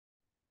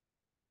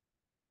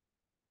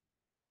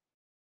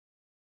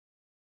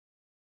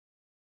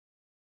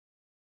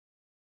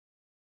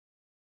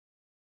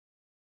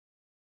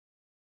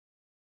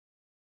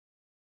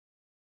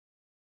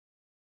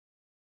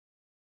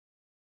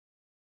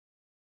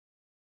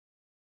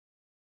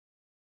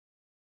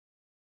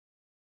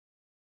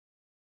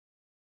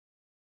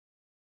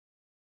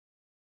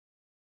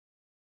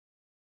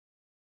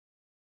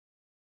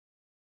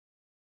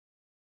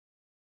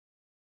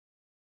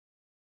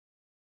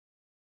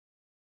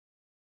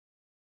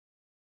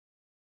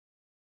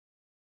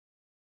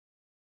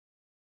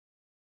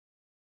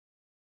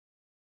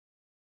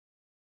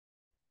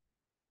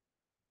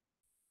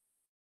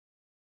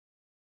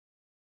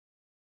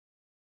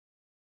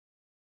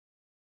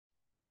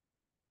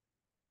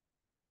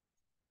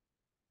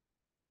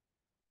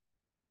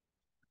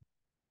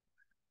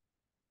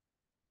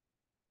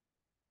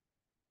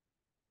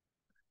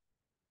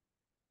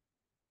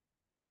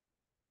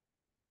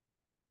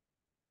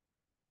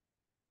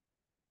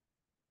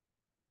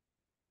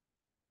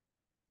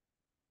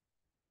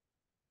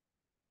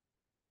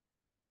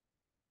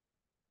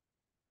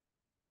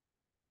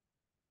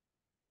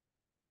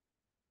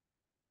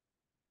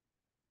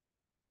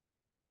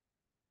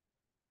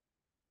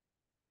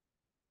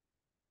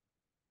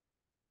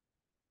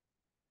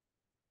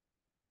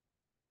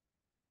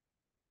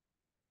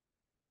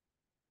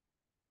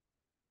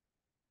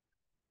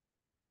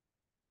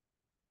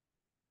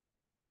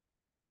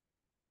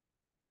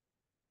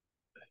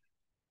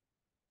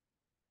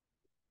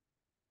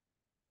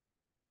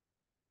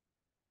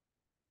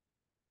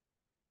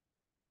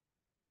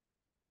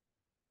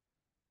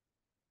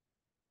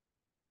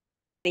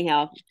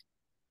Anyhow,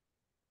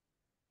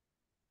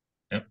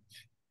 Yep.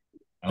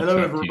 I'll Hello, talk to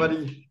you.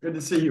 everybody. Good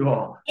to see you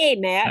all. hey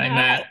Matt, Hi, hi.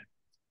 Matt.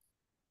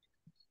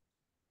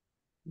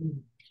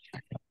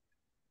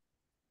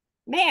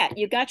 Matt,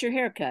 you got your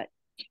hair cut.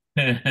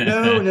 No,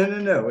 no, no,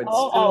 no. It's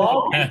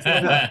Okay.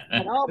 still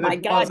And oh in a my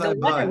God, no quasi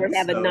wonder we're bun,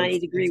 having so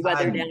 90-degree it's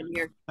weather hiding. down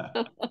here.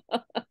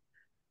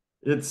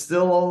 It's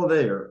still all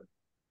there.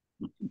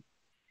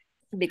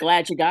 Be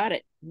glad you got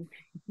it.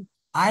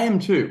 I am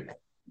too.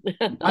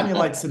 Anya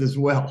likes it as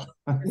well.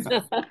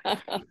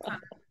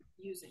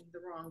 Using the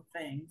wrong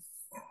thing.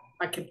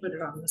 I can put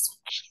it on this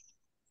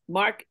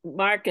Mark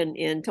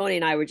and Tony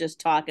and I were just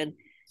talking.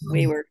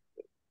 We were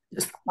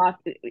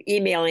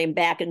emailing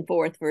back and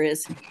forth for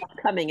his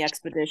upcoming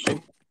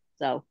expedition.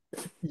 So,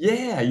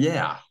 Yeah,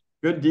 yeah.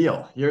 Good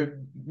deal. You're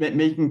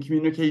making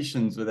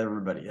communications with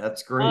everybody.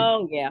 That's great.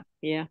 oh yeah,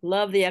 yeah.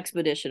 Love the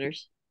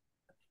expeditioners.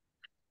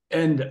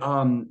 And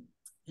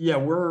yeah,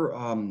 we're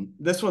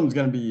this one's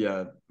going to be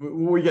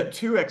we got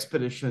two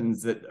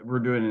expeditions that we're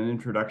doing an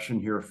introduction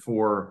here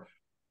for.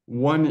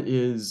 One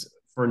is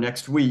for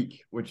next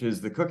week, which is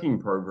the cooking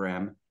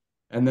program,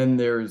 and then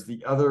there's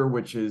the other,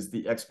 which is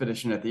the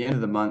expedition at the end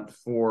of the month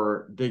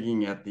for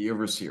digging at the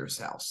overseer's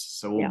house.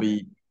 So we'll Yeah,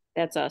 be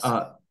that's us.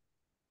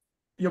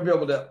 you'll be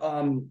able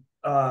to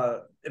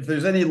if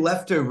there's any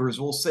leftovers,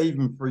 we'll save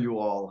them for you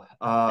all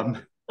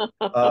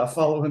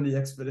following the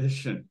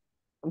expedition.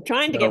 I'm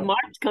trying to get So Mark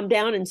to come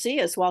down and see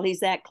us while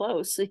he's that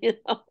close.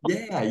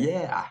 yeah,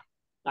 yeah.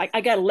 I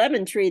got a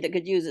lemon tree that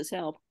could use his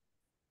help.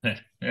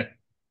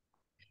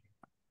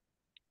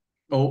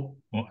 Oh,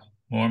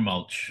 More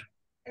mulch.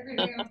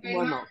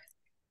 More Mark.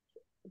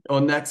 oh,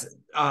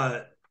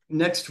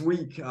 next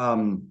week,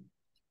 we're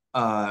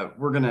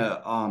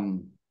gonna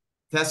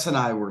Tess and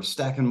I were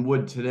stacking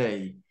wood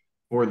today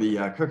for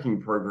the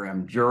cooking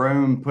program.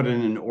 Jerome put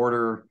in an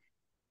order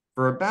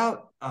for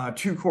about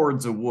 2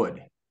 cords of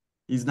wood.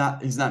 He's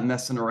not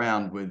messing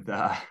around with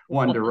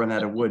wanting to run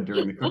out of wood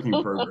during the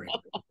cooking program.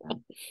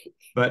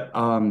 But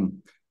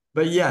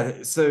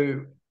yeah,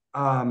 so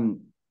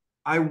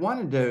I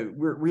wanted to.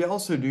 We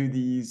also do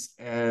these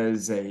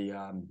as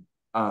a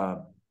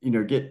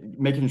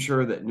making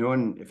sure that no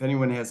one, if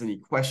anyone has any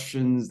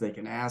questions, they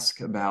can ask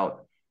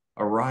about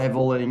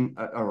arriving.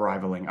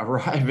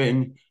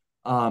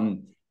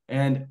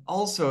 And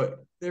also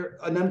there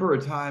a number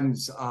of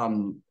times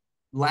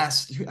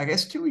I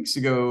guess 2 weeks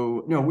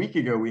ago, no, a week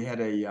ago, we had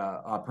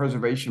a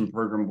preservation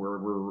program where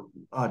we're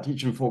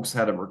teaching folks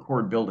how to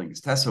record buildings.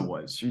 Tessa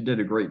was. She did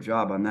a great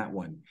job on that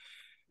one.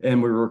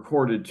 And we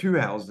recorded two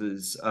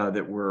houses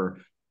that were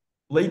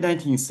late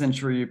 19th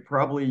century,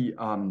 probably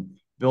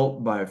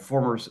built by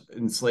former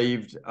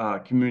enslaved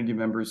community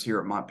members here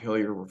at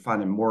Montpelier. We're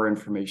finding more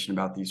information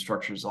about these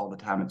structures all the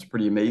time. It's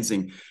pretty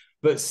amazing.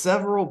 But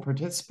several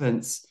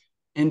participants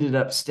ended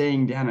up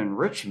staying down in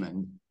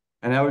Richmond.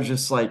 And I was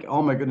just like,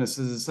 oh my goodness,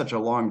 this is such a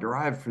long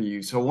drive for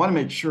you. So I want to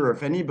make sure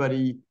if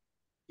anybody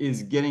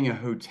is getting a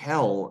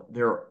hotel,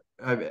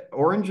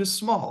 Orange is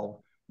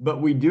small,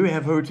 but we do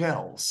have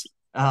hotels.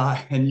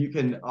 And you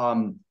can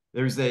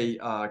there's a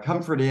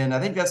Comfort Inn. I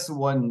think that's the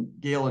one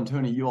Gail and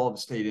Tony, you all have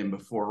stayed in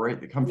before, right?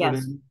 The Comfort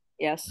Yes, Inn.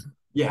 yes.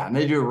 Yeah, and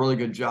they do a really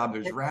good job.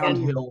 There's Round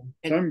And Hill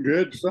Some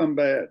good, some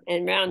bad.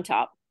 and Round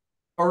Top.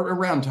 or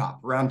Round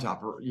Top,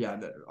 or yeah,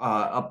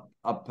 up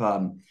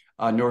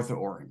north of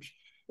Orange.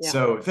 Yeah.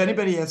 So if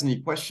anybody has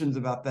any questions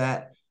about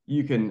that,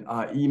 you can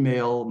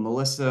email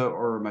Melissa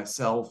or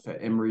myself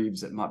at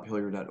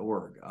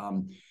mreeves@montpelier.org.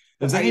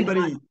 Does Are you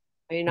anybody?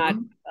 are you not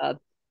Hmm?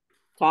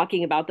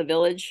 talking about the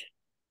village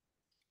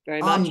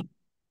very much?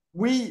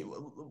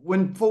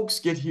 When folks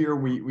get here,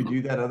 we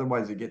do that.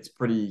 Otherwise, it gets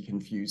pretty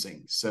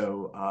confusing.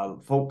 So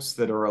folks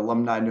that are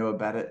alumni know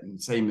about it,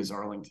 and same as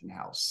Arlington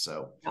House.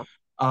 So Yeah.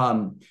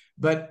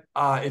 but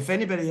if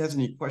anybody has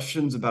any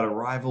questions about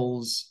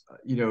arrivals,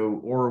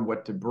 or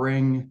what to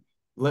bring,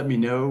 let me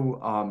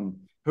know.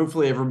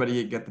 Hopefully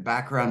everybody get the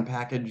background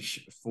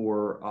package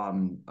for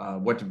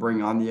what to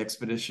bring on the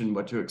expedition,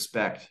 what to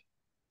expect.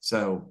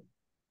 So,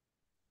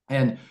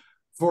 and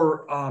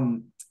for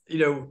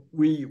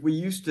we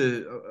used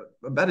to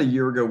about a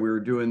year ago we were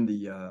doing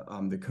the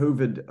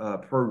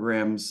COVID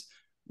programs.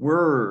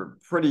 We're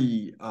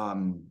pretty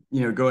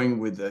going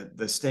with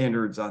the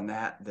standards on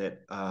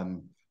that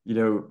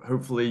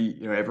hopefully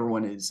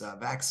everyone is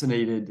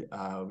vaccinated,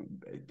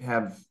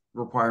 have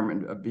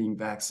requirement of being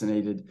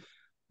vaccinated.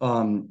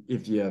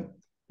 If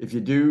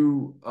you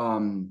do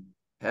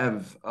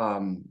have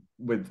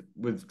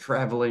with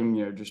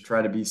traveling, just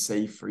try to be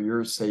safe for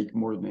your sake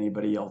more than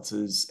anybody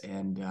else's.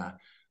 And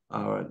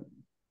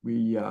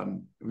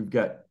we've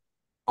got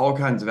all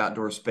kinds of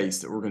outdoor space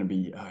that we're going to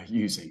be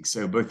using.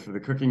 So both for the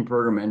cooking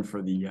program and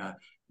for the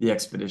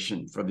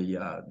expedition for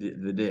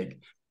the dig.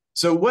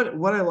 So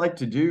what I like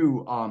to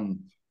do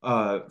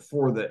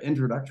for the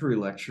introductory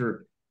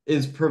lecture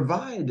is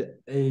provide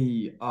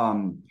a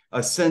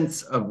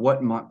sense of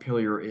what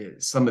Montpelier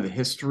is, some of the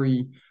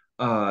history,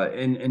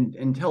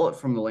 and tell it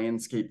from the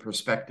landscape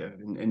perspective.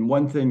 And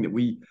one thing that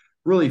we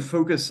really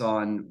focus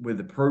on with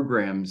the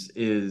programs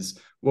is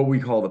what we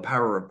call the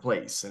power of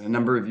place. And a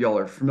number of y'all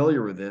are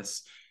familiar with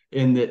this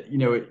in that,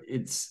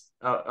 it's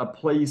a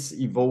place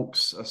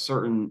evokes a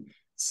certain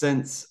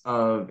sense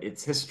of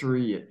its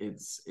history,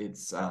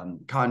 its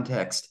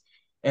context.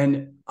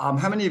 And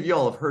how many of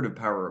y'all have heard of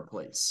power of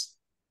place?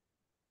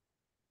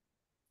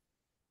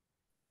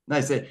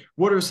 Nice.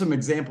 What are some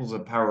examples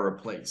of power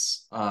of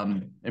place?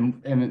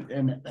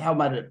 And how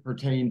might it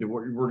pertain to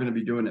what we're going to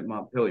be doing at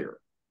Montpelier?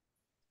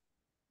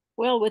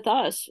 Well, with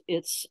us,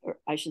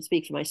 I should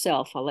speak for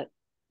myself. I'll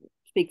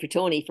speak for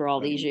Tony for all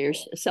these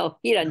years. So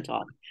he doesn't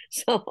talk.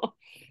 So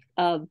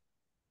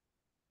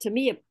to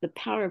me, the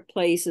power of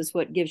place is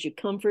what gives you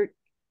comfort,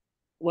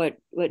 what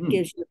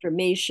gives you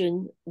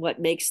information, what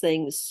makes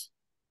things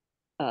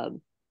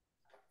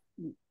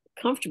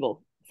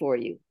comfortable for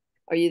you.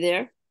 Are you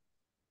there?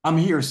 I'm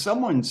here.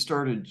 Someone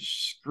started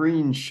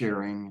screen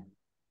sharing.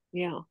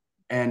 Yeah.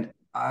 And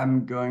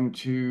I'm going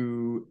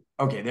to,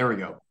 okay, there we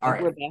go. All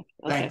right. We're back.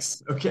 Okay.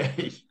 Thanks.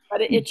 Okay. But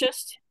it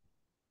just,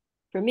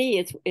 for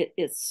me,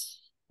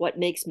 it's what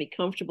makes me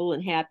comfortable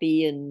and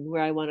happy and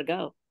where I want to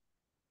go.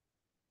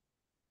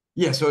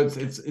 Yeah. So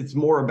it's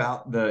more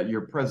about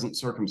your present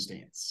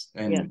circumstance.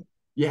 And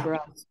yeah.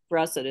 For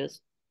us it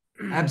is.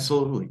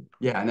 Absolutely.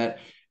 Yeah. And that,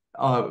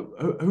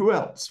 who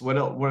else? What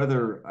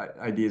other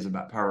ideas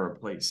about power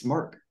of place?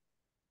 Mark?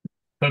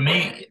 For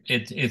me,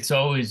 it's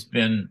always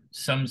been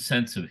some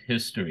sense of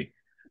history.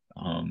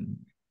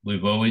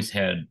 We've always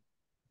had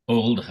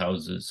old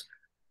houses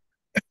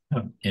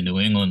in New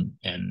England,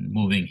 and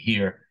moving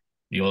here,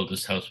 the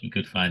oldest house we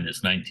could find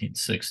is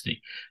 1960.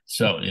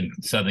 So in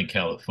Southern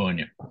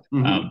California.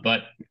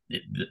 But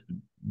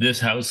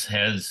this house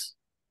has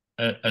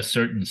a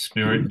certain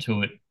spirit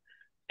to it.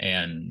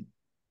 And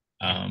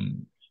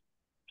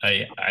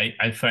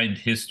I find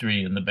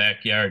history in the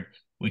backyard.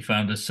 We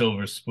found a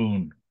silver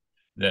spoon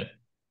that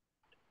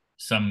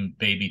some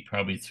baby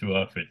probably threw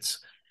off its,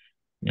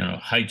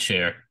 high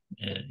chair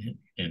in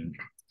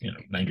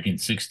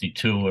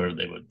 1962, or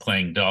they were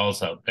playing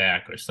dolls out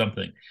back or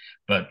something.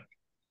 But,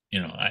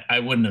 I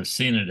wouldn't have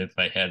seen it if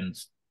I hadn't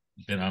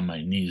been on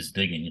my knees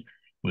digging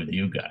with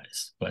you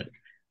guys. But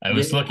I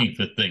was looking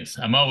for things.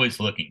 I'm always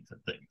looking for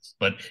things.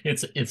 But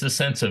it's a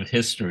sense of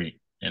history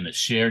and a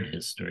shared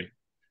history.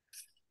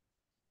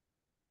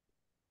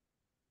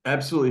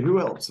 Absolutely. Who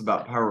else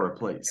about power of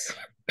place?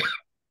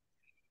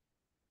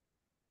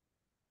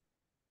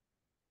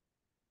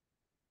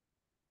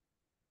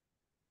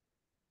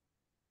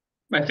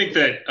 I think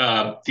that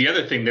the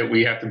other thing that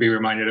we have to be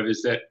reminded of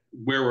is that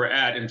where we're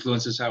at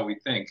influences how we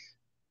think.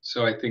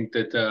 So I think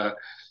that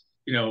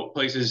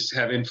places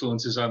have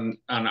influences on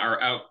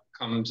our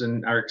outcomes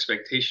and our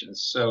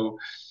expectations. So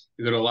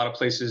we go to a lot of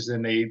places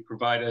and they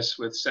provide us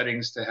with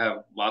settings to have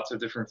lots of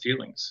different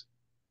feelings.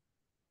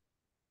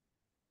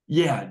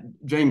 Yeah,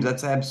 James,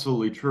 that's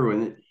absolutely true.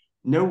 And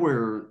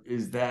nowhere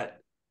is that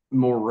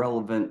more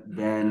relevant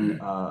than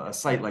a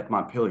site like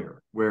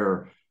Montpelier,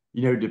 where,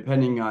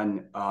 depending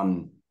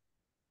on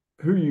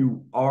who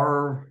you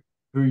are,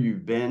 who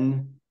you've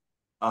been,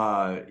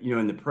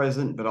 in the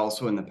present, but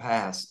also in the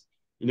past.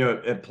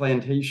 At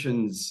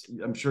plantations,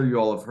 I'm sure you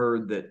all have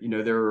heard that,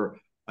 there are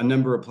a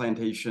number of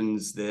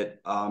plantations that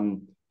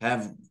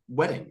have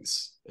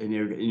weddings. And,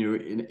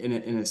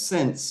 in a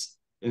sense,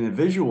 in a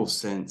visual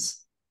sense,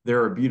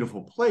 they're a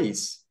beautiful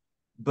place,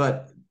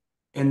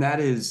 and that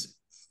is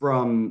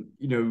from,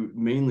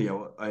 mainly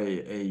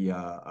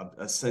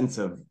a sense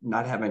of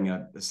not having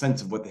a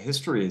sense of what the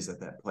history is at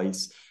that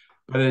place.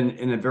 But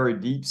in a very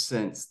deep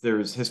sense,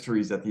 there's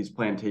histories at these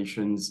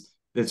plantations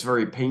that's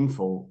very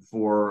painful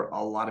for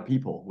a lot of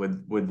people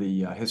with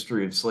the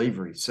history of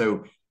slavery.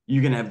 So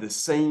you can have the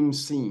same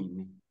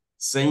scene,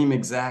 same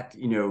exact,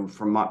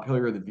 from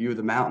Montpelier, the view of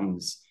the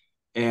mountains,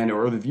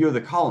 or the view of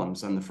the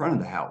columns on the front of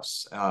the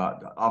house.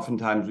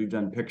 Oftentimes we've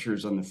done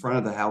pictures on the front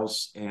of the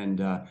house,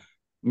 and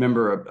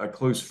remember a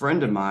close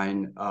friend of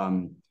mine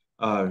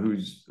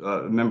who's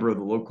a member of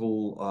the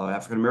local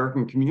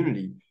African-American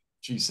community.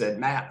 She said,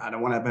 Matt, I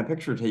don't want to have my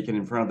picture taken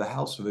in front of the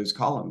house with those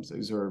columns.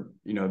 Those are,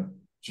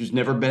 she's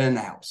never been in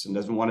the house and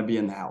doesn't want to be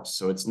in the house.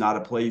 So it's not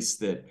a place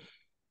that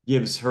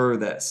gives her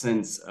that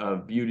sense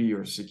of beauty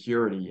or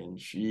security.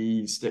 And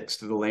she sticks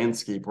to the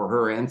landscape where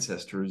her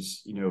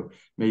ancestors,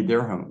 made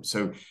their home.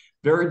 So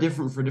very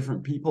different for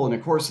different people. And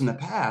of course, in the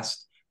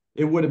past,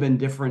 it would have been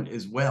different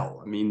as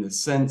well. I mean, the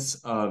sense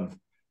of,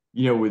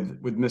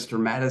 with Mr.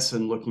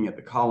 Madison looking at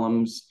the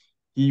columns,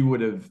 he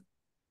would have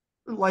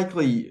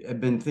likely have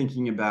been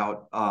thinking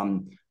about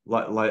about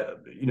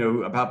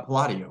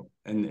Palladio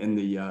and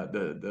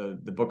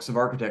the books of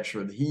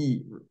architecture that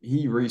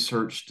he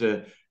researched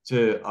to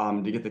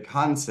get the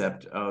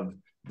concept of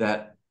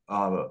that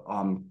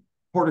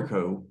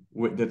portico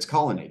that's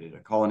colonnaded, a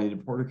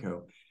colonnaded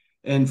portico.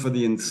 And for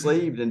the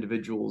enslaved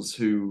individuals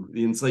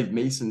the enslaved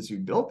masons who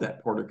built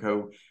that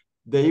portico,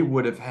 they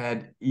would have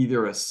had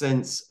either a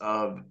sense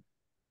of,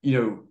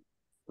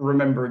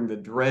 remembering the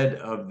dread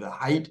of the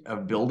height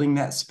of building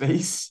that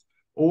space,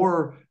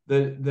 or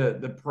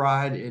the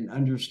pride in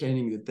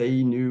understanding that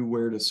they knew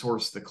where to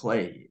source the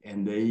clay,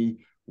 and they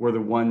were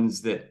the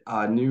ones that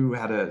knew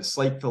how to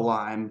slake the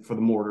lime for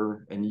the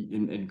mortar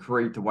and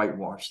create the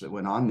whitewash that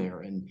went on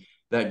there. And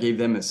that gave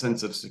them a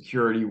sense of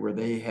security where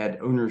they had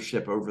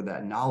ownership over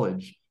that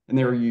knowledge, and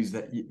they were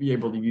be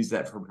able to use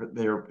that for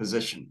their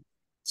position.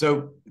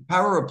 So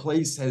power of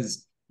place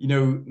has,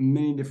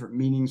 many different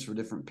meanings for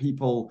different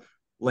people.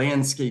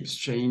 Landscapes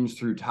change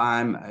through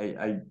time.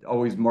 I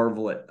always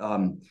marvel at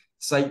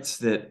sites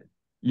that,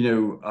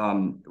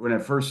 when I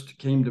first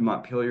came to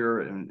Montpelier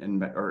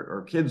and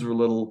our kids were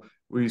little,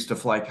 we used to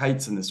fly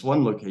kites in this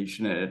one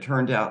location, and it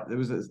turned out it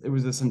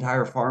was this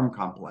entire farm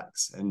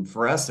complex. And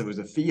for us, it was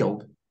a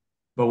field.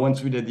 But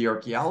once we did the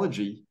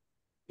archaeology,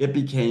 it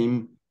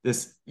became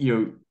this,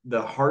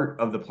 the heart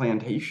of the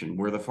plantation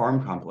where the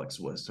farm complex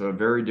was. So a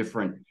very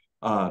different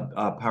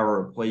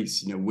power of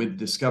place, with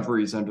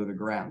discoveries under the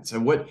ground. So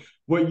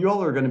what you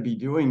all are going to be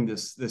doing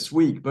this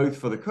week, both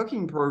for the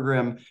cooking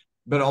program,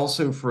 but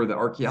also for the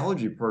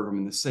archaeology program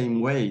in the same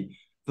way.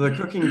 For the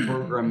cooking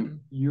program,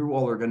 you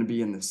all are going to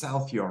be in the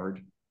South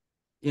Yard,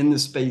 in the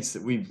space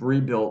that we've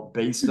rebuilt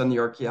based on the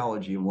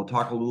archaeology. And we'll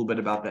talk a little bit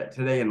about that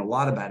today and a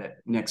lot about it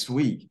next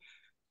week.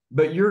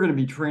 But you're going to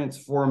be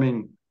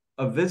transforming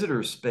a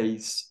visitor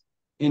space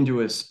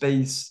into a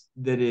space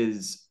that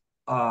is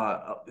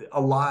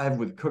alive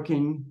with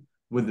cooking,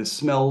 with the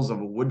smells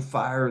of a wood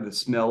fire, the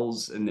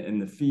smells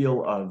and the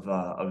feel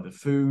of the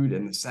food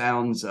and the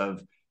sounds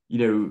of,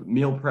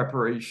 meal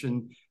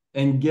preparation,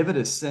 and give it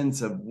a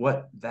sense of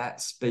what that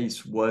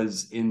space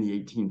was in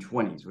the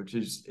 1820s, which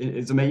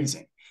is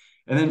amazing.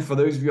 And then for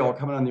those of you all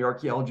coming on the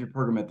archaeology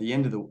program at the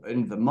end of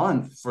the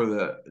month for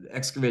the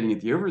excavating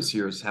at the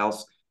overseer's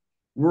house,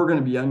 we're going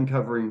to be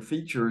uncovering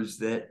features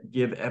that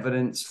give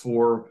evidence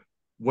for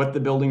what the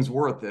building's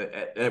worth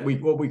at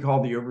what we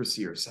call the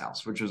overseer's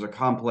house, which is a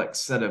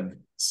complex set of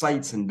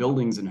sites and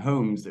buildings and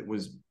homes that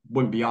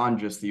went beyond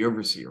just the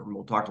overseer. And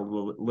we'll talk a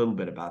little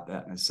bit about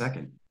that in a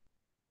second.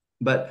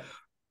 But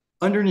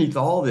underneath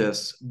all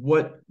this,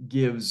 what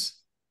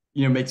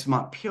makes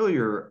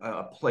Montpelier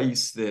a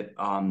place that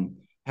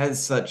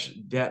has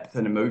such depth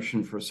and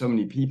emotion for so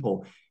many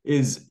people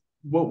is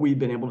what we've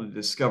been able to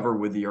discover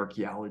with the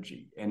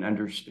archaeology and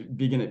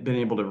been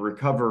able to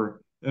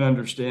recover and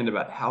understand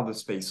about how the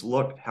space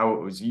looked, how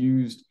it was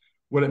used,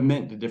 what it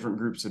meant to different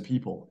groups of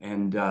people.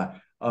 And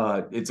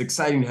it's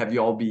exciting to have you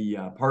all be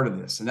part of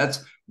this. And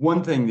that's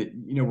one thing that,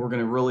 we're going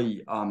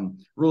to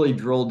really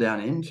drill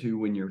down into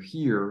when you're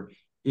here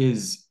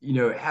is,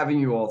 having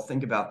you all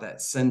think about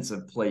that sense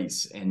of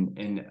place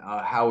and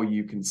how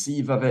you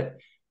conceive of it,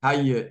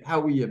 how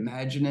we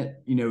imagine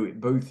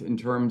it, both in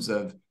terms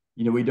of,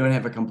 we don't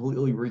have a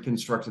completely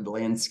reconstructed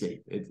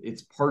landscape.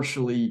 It's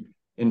partially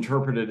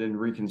interpreted and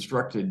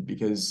reconstructed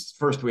because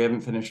first, we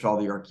haven't finished all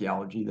the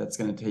archaeology. That's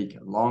going to take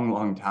a long,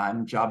 long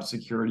time, job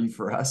security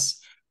for us.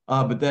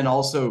 But then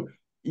also,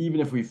 even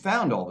if we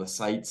found all the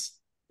sites,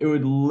 it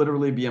would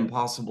literally be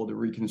impossible to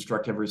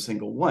reconstruct every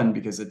single one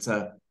because it's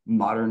a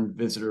modern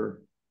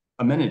visitor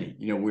amenity,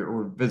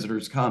 where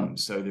visitors come.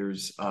 So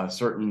there's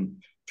certain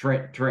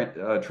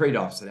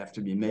trade-offs that have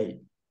to be made.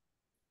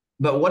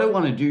 But what I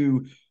want to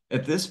do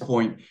at this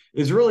point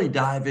is really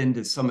dive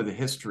into some of the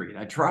history. And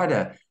I try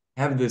to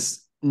have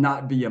this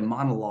not be a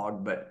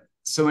monologue, but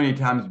so many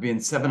times being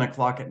 7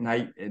 o'clock at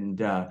night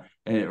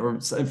or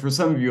for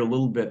some of you a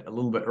little bit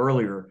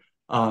earlier.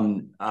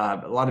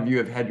 A lot of you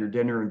have had your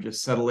dinner and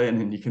just settle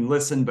in and you can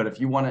listen. But if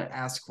you want to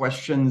ask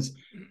questions,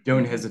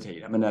 don't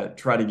hesitate. I'm going to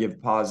try to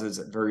give pauses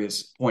at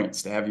various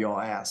points to have you all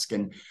ask.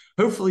 And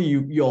hopefully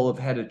you all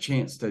have had a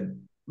chance to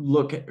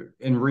look at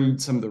and read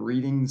some of the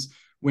readings.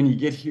 When you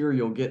get here,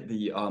 you'll get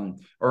the our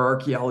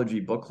archaeology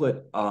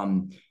booklet.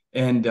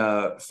 And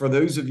for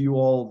those of you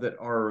all that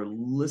are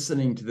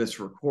listening to this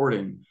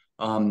recording,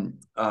 we're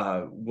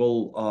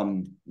going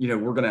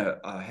to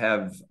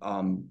have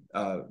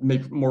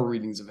make more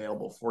readings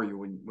available for you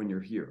when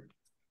you're here.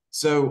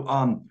 So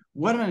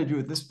what I'm going to do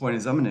at this point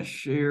is I'm going to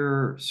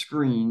share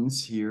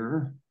screens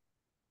here,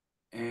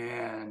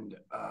 and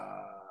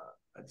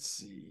let's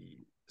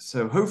see.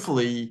 So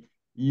hopefully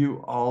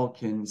you all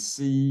can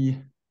see.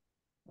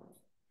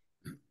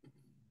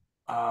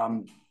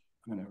 I'm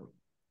going to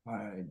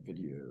hide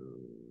video.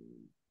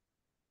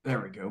 There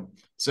we go.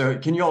 So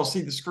can you all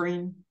see the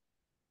screen?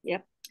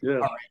 Yep. Yeah.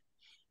 All right.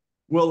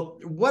 Well,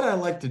 what I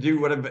like to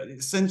do,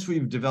 since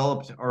we've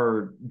developed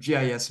our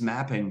GIS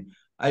mapping,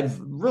 I've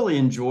really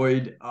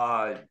enjoyed,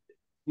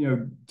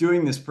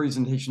 doing this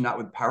presentation not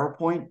with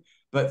PowerPoint,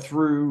 but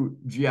through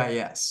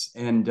GIS.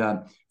 And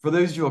for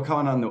those of you who are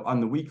coming on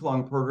the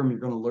week-long program, you're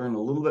going to learn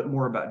a little bit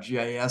more about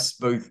GIS,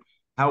 both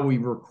how we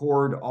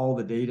record all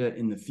the data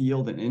in the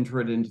field and enter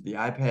it into the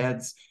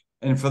iPads.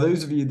 And for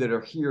those of you that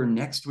are here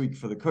next week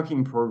for the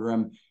cooking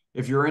program,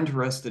 if you're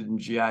interested in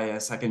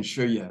GIS, I can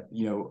show you,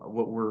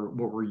 what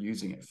we're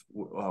using it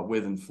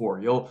with and for.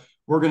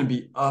 We're going to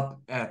be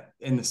up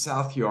in the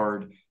South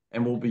Yard,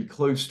 and we'll be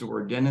close to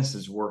where Dennis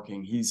is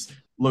working. He's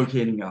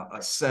locating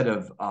a set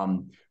of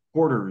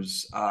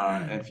quarters.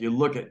 And if you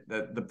look at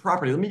the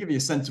property, let me give you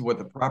a sense of what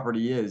the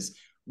property is.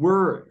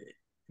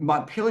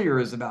 Montpelier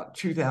is about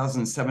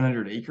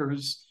 2,700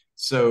 acres.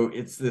 So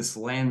it's this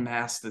land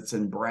mass that's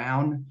in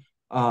brown.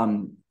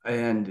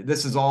 And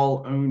this is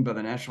all owned by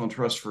the National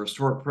Trust for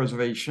Historic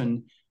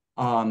Preservation,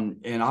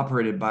 and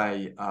operated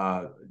by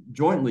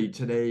jointly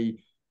today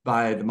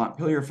by the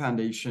Montpelier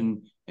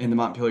Foundation and the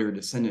Montpelier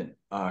Descendant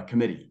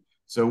Committee.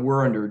 So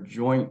we're under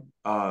joint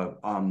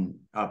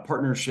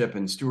partnership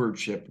and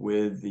stewardship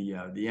with the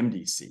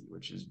MDC,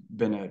 which has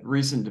been a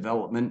recent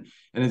development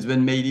and has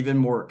been made even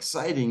more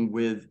exciting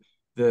with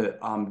the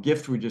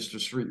gift we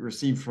just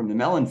received from the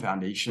Mellon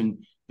Foundation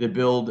to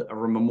build a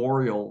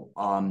memorial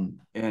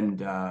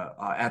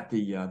at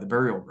the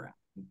burial ground.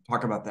 We'll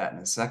talk about that in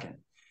a second.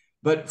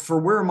 But for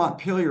where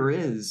Montpelier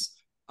is,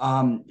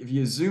 if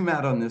you zoom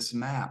out on this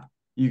map,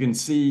 you can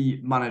see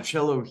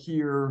Monticello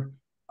here.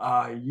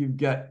 You've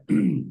got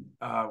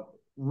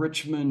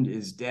Richmond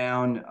is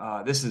down.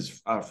 This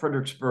is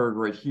Fredericksburg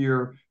right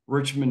here.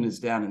 Richmond is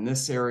down in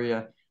this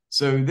area.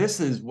 So this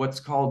is what's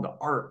called the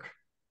arc,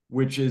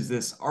 which is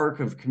this arc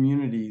of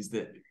communities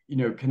that,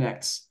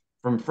 connects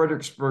from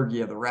Fredericksburg.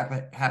 You have the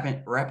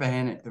Rappahannock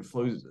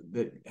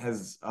that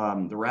has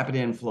the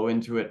Rapidan flow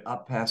into it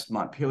up past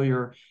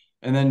Montpelier.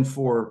 And then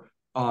for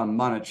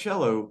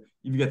Monticello,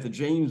 you've got the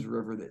James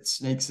River that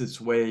snakes its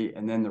way,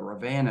 and then the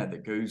Rivanna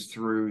that goes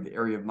through the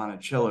area of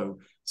Monticello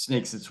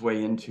snakes its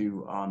way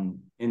into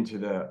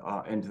the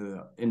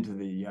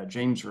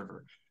James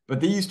River.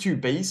 But these two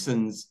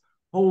basins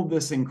hold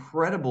this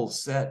incredible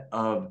set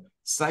of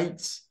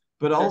sites,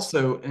 but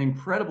also an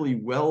incredibly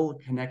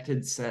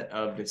well-connected set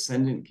of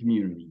descendant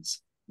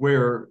communities,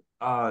 where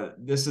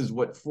this is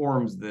what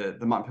forms the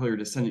Montpelier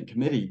Descendant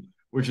Committee,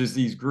 which is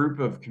these group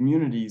of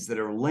communities that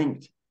are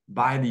linked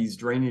by these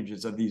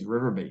drainages of these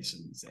river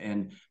basins.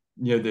 And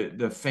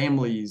the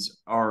families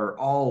are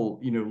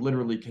all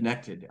literally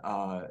connected,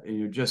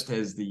 just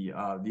as the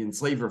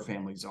enslaver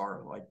families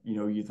are. Like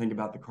you think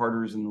about the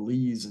Carters and the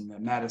Lees and the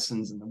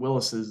Madisons and the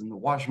Willises and the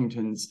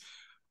Washingtons,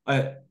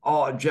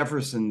 all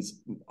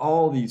Jeffersons,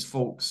 all these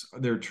folks,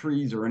 their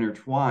trees are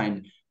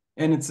intertwined.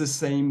 And it's the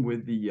same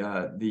with the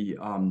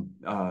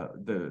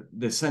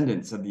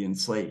descendants of the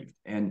enslaved.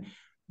 And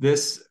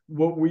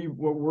what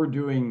we're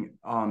doing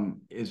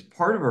is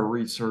part of our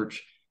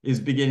research is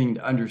beginning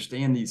to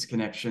understand these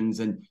connections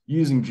and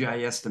using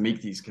GIS to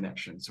make these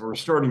connections. So we're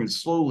starting to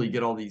slowly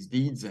get all these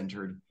deeds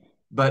entered.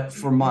 But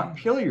for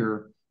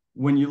Montpelier,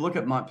 when you look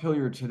at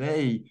Montpelier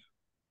today,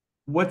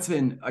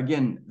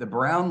 again, the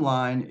brown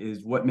line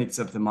is what makes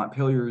up the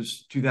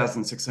Montpelier's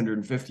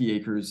 2,650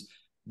 acres.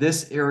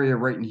 This area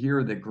right in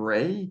here, the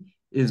gray,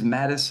 is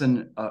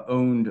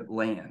Madison-owned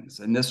lands.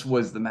 And this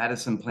was the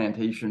Madison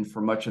plantation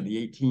for much of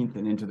the 18th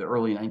and into the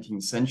early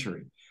 19th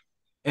century.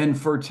 And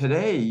for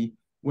today,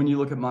 when you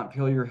look at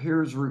Montpelier,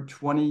 here's Route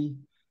 20.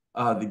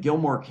 The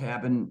Gilmore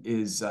cabin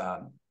is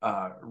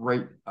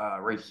right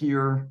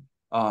here.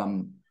 Let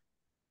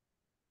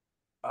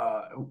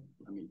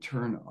me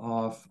turn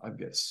off. I've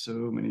got so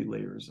many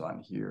layers on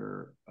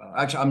here.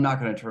 Actually, I'm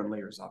not going to turn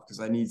layers off because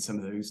I need some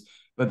of those.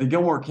 But the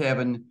Gilmore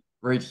cabin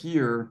right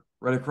here,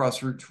 right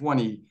across Route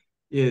 20,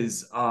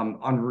 is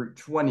on Route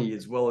 20,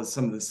 as well as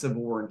some of the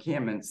Civil War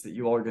encampments that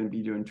you all are going to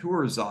be doing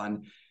tours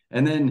on.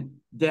 And then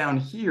down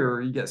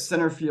here, you got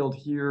Centerfield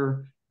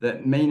here,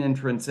 that main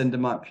entrance into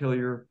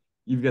Montpelier.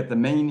 You've got the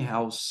main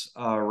house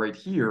right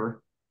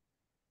here,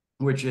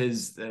 which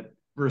is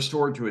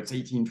restored to its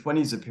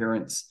 1820s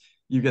appearance.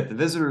 You get the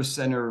visitor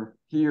center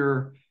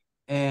here,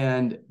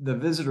 and the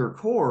visitor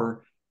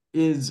core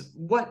is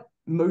what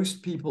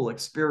most people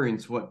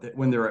experience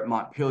when they're at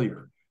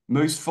Montpelier.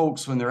 Most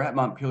folks, when they're at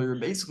Montpelier,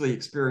 basically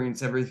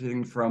experience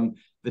everything from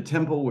the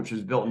temple, which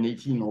was built in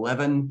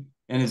 1811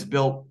 and is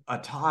built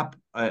atop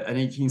an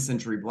 18th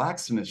century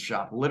blacksmith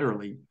shop,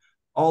 literally,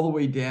 all the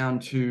way down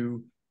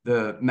to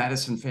the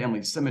Madison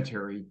family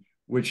cemetery,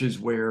 which is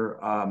where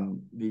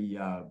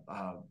the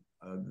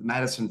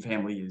Madison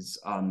family is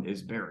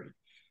buried.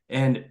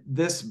 And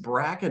this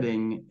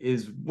bracketing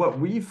is what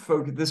we've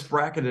focused, this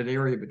bracketed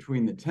area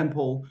between the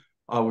temple,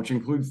 which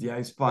includes the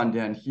ice pond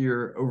down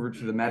here, over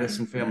to the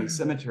Madison family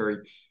cemetery,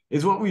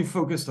 is what we've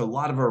focused a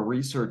lot of our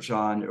research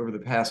on over the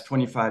past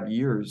 25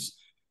 years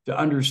to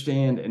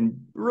understand and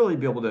really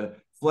be able to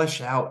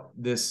flesh out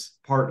this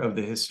part of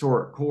the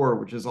historic core,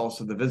 which is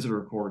also the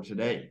visitor core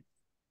today.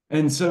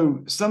 And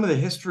so some of the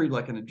history,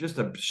 like in just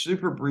a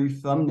super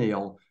brief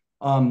thumbnail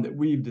that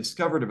we've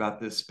discovered about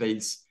this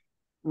space,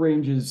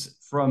 ranges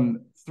from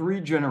 3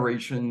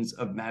 generations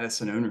of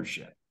Madison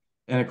ownership.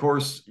 And of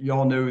course, you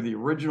all know the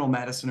original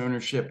Madison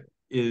ownership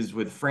is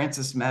with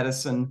Frances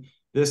Madison.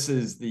 This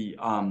is the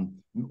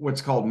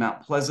what's called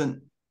Mount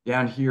Pleasant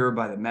down here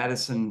by the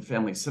Madison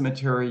family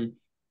cemetery.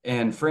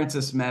 And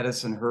Frances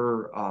Madison,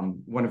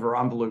 one of her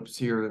envelopes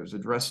here that was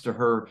addressed to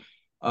her,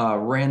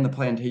 ran the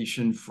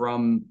plantation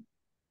from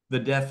the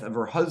death of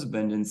her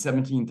husband in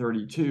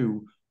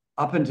 1732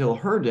 up until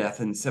her death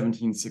in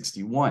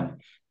 1761.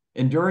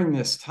 And during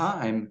this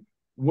time,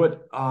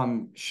 what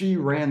she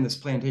ran this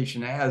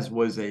plantation as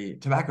was a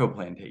tobacco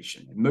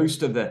plantation.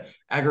 Most of the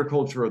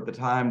agriculture at the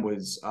time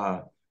was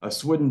a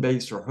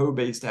swidden-based or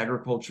hoe-based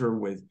agriculture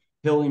with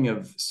hilling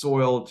of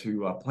soil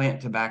to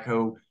plant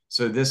tobacco.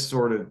 So this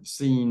sort of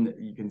scene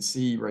you can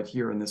see right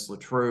here in this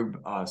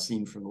Latrobe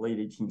scene from the late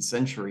 18th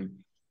century.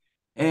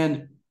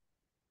 And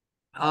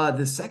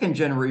the second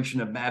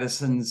generation of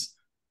Madisons,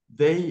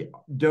 they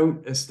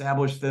don't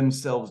establish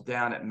themselves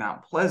down at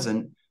Mount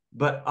Pleasant,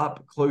 but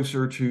up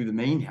closer to the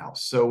main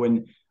house. So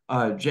when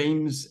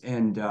James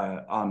and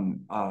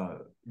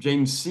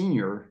James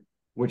Sr.,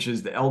 which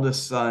is the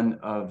eldest son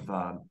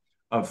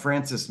of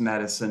Francis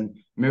Madison,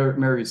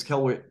 marries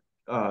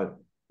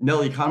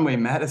Nellie Conway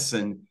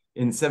Madison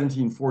in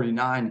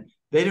 1749,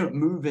 they don't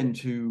move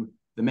into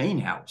the main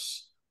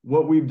house.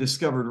 What we've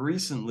discovered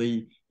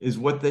recently is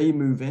what they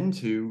move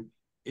into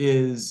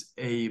is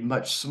a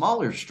much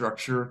smaller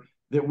structure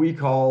that we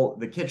call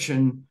the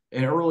kitchen,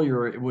 and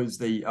earlier it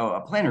was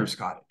a planter's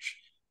cottage.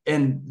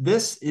 And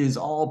this is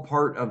all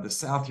part of the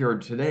South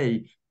Yard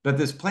today, but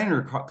this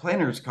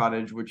planter's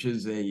cottage, which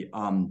is a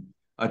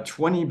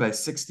 20 by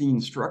 16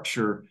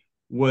 structure,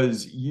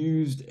 was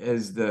used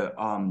as the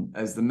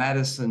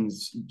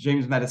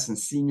James Madison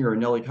Sr. and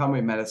Nellie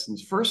Conway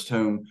Madison's first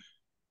home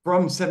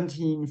from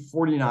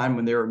 1749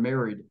 when they were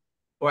married.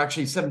 Well,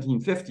 actually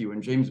 1750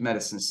 when James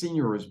Madison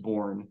Sr. was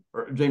born,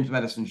 or James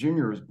Madison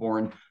Jr. was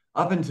born,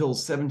 up until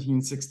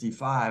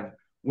 1765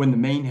 when the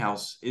main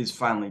house is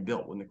finally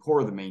built, when the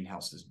core of the main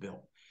house is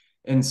built.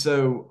 And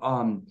so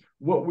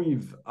what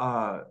we've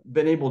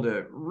been able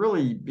to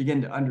really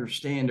begin to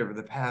understand over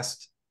the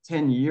past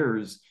 10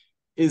 years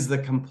is the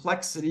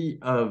complexity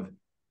of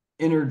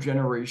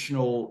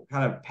intergenerational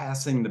kind of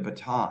passing the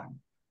baton,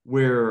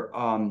 where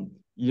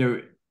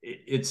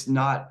it's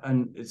not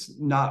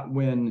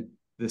when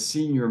the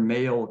senior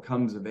male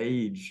comes of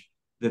age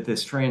that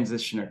this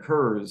transition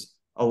occurs.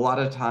 A lot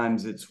of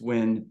times it's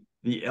when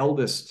the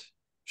eldest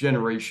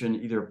generation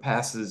either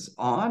passes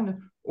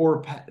on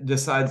or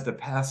decides to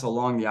pass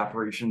along the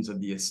operations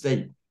of the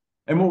estate.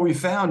 And what we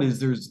found is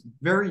there's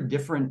very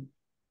different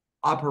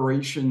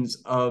operations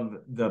of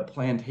the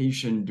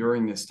plantation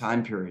during this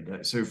time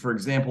period. So for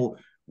example,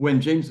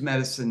 when James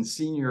Madison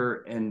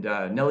Sr. and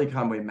Nellie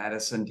Conway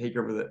Madison take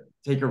over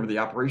the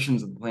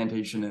operations of the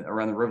plantation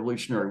around the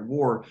Revolutionary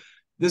War,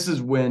 this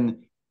is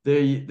when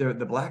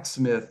the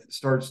blacksmith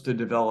starts to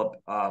develop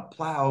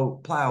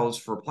plows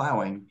for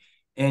plowing,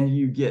 and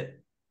you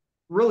get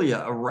really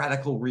a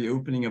radical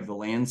reopening of the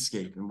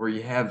landscape, and where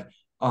you have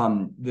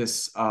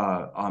this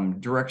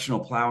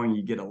directional plowing,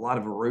 you get a lot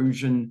of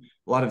erosion,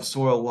 a lot of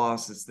soil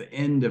loss. It's the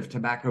end of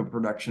tobacco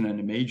production in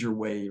a major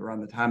way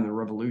around the time of the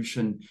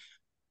Revolution.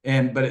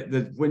 But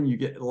when you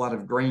get a lot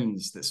of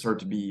grains that start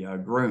to be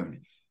grown.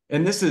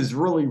 And this is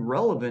really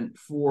relevant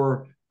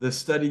for the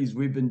studies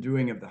we've been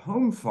doing of the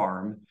home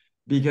farm,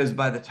 because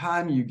by the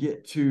time you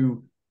get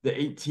to the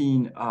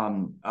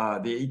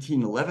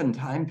 1811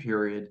 time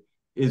period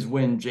is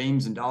when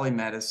James and Dolly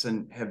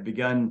Madison have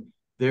begun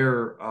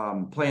their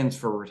plans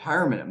for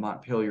retirement at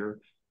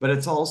Montpelier, but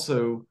it's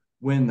also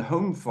when the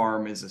home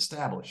farm is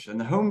established. And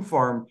the home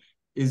farm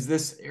is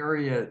this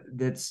area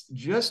that's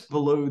just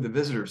below the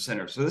visitor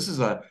center. So this is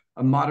a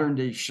modern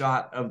day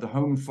shot of the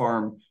home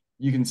farm.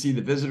 You can see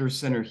the visitor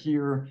center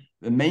here.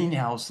 The main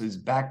house is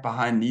back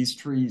behind these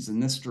trees in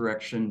this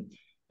direction.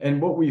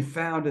 And what we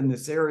found in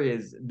this area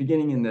is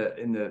beginning in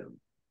the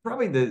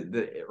probably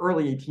the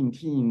early 18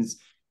 teens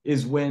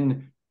is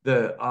when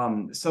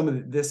some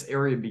of this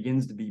area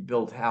begins to be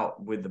built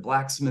out, with the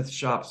blacksmith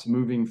shops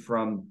moving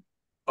from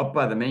up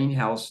by the main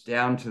house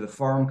down to the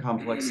farm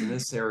complex in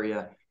this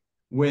area,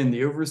 when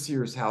the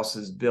overseer's house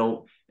is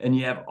built, and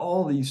you have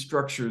all these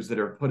structures that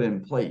are put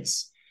in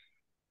place.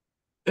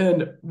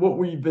 And what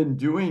we've been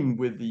doing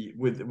with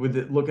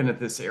looking at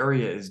this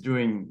area is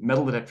doing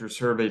metal detector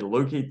survey to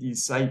locate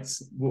these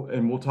sites,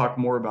 and we'll talk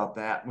more about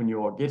that when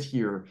you all get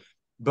here.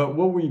 But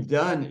what we've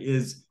done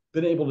is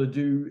been able to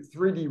do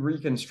 3D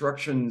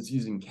reconstructions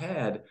using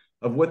CAD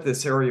of what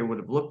this area would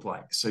have looked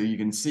like. So you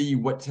can see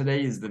what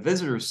today is the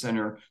visitor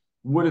center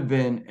would have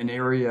been an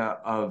area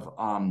of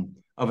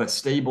a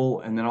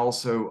stable, and then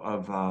also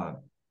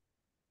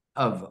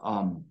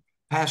of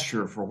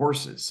pasture for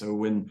horses. So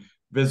when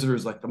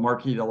visitors like the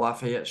Marquis de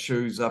Lafayette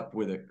shows up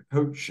with a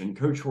coach and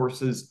coach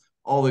horses,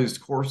 all those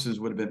horses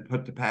would have been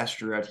put to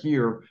pasture out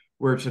here,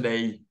 where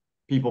today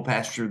people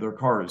pasture their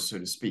cars, so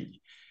to speak.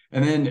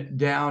 And then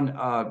down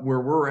where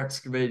we're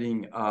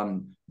excavating,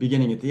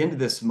 beginning at the end of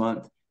this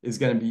month, is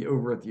going to be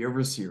over at the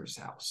overseer's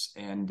house.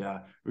 And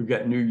we've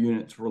got new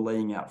units we're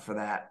laying out for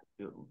that,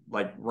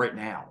 like right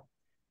now.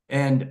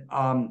 And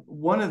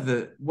one of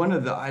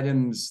the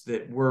items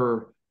that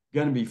we're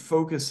going to be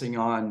focusing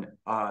on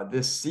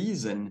this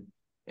season,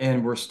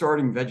 and we're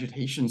starting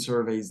vegetation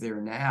surveys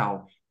there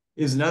now,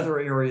 is another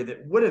area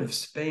that would have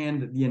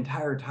spanned the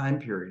entire time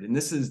period. And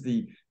this is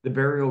the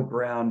burial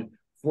ground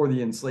for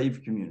the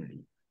enslaved community.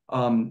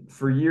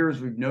 For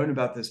years, we've known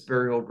about this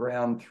burial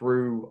ground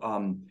through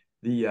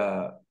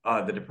the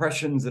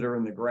depressions that are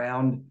in the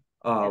ground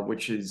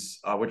which is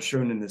what's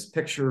shown in this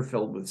picture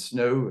filled with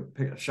snow,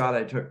 a shot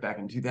I took back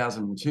in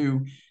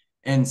 2002.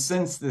 And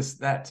since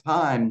that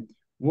time,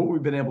 what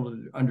we've been able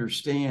to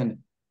understand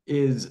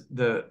is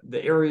the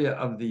area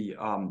of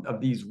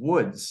these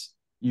woods.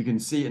 You can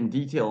see in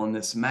detail in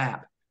this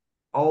map,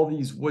 all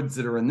these woods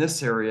that are in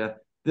this area.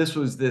 This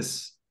was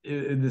this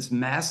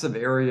massive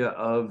area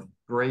of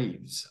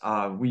graves.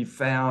 We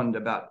found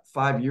about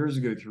 5 years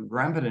ago through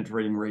ground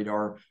penetrating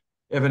radar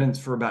evidence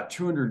for about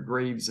 200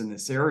 graves in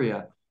this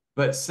area.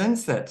 But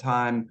since that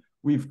time,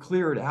 we've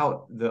cleared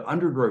out the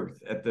undergrowth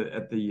at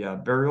the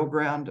burial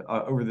ground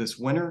over this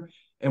winter,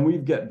 and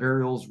we've got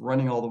burials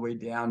running all the way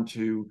down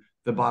to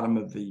the bottom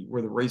of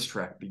where the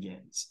racetrack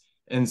begins.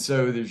 And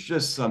so there's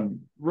just some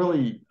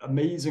really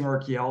amazing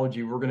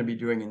archaeology we're going to be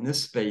doing in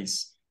this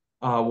space.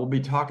 We'll be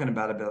talking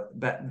about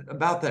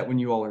that when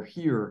you all are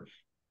here.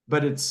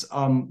 But it's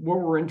what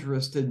we're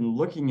interested in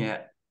looking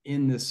at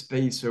in this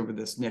space over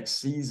this next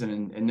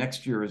season and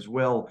next year as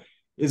well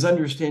is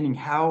understanding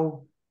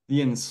how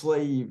the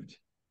enslaved,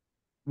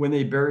 when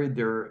they buried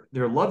their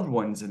loved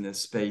ones in this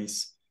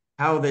space,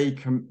 how they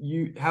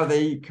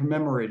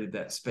commemorated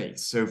that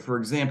space. So, for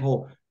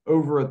example,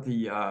 over at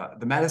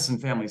the Madison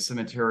Family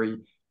Cemetery,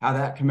 how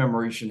that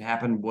commemoration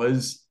happened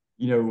was,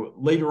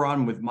 later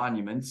on with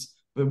monuments,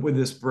 but with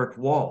this brick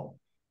wall.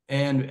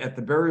 And at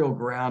the burial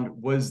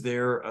ground, was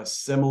there a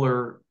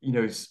similar,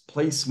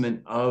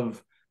 placement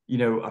of,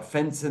 a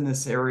fence in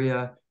this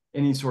area,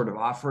 any sort of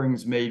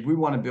offerings made? We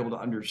want to be able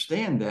to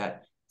understand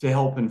that to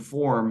help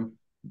inform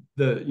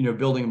the,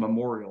 building a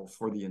memorial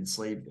for the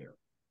enslaved there.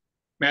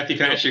 Matthew,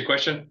 can I ask you a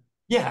question?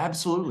 Yeah,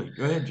 absolutely.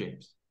 Go ahead,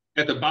 James.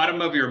 At the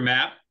bottom of your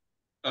map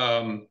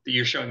that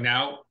you're showing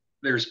now,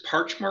 there's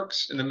parch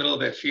marks in the middle of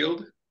that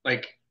field,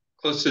 like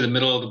close to the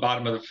middle of the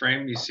bottom of the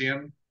frame. You see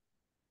them?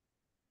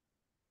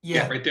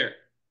 Yeah, right there.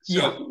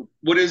 So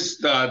what is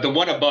the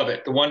one above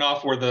it, the one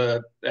off where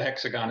the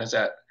hexagon is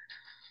at?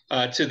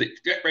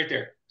 Right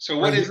there. So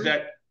what is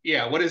that?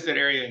 Yeah, what is that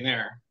area in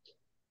there?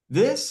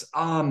 This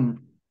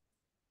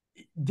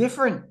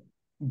different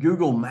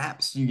Google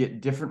Maps, you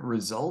get different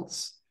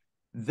results.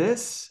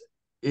 This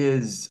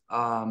is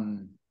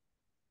what's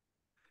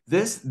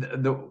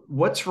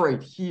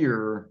right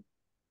here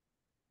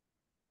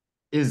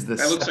is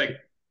that looks like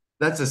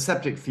that's a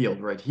septic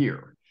field right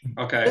here.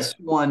 Okay. This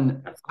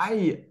one,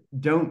 I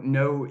don't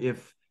know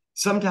if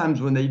sometimes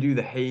when they do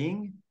the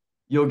haying,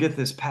 you'll get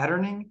this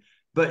patterning,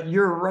 but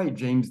you're right,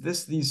 James.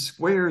 These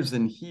squares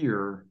in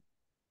here,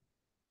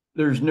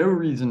 there's no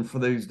reason for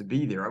those to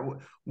be there.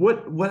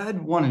 What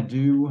I'd want to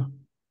do,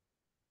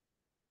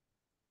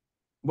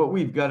 what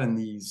we've got in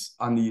these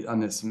on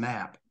this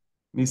map.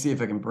 Let me see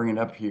if I can bring it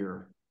up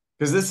here,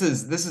 because this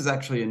is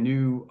actually a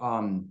new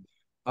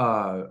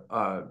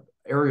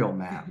aerial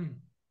map.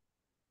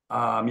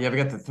 I've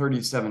got the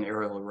 37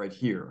 aerial right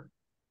here.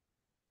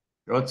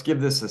 Let's give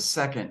this a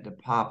second to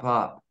pop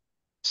up.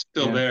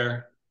 Still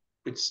there.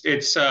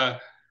 It's so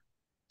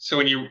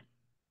when you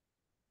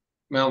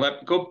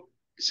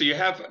so you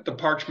have the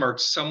parch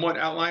marks somewhat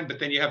outlined, but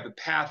then you have the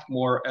path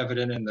more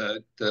evident in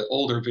the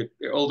older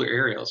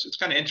aerials. It's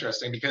kind of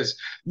interesting because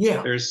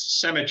there's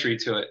symmetry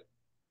to it.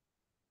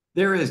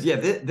 There is, yeah.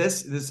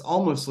 This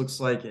almost looks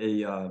like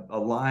a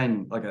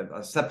line, like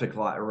a septic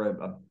line or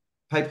a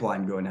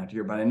pipeline going out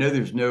here, but I know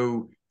there's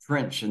no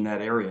trench in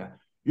that area.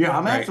 Yeah,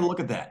 I'm gonna have to look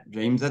at that,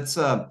 James. That's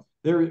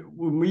there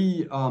when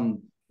we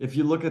if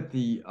you look at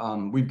the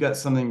we've got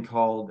something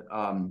called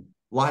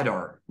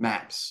LiDAR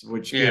maps,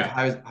 which give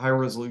high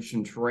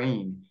resolution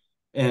terrain.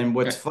 And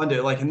what's fun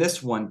to, like in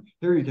this one,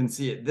 here you can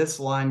see it, this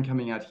line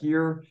coming out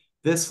here,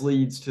 this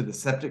leads to the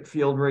septic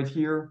field right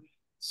here.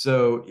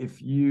 So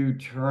if you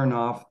turn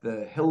off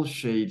the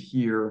hillshade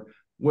here,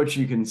 what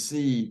you can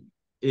see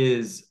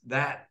is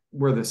that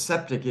where the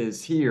septic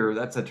is here,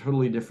 that's a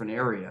totally different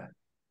area.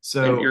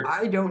 So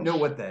I don't know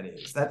what that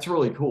is. That's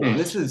really cool. And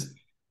this is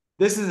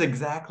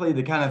exactly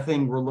the kind of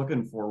thing we're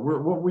looking for.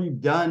 What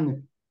we've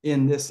done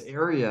in this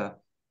area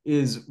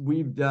is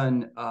we've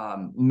done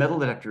metal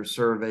detector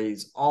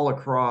surveys all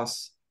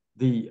across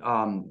the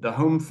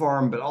home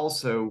farm, but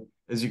also,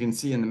 as you can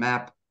see in the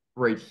map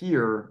right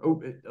here,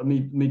 let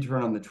me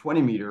turn on the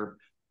 20 meter.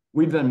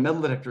 We've done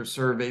metal detector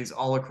surveys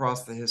all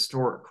across the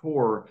historic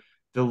core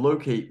to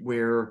locate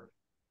where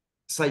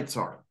sites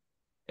are.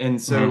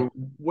 And so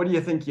what do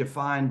you think you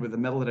find with a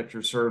metal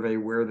detector survey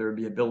where there'd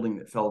be a building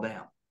that fell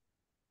down?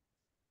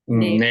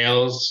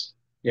 Nails.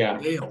 Yeah.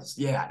 Nails.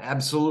 Yeah,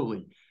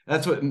 absolutely.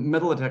 That's what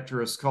metal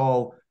detectorists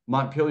call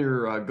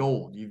Montpelier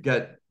gold. You've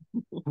got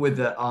with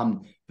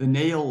the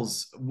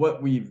nails,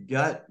 what we've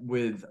got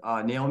with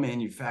nail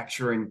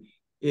manufacturing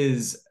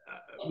is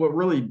what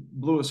really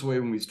blew us away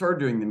when we started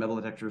doing the metal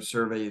detector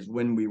survey is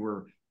when we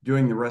were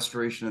doing the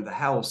restoration of the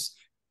house,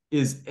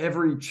 is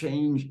every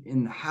change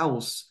in the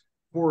house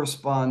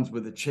corresponds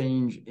with a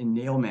change in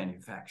nail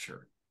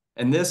manufacture.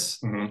 And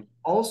this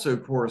also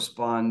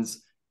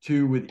corresponds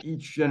to, with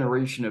each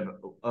generation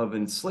of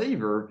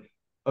enslaver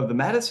of the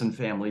Madison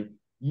family,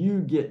 you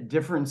get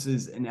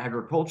differences in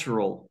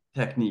agricultural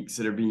techniques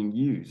that are being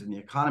used and the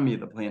economy of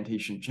the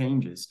plantation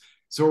changes.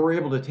 So we're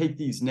able to take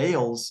these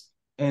nails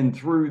and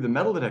through the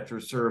metal detector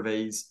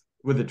surveys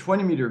with a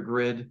 20-meter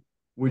grid,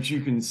 which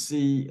you can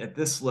see at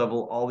this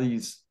level, all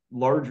these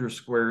larger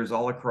squares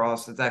all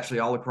across, it's actually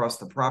all across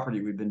the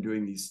property. We've been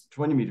doing these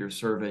 20-meter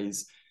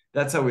surveys.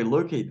 That's how we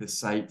locate the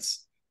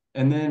sites.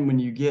 And then when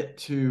you get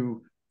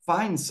to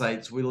find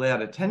sites, we lay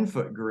out a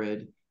 10-foot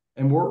grid.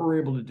 And what we're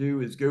able to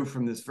do is go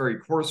from this very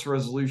coarse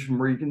resolution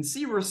where you can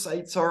see where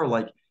sites are.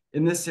 Like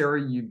in this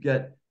area, you've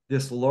got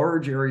this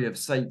large area of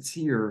sites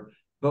here.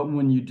 But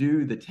when you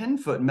do the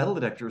 10-foot metal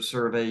detector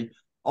survey,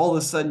 all of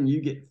a sudden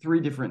you get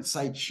 3 different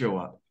sites show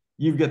up.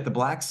 You've got the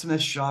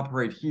blacksmith shop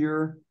right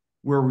here,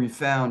 where we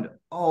found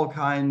all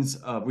kinds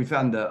of, we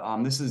found the,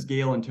 this is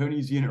Gail and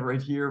Tony's unit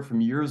right here from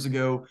years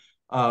ago,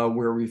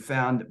 where we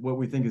found what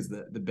we think is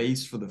the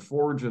base for the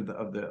forge of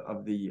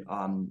the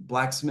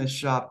blacksmith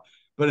shop.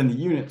 But in the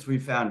units, we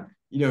found,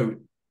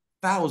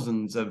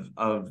 thousands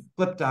of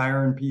clipped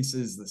iron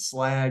pieces, the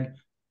slag.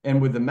 And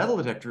with the metal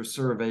detector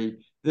survey,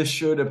 this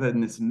showed up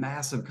in this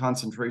massive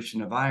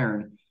concentration of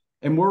iron.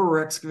 And where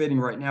we're excavating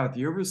right now at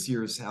the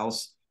overseer's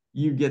house,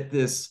 you get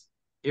this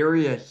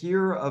area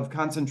here of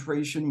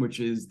concentration, which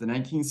is the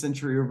 19th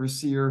century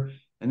overseer,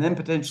 and then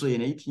potentially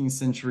an 18th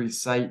century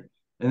site.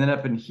 And then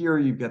up in here,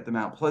 you've got the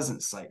Mount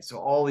Pleasant site. So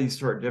all these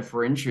start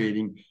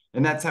differentiating,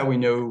 and that's how we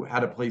know how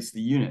to place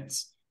the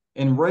units.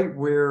 And right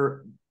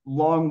where,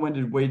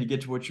 long-winded way to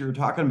get to what you were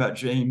talking about,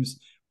 James,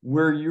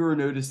 where you're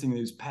noticing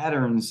those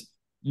patterns,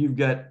 you've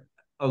got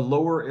a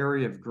lower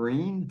area of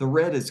green. The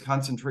red is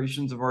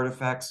concentrations of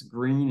artifacts,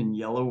 green and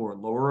yellow or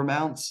lower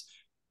amounts.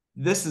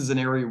 This is an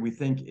area we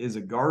think is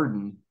a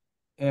garden.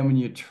 And when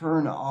you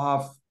turn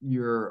off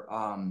your,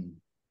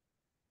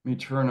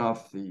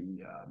 the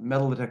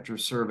metal detector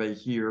survey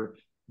here,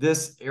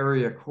 this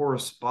area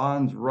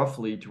corresponds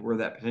roughly to where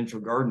that potential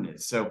garden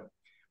is. So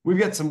we've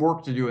got some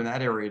work to do in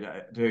that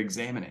area to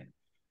examine it.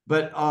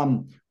 But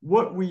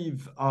what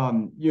we've,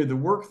 the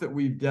work that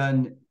we've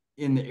done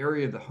in the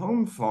area of the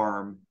home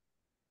farm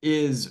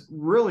is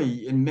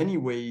really in many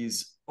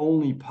ways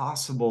only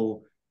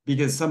possible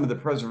because some of the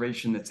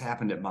preservation that's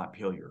happened at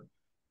Montpelier.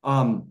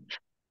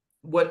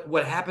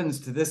 What happens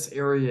to this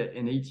area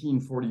in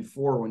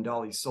 1844 when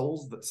Dolly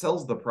sells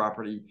the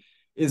property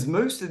is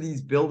most of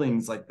these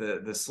buildings, like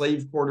the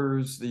slave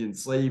quarters, the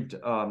enslaved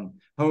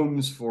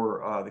homes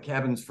for the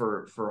cabins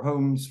for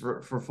homes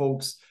for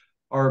folks,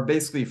 are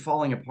basically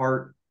falling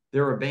apart.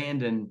 They're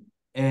abandoned.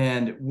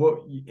 And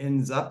what we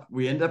end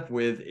up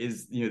with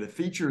is, the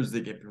features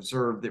that get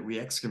preserved that we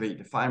excavate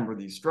to find where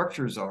these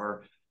structures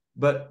are.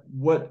 But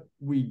what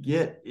we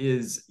get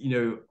is,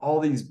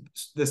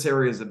 this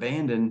area is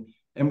abandoned,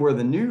 and where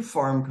the new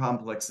farm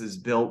complex is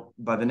built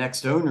by the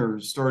next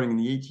owners starting in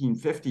the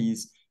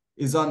 1850s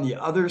is on the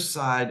other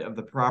side of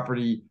the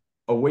property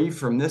away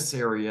from this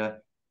area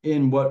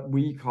in what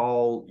we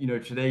call,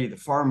 today the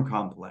farm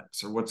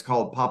complex, or what's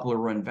called Poplar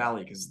Run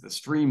Valley, because of the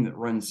stream that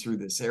runs through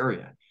this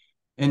area.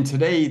 And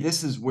today,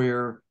 this is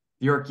where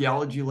the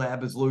archaeology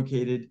lab is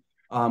located,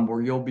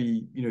 where you'll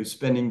be,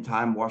 spending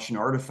time washing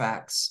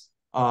artifacts.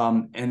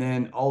 And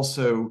then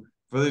also,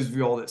 for those of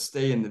you all that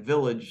stay in the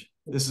village,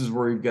 this is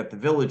where you've got the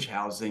village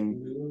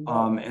housing,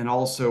 and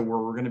also where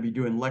we're going to be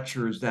doing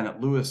lectures down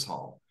at Lewis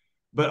Hall.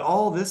 But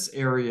all this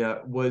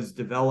area was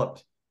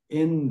developed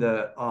in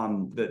the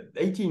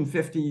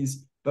 1850s.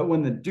 But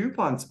when the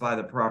DuPonts buy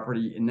the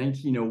property in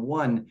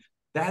 1901,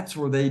 that's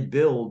where they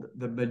build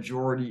the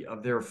majority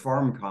of their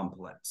farm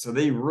complex. So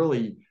they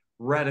really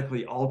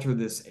radically alter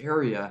this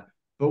area.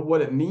 But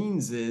what it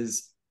means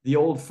is the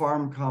old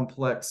farm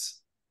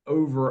complex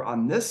over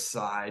on this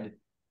side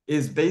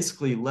is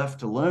basically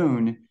left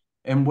alone.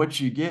 And what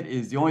you get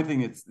is the only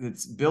thing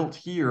that's built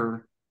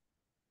here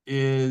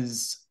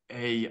is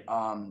where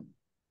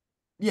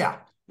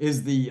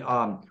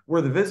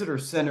the visitor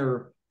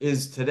center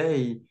is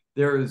today.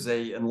 There is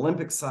an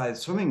Olympic-sized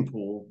swimming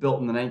pool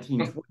built in the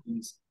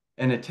 1920s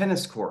and a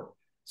tennis court.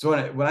 So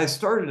when I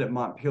started at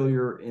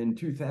Montpelier in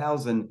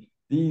 2000,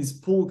 these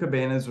pool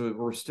cabanas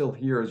were still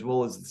here, as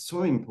well as the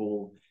swimming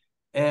pool.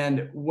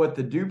 And what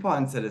the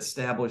DuPonts had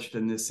established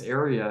in this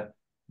area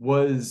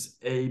was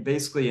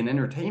basically an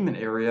entertainment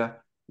area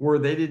where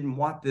they didn't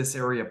want this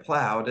area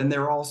plowed. And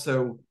they're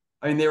also,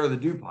 they were the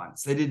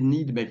DuPonts. They didn't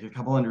need to make a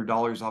couple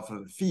 $100 off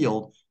of the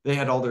field. They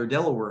had all their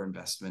Delaware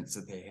investments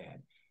that they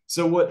had.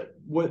 So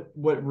what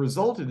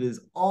resulted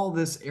is all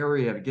this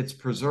area gets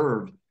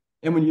preserved.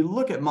 And when you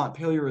look at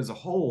Montpelier as a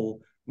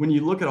whole, when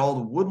you look at all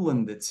the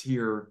woodland that's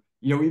here,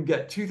 we've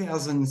got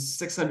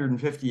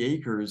 2,650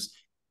 acres.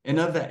 And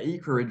of that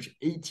acreage,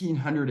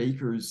 1,800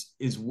 acres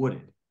is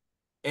wooded.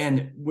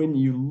 And when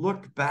you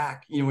look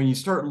back, when you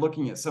start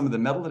looking at some of the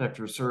metal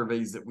detector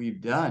surveys that we've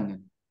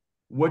done,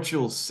 what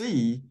you'll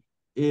see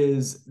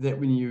is that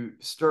when you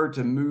start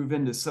to move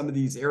into some of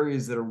these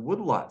areas that are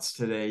woodlots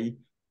today,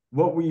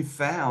 what we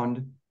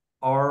found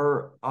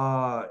are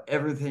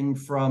everything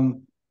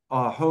from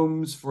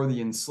homes for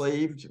the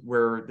enslaved,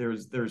 where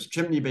there's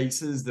chimney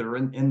bases that are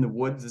in the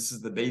woods. This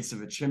is the base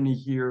of a chimney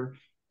here.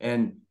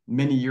 And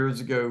many years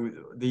ago,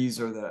 these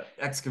are the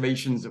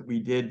excavations that we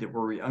did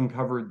where we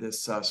uncovered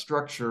this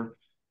structure.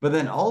 But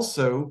then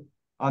also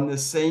on the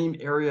same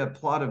area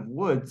plot of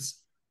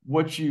woods,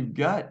 what you've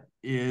got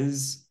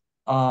is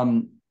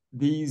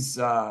these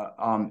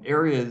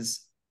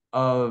areas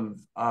of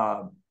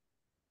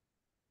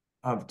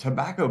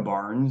tobacco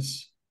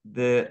barns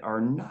that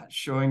are not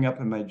showing up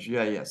in my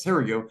GIS.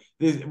 Here we go.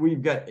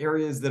 We've got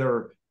areas that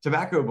are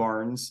tobacco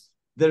barns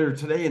that are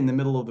today in the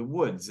middle of the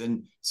woods.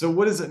 And so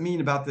what does it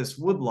mean about this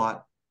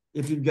woodlot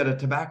if you've got a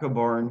tobacco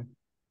barn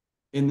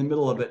in the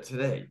middle of it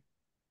today?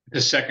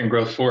 The second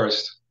growth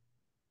forest.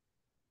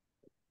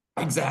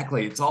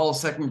 Exactly. It's all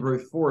second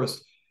growth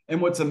forest. And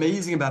what's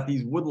amazing about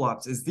these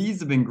woodlots is these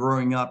have been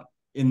growing up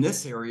in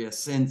this area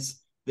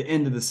since the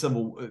end of the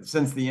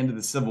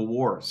Civil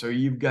War. So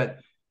you've got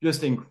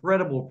just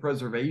incredible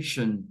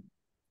preservation.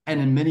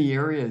 And in many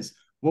areas,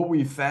 what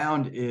we've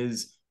found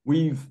is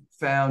we've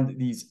found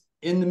these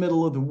in the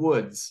middle of the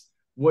woods.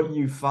 What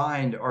you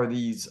find are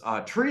these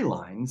tree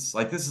lines.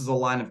 Like this is a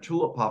line of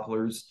tulip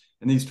poplars,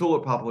 and these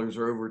tulip poplars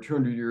are over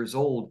 200 years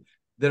old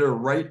that are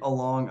right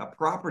along a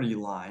property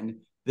line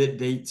that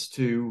dates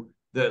to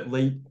the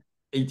late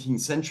 18th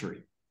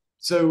century.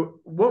 So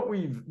what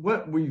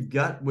we've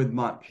got with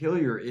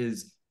Montpelier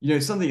is,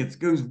 something that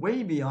goes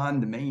way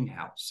beyond the main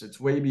house. It's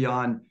way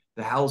beyond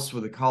the house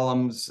with the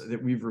columns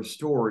that we've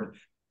restored.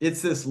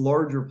 It's this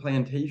larger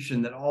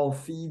plantation that all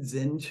feeds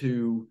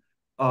into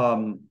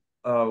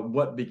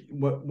what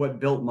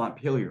built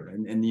Montpelier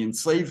and the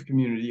enslaved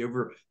community.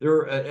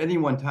 At any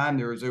one time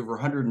there was over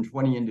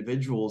 120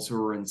 individuals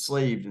who were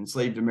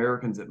enslaved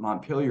Americans at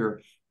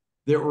Montpelier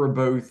that were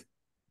both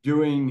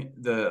doing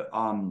the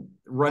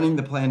running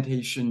the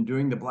plantation,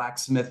 doing the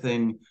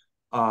blacksmithing,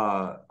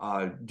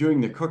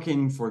 doing the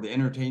cooking for the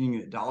entertaining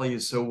that Dolly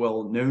is so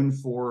well known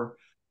for.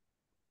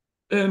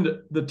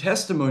 And the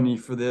testimony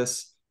for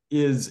this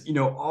is,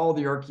 all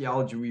the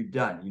archaeology we've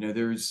done.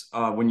 There's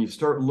when you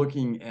start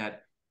looking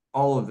at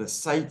all of the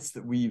sites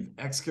that we've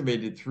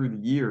excavated through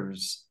the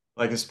years,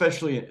 like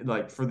especially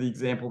like for the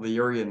example, the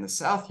area in the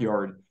South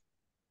Yard,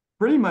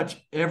 pretty much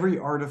every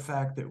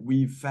artifact that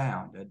we've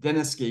found.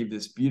 Dennis gave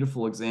this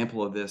beautiful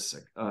example of this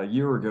a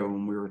year ago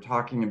when we were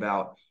talking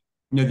about,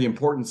 the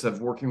importance of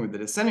working with the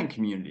descendant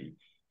community.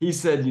 He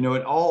said,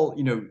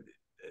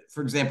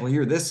 for example,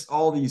 here,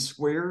 all these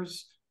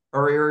squares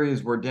are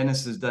areas where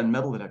Dennis has done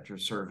metal detector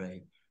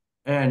survey,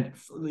 and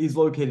he's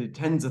located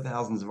tens of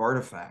thousands of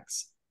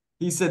artifacts.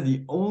 He said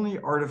the only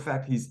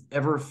artifact he's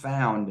ever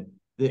found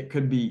that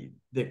could be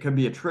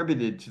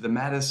attributed to the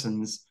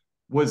Madisons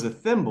was a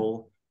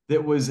thimble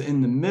that was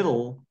in the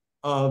middle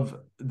of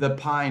the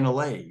pine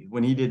alley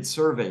when he did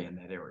survey in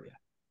that area.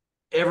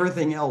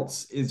 Everything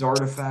else is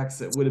artifacts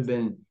that would have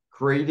been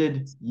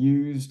created,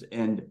 used,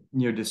 and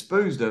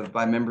disposed of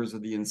by members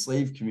of the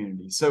enslaved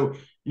community. So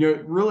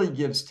it really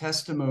gives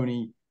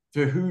testimony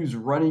to who's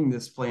running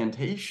this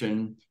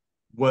plantation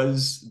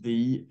was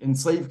the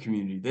enslaved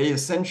community. They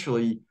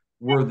essentially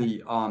were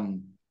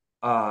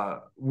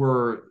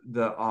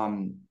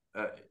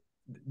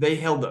they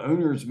held the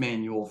owner's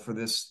manual for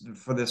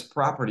this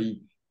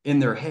property in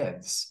their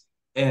heads.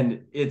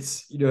 And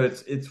it's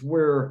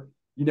where,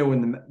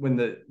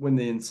 when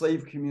the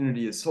enslaved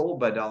community is sold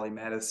by Dolly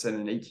Madison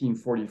in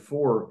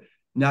 1844,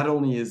 not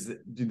only are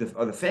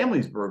the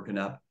families broken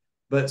up,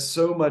 but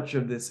so much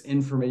of this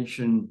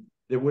information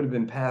that would have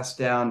been passed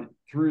down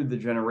through the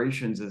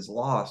generations is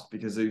lost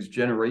because those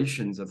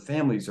generations of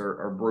families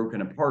are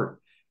broken apart.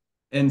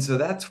 And so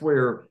that's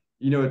where,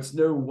 it's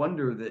no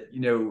wonder that,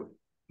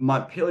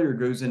 Montpelier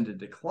goes into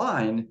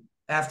decline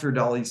after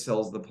Dolly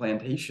sells the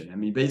plantation. I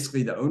mean,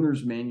 basically the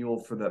owner's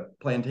manual for the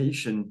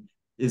plantation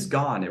is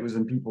gone. It was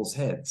in people's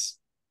heads.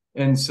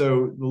 And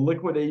so the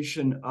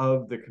liquidation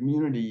of the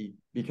community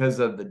because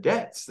of the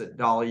debts that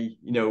Dolly,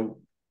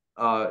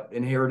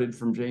 inherited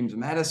from James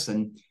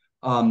Madison,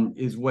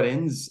 is what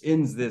ends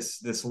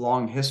this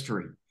long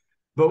history.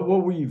 But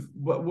what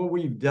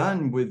we've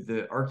done with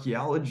the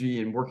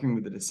archaeology and working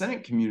with the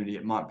descendant community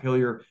at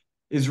Montpelier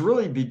is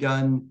really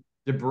begun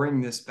to bring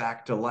this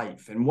back to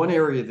life. And one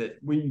area that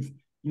we've,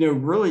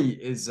 really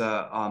is we've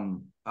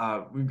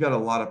got a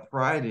lot of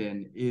pride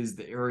in is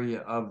the area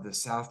of the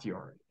South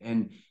Yard.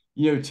 And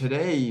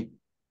today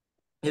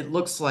it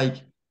looks like,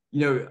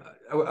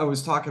 I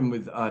was talking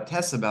with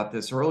Tess about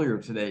this earlier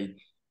today,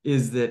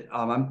 is that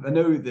I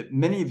know that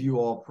many of you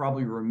all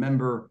probably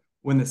remember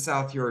when the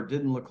South Yard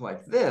didn't look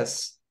like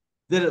this,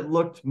 that it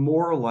looked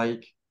more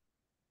like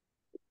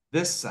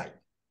this site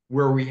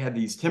where we had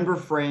these timber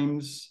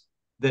frames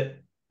that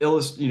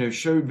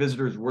showed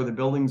visitors where the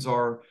buildings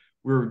are.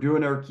 We were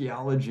doing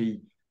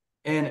archaeology,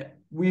 and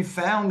we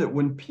found that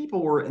when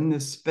people were in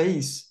this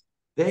space,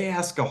 they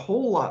ask a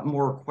whole lot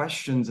more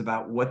questions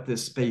about what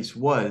this space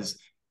was,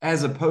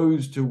 as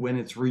opposed to when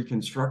it's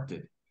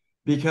reconstructed.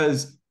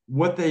 Because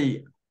what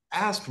they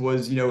asked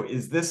was,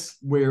 is this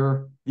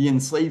where the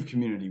enslaved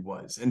community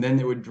was? And then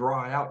they would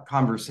draw out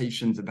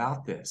conversations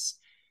about this.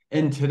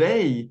 And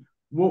today,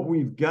 what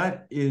we've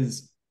got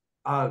is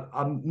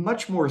a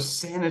much more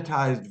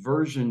sanitized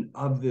version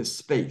of this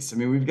space. I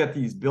mean, we've got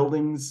these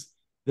buildings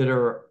that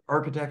are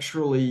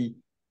architecturally,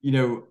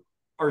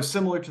 are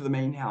similar to the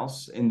main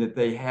house in that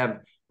they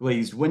have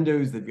glazed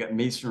windows, they've got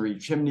masonry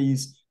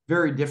chimneys,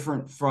 very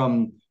different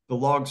from the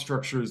log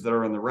structures that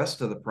are on the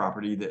rest of the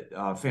property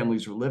that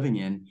families are living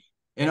in.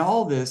 And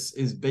all this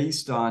is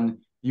based on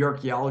the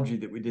archaeology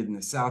that we did in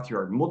the South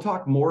Yard. And we'll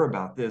talk more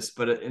about this,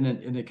 but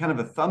in a kind of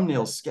a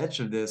thumbnail sketch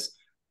of this,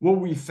 what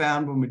we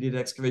found when we did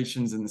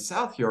excavations in the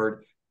South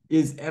Yard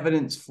is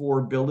evidence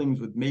for buildings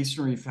with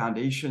masonry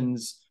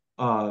foundations,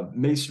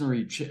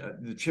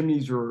 the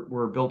chimneys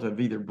were built of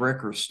either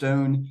brick or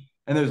stone,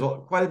 and there's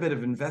quite a bit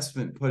of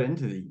investment put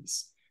into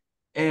these.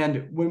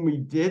 And when we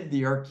did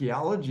the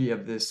archaeology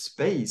of this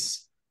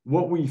space,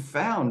 what we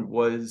found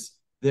was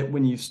that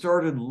when you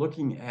started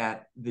looking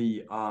at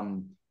the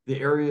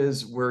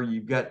areas where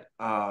you've got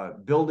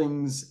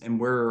buildings and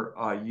where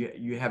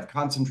you have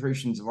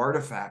concentrations of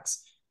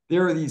artifacts,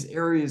 there are these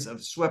areas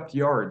of swept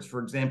yards.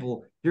 For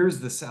example, here's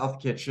the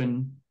south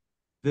kitchen.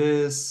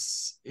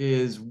 This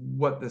is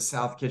what the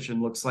south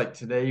kitchen looks like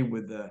today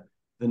with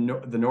the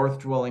north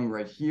dwelling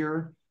right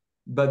here.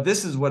 But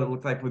this is what it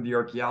looked like with the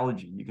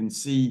archaeology. You can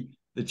see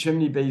the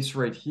chimney base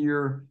right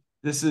here.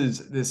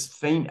 This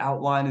faint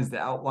outline is the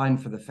outline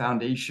for the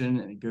foundation,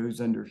 and it goes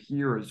under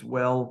here as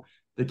well.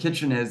 The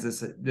kitchen has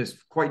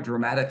this quite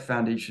dramatic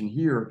foundation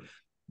here,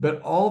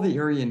 but all the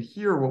area in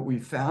here, what we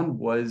found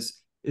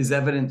is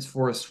evidence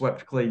for a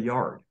swept clay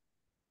yard.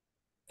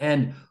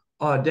 And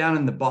down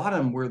in the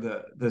bottom where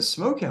the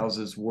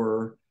smokehouses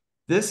were,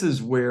 this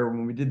is where,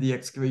 when we did the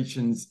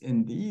excavations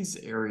in these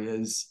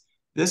areas,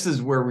 this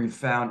is where we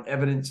found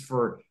evidence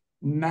for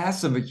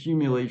massive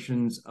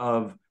accumulations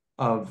of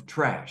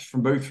trash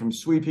from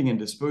sweeping and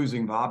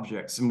disposing of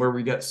objects, and where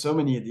we got so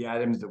many of the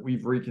items that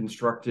we've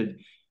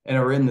reconstructed and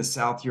are in the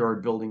South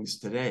Yard buildings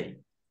today.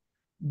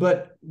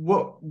 But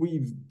what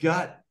we've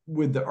got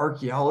with the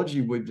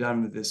archaeology we've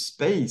done with this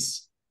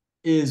space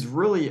is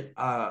really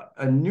a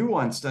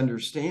nuanced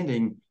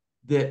understanding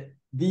that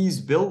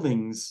these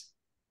buildings,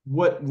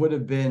 what would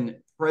have been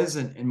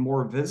present and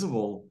more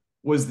visible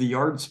was the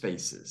yard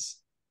spaces.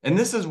 And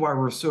this is why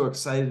we're so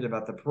excited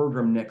about the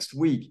program next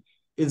week,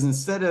 is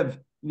instead of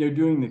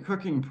doing the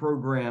cooking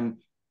program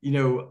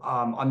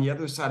on the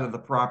other side of the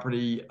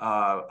property,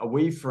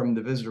 away from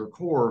the visitor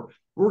core,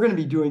 we're going to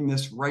be doing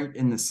this right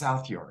in the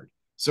South Yard.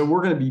 So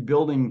we're going to be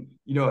building,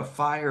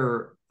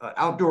 a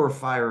outdoor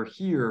fire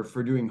here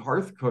for doing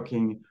hearth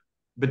cooking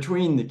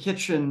between the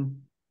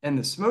kitchen and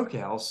the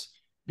smokehouse,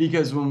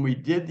 because when we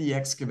did the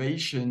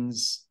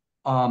excavations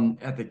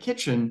at the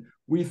kitchen,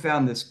 we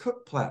found this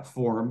cook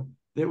platform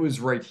that was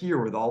right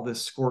here with all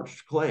this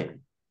scorched clay.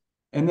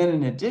 And then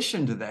in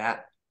addition to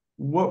that,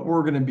 what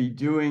we're going to be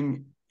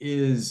doing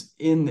is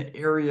in the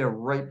area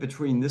right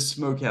between this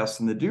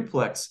smokehouse and the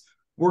duplex,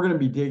 we're going to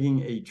be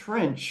digging a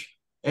trench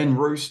and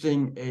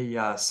roasting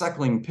a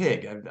suckling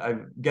pig.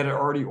 I've got it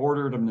already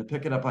ordered. I'm going to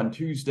pick it up on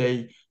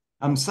Tuesday.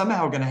 I'm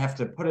somehow going to have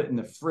to put it in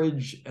the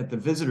fridge at the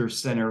visitor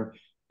center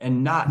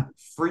and not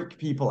freak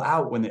people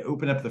out when they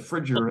open up the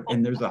refrigerator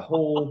and there's a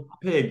whole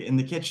pig in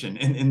the kitchen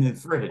in the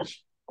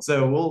fridge.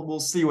 So we'll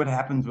see what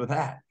happens with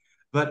that.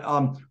 But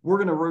we're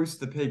going to roast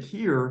the pig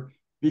here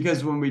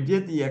because when we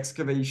did the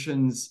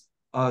excavations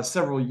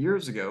several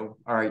years ago,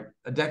 all right,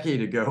 a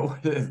decade ago,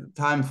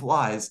 time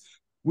flies,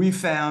 we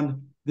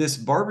found this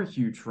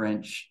barbecue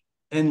trench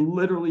and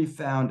literally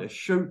found a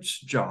shoat's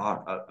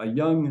jaw, a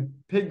young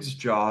pig's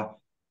jaw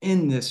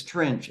in this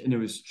trench, and it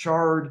was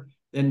charred.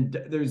 And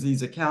there's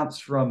these accounts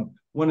from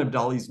one of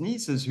Dolly's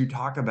nieces who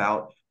talk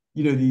about,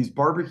 these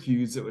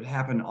barbecues that would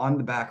happen on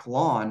the back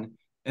lawn,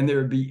 and there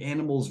would be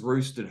animals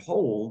roasted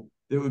whole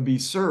that would be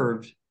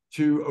served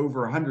to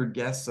over 100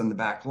 guests on the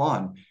back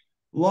lawn.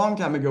 Long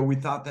time ago, we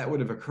thought that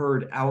would have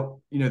occurred out,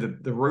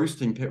 the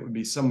roasting pit would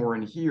be somewhere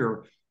in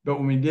here. But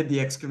when we did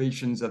the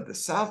excavations of the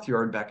South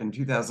Yard back in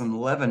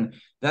 2011,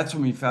 that's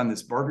when we found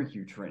this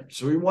barbecue trench.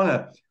 So we want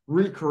to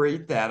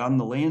recreate that on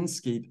the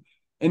landscape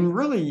and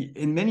really,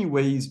 in many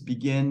ways,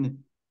 begin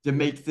to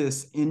make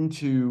this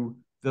into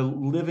the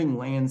living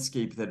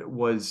landscape that it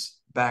was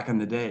back in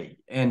the day.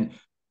 And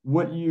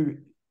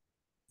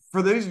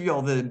for those of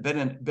y'all that have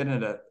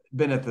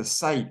been at the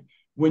site,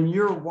 when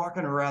you're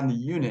walking around the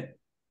unit,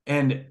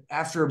 and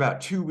after about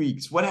 2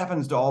 weeks, what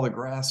happens to all the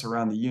grass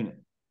around the unit?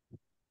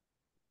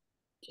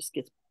 Just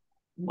gets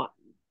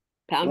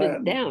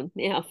pounded down.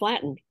 Yeah,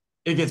 flattened.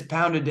 It gets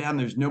pounded down.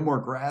 There's no more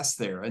grass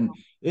there. And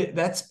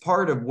that's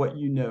part of what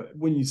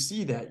when you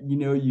see that,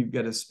 you've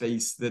got a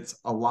space that's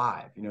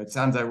alive. It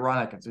sounds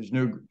ironic. If there's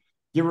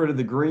get rid of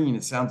the green,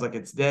 it sounds like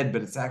it's dead,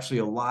 but it's actually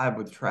alive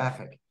with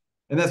traffic.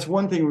 And that's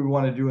one thing we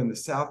want to do in the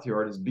South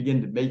Yard, is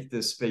begin to make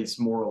this space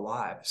more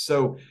alive.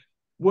 So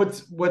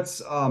what's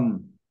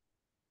fun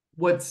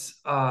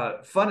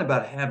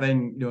about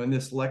having, in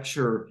this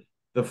lecture,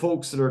 the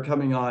folks that are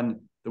coming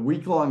on the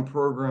week-long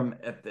program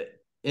at the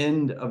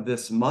end of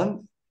this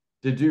month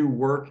to do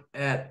work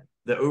at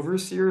the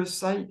overseer's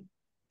site.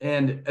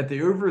 And at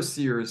the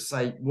overseer's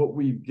site, what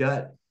we've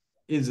got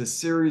is a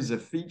series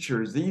of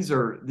features. These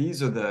are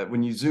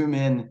when you zoom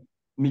in, let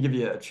me give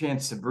you a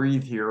chance to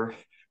breathe here.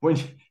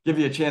 Give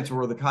you a chance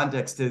where the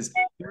context is.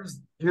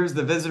 Here's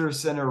the visitor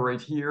center right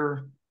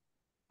here.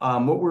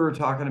 What we were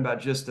talking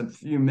about just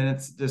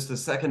a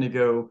second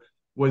ago,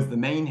 was the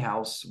main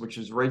house, which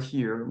is right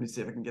here. Let me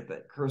see if I can get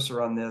that cursor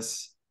on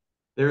this.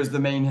 There's the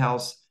main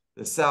house.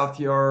 The south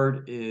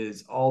yard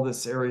is all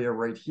this area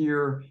right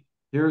here.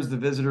 Here's the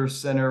visitor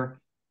center.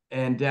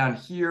 And down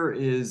here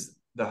is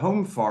the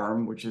home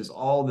farm, which is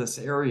all this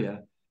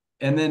area.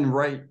 And then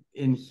right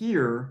in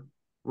here,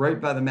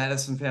 right by the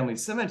Madison Family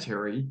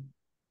Cemetery,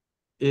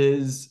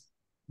 is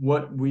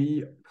what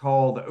we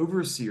call the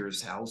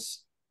overseer's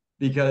house,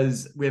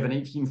 because we have an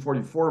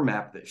 1844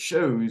 map that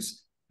shows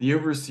the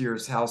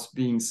overseer's house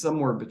being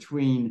somewhere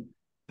between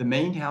the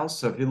main house.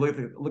 So if you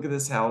look at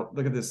this house,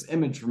 look at this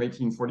image from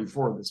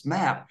 1844, this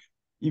map,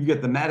 you've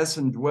got the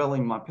Madison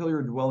dwelling,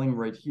 Montpelier dwelling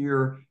right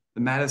here,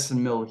 the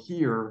Madison mill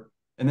here,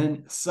 and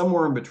then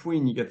somewhere in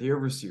between you get the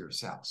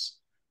overseer's house.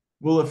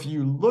 Well, if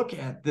you look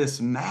at this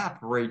map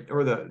right,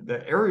 or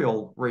the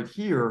aerial right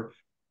here,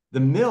 the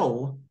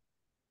mill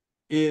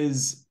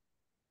is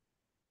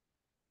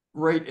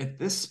right at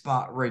this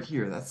spot right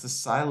here. That's the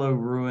silo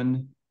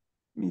ruin.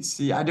 Let me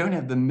see. I don't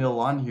have the mill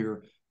on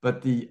here,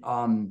 but the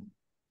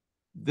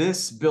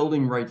this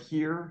building right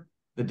here,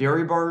 the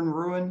dairy barn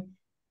ruin,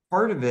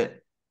 part of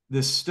it,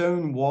 the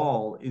stone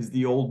wall is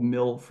the old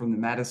mill from the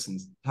Madison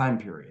time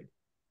period.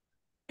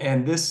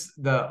 And this,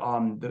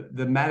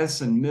 the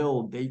Madison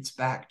mill dates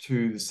back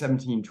to the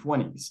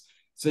 1720s.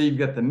 So you've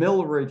got the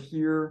mill right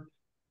here,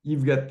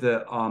 you've got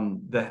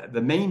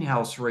the main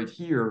house right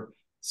here.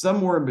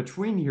 Somewhere in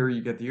between here,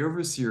 you get the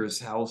overseer's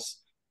house.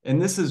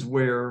 And this is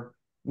where,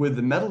 with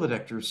the metal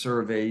detector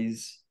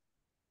surveys,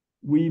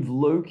 we've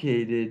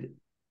located,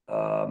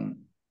 let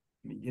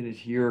me get it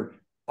here,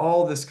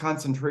 all this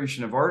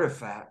concentration of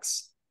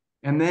artifacts.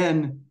 And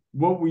then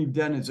what we've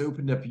done is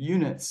opened up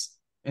units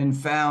and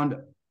found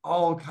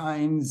all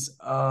kinds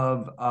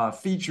of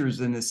features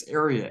in this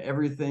area,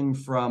 everything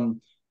from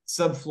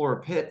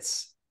subfloor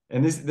pits.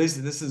 And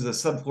this is a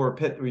subfloor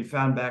pit that we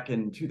found back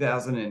in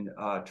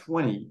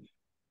 2020.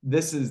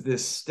 This is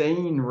this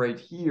stain right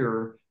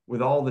here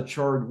with all the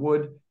charred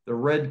wood. The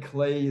red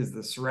clay is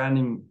the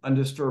surrounding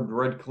undisturbed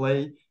red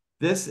clay.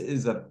 This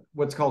is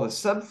what's called a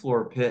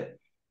subfloor pit,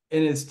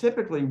 and it's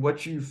typically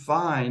what you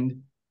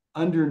find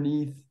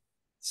underneath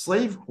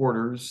slave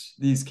quarters,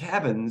 these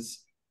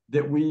cabins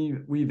that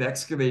we've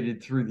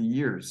excavated through the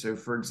years. So,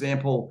 for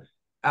example,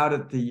 out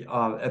at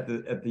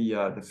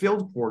the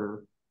field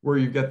quarter, where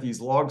you've got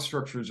these log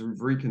structures we've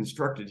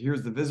reconstructed.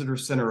 Here's the visitor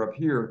center up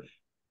here.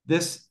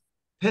 This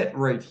pit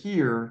right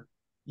here,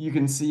 you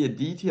can see a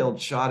detailed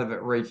shot of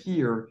it right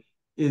here,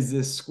 is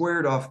this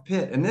squared off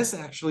pit. And this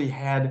actually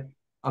had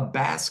a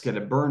basket,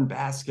 a burned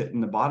basket in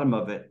the bottom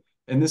of it.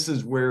 And this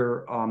is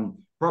where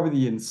probably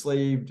the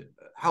enslaved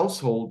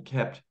household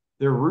kept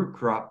their root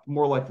crop,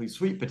 more likely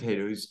sweet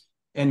potatoes.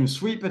 And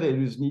sweet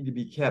potatoes need to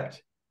be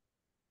kept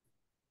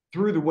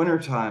through the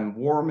wintertime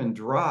warm and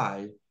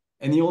dry.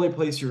 And the only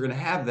place you're going to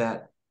have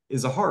that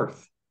is a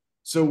hearth.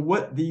 So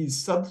what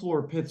these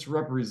subfloor pits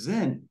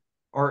represent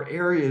are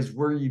areas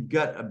where you've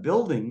got a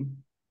building,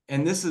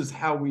 and this is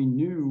how we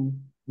knew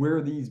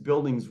where these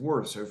buildings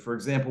were. So for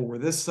example, where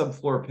this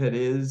subfloor pit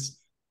is,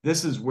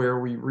 this is where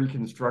we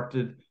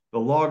reconstructed the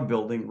log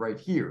building right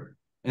here.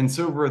 And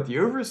so over at the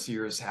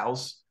overseer's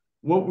house,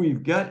 what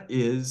we've got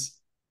is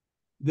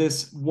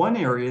this one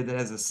area that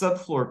has a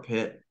subfloor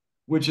pit,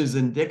 which is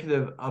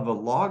indicative of a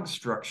log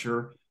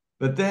structure,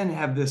 but then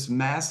have this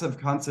massive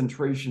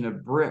concentration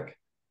of brick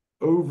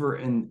over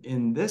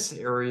in this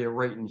area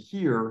right in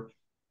here,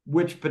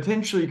 which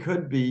potentially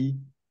could be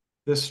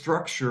the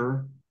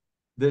structure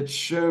that's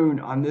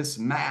shown on this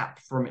map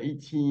from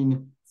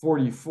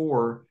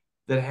 1844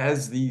 that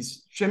has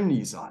these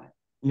chimneys on it.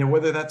 You know,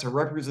 whether that's a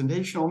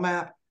representational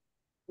map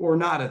or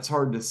not, it's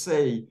hard to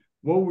say.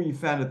 What we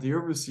found at the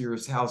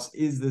overseer's house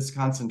is this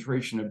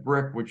concentration of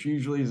brick, which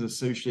usually is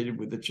associated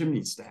with the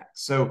chimney stack.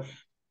 So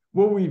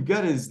what we've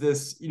got is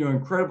this, you know,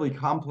 incredibly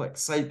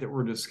complex site that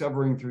we're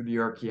discovering through the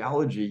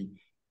archaeology.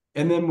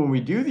 And then when we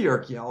do the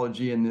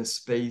archaeology in this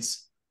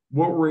space,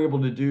 what we're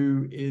able to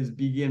do is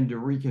begin to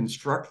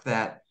reconstruct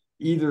that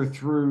either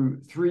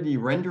through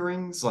 3D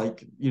renderings,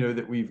 like, you know,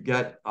 that we've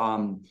got,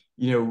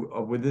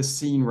 with this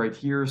scene right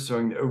here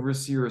showing the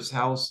overseer's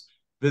house,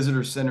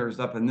 visitor center is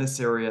up in this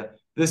area.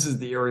 This is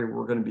the area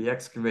we're going to be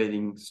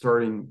excavating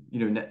starting,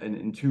 you know,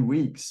 in 2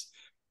 weeks.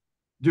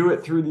 Do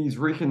it through these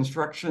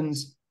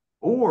reconstructions,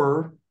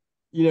 or,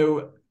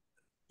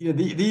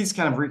 these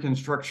kind of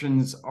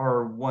reconstructions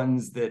are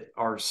ones that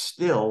are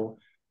still,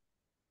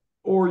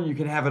 or you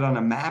can have it on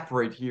a map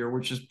right here,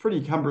 which is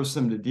pretty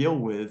cumbersome to deal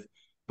with.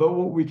 But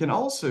what we can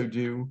also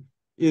do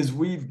is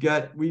we've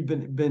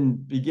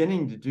been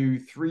beginning to do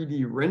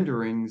 3D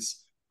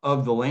renderings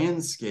of the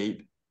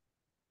landscape.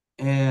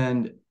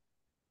 And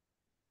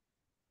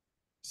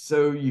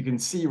so you can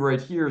see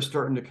right here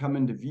starting to come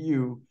into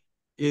view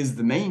is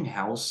the main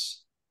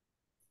house.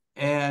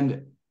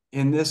 And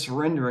in this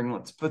rendering,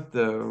 let's put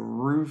the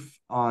roof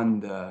on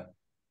the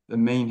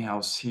main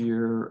house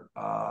here.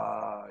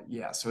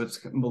 So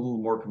it's a little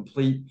more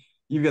complete.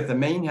 You've got the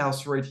main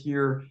house right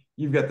here.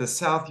 You've got the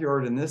south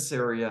yard in this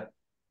area.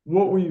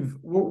 What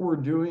we're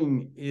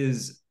doing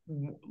is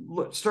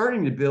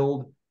starting to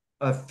build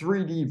a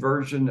 3D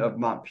version of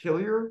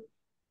Montpelier.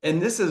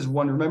 And this is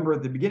one, remember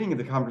at the beginning of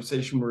the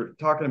conversation, we're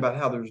talking about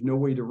how there's no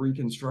way to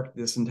reconstruct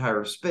this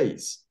entire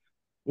space.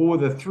 Well,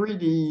 with a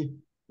 3D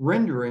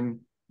rendering,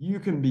 you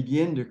can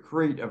begin to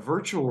create a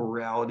virtual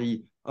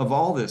reality of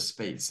all this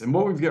space. And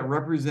what we've got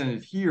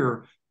represented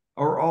here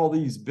are all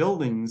these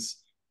buildings.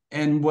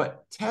 And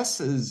what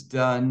Tessa's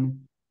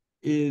done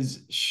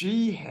is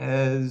she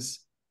has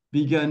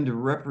begun to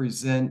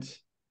represent,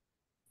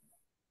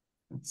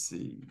 let's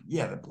see,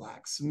 yeah, the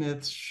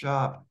blacksmith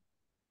shop.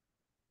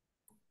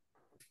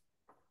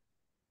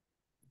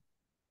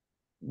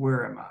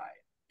 Where am I?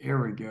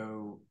 Here we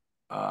go.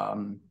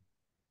 Oh,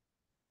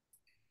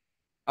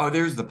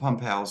 there's the pump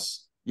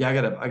house. Yeah, I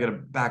gotta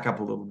back up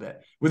a little bit.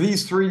 With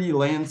these 3D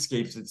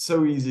landscapes, it's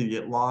so easy to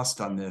get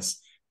lost on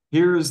this.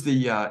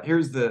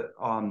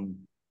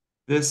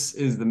 This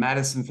is the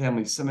Madison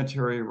Family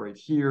Cemetery right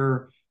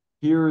here.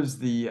 Here's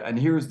the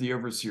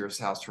overseer's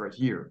house right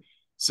here.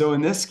 So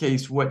in this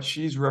case, what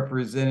she's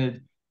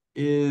represented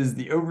is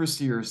the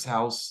overseer's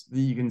house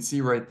that you can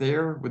see right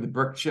there with the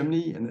brick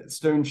chimney and the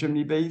stone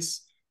chimney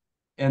base.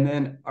 And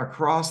then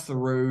across the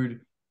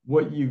road,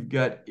 what you've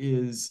got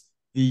is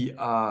the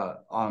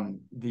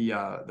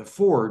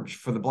forge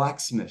for the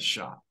blacksmith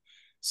shop.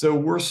 So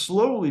we're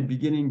slowly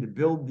beginning to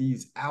build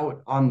these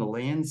out on the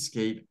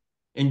landscape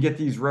and get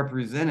these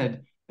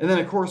represented. And then,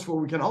 of course,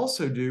 what we can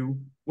also do,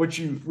 what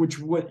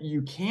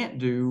you can't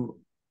do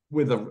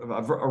with a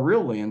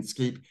real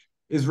landscape,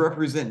 is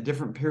represent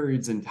different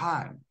periods in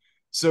time.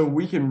 So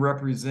we can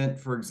represent,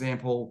 for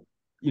example,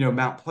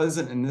 Mount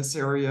Pleasant in this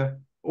area,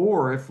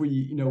 or if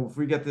we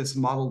get this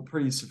model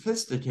pretty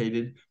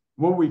sophisticated,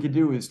 what we could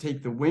do is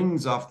take the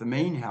wings off the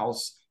main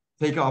house,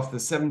 take off the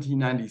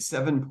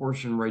 1797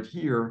 portion right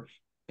here,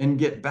 and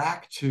get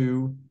back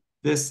to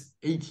this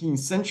 18th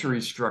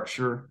century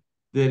structure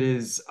that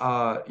is,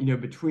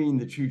 between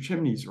the two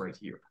chimneys right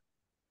here.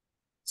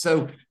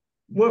 So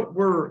what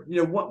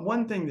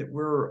one thing that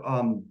we're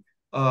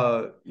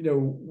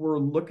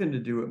looking to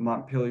do at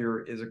Montpelier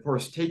is, of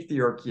course, take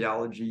the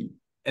archaeology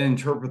and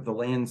interpret the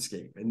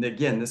landscape. And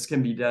again, this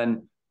can be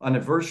done on a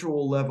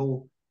virtual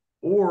level,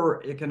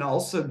 or it can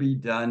also be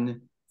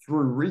done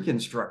through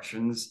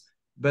reconstructions.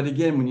 But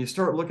again, when you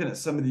start looking at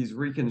some of these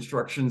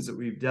reconstructions that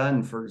we've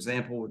done, for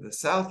example, with the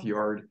South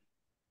Yard,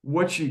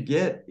 what you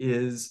get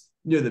is,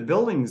 the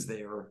building's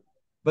there,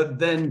 but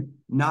then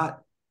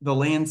not the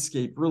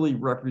landscape really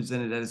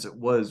represented as it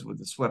was with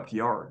the swept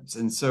yards.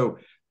 And so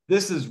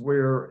this is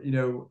where,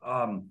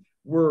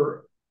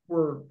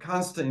 we're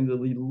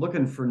constantly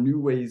looking for new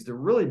ways to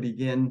really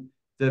begin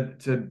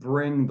to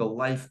bring the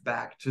life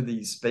back to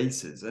these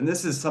spaces. And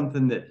this is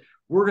something that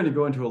we're going to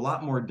go into a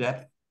lot more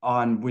depth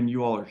on when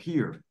you all are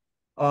here.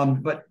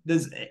 But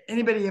does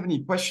anybody have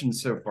any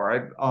questions so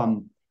far?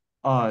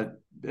 I've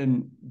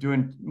been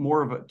doing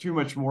too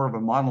much more of a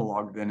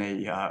monologue than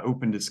a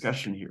open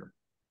discussion here.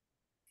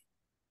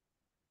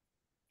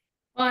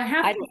 Well,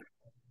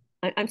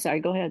 I'm sorry,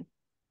 go ahead.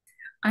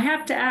 I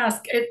have to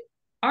ask,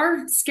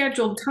 our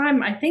scheduled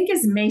time, I think,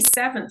 is May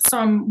 7th. So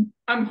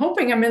I'm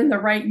hoping I'm in the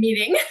right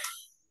meeting.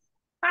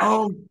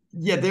 Oh,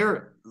 yeah,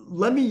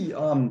 let me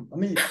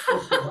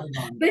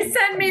They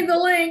sent me the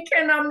link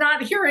and I'm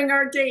not hearing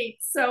our date,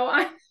 so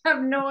I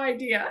have no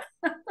idea.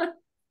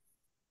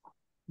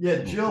 Yeah,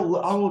 Jill,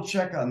 I will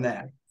check on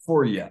that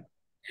for you.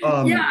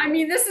 Yeah, I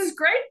mean, this is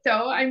great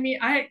though. I mean,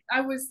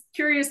 I was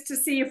curious to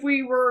see if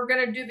we were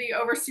going to do the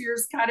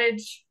Overseer's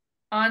Cottage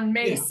on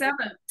May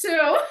 7th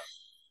too.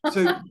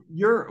 So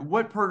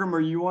what program are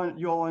you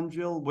all on,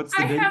 Jill? What's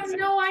the date? I have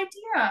no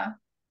idea.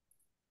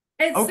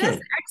 It says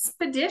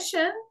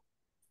expedition.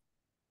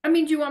 I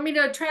mean, do you want me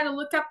to try to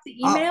look up the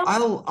email?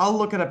 I'll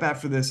look it up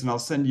after this and I'll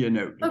send you a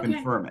note to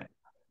confirm it.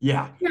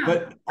 Yeah.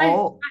 But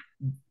all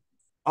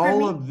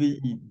of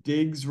the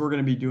digs we're going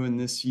to be doing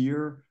this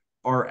year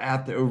are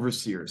at the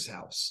Overseer's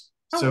house.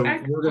 So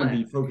we're going to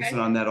be focusing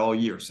on that all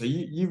year. So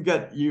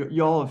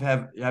you all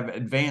have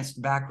advanced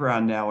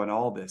background now in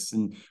all this.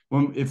 And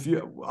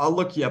I'll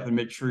look you up and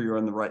make sure you're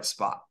in the right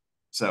spot.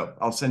 So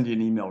I'll send you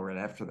an email right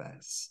after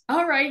this.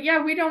 All right.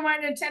 Yeah, we don't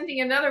mind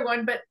attending another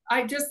one, but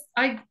I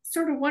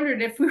sort of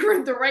wondered if we were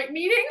in the right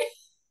meeting.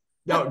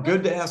 No,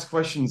 good to ask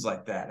questions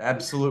like that.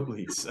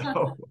 Absolutely.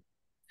 So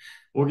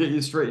we'll get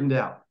you straightened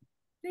out.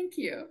 Thank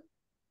you.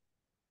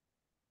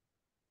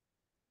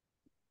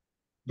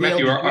 Gail,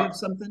 do you have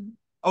something?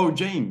 Oh,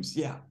 James,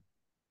 yeah.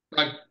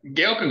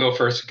 Gail can go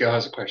first if Gail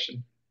has a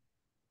question.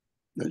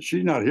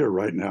 She's not here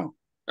right now.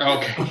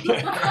 Okay.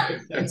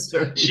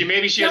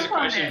 Maybe she has a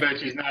question, but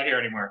she's not here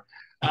anymore.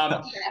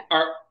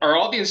 Are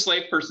all the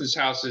enslaved persons'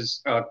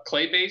 houses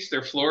clay based?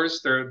 They're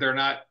floors. They're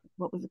not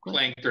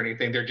planked or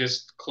anything. They're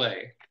just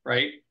clay,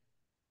 right?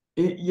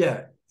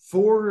 Yeah.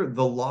 For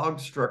the log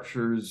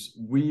structures,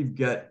 we've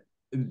got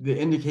the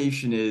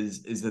indication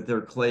is that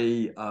they're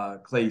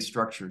clay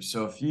structures.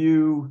 So if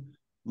you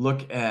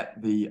look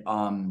at the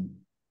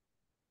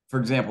for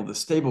example, the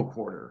stable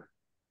quarter,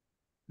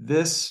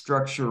 this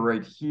structure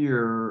right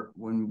here,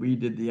 when we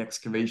did the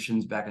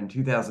excavations back in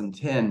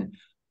 2010,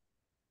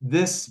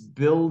 this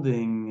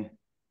building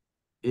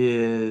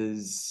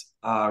is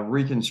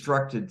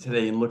reconstructed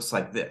today and looks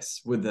like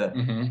this, with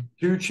the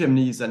two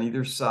chimneys on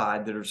either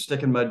side that are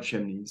stick and mud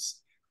chimneys.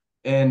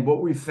 And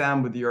what we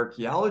found with the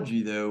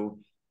archaeology, though,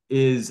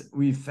 is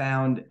we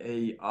found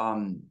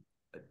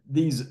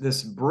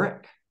this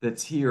brick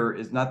that's here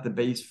is not the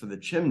base for the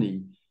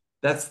chimney.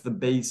 That's the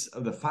base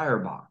of the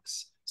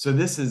firebox. So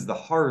this is the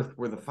hearth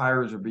where the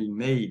fires are being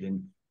made.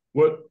 And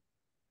what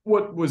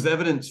was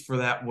evidence for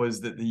that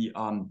was that the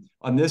on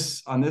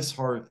this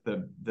hearth,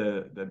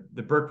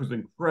 the brick was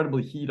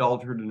incredibly heat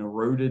altered and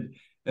eroded.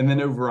 And then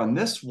over on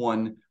this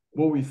one,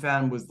 what we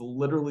found was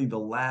literally the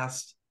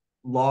last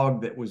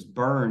log that was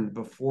burned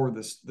before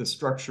the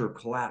structure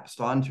collapsed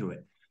onto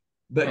it.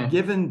 But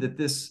given that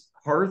this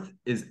hearth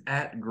is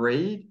at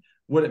grade,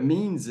 what it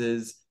means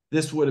is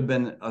this would have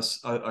been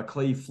a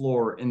clay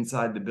floor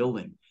inside the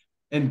building.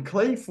 And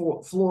clay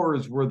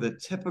floors were the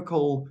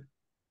typical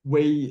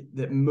way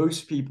that most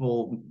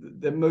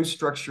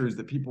structures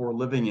that people were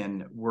living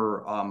in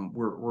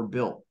were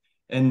built.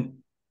 And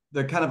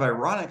the kind of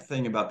ironic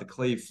thing about the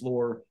clay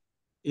floor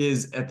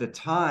is, at the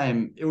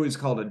time, it was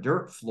called a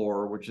dirt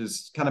floor, which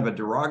is kind of a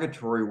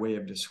derogatory way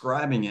of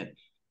describing it,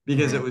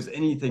 because it was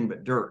anything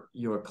but dirt.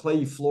 A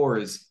clay floor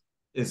is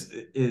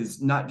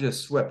not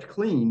just swept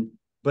clean,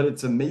 but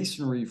it's a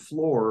masonry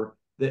floor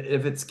that,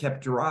 if it's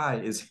kept dry,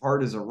 is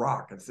hard as a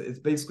rock. It's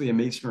basically a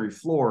masonry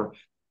floor.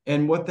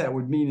 And what that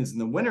would mean is, in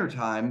the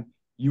wintertime,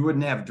 you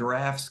wouldn't have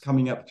drafts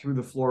coming up through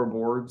the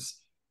floorboards.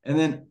 And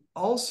then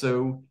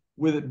also,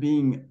 with it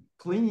being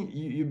clean,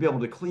 you'd be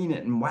able to clean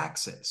it and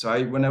wax it.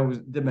 So when I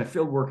did my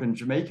field work in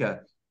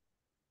Jamaica,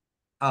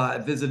 I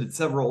visited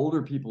several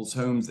older people's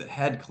homes that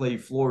had clay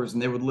floors,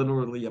 and they would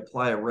literally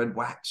apply a red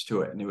wax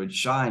to it, and it would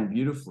shine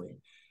beautifully.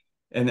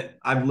 And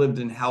I've lived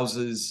in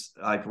houses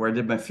like where I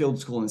did my field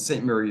school in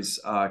St. Mary's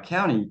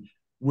County,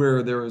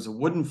 where there was a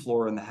wooden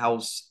floor in the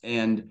house,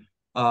 and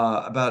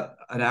about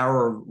an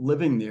hour of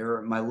living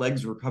there, my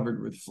legs were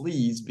covered with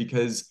fleas,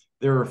 because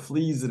there were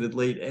fleas that had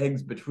laid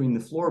eggs between the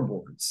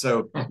floorboards.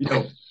 So,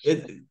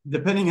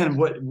 depending on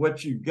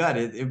what you got,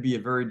 it would be a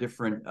very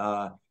different,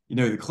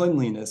 the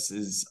cleanliness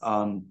is,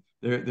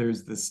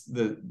 there's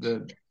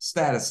the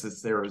status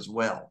that's there as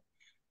well.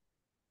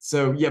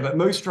 So, yeah, but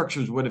most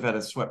structures would have had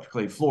a swept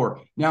clay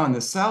floor. Now, in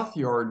the South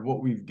Yard,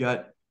 what we've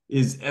got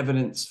is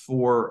evidence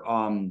for,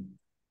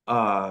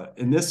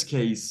 in this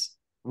case,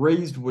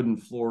 raised wooden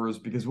floors,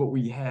 because what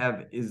we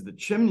have is the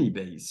chimney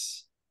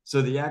base.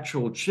 So the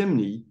actual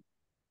chimney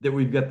that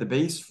we've got the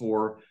base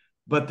for,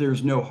 but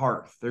there's no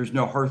hearth. There's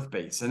no hearth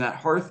base. And that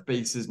hearth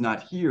base is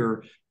not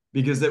here,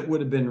 because it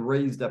would have been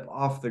raised up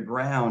off the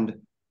ground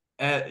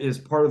as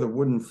part of the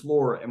wooden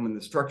floor. And when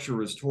the structure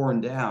was torn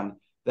down,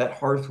 that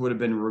hearth would have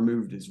been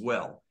removed as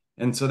well.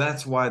 And so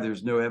that's why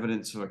there's no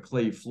evidence of a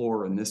clay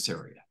floor in this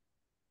area.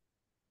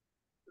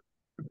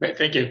 Okay,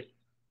 thank you.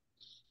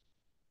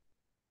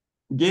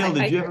 Gail,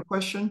 did you have a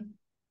question?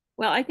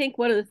 Well, I think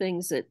one of the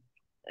things that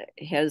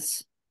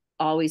has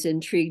always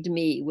intrigued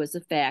me was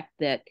the fact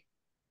that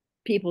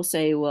people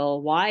say,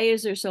 well, why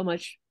is there so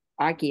much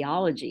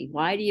archaeology?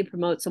 Why do you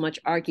promote so much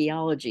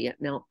archaeology at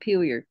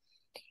Montpelier?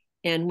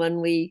 And when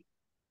we,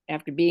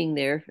 after being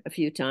there a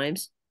few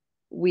times,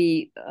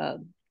 we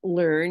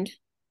learned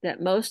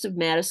that most of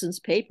Madison's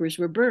papers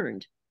were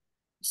burned.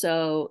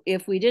 So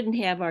if we didn't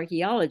have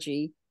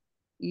archaeology,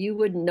 you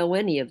wouldn't know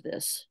any of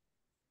this.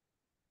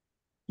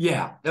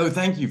 Yeah. Oh,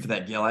 thank you for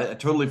that, Gail. I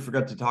totally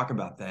forgot to talk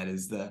about that.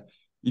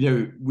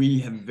 We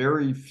have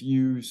very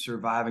few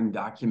surviving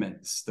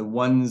documents. The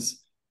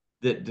ones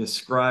that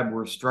describe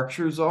where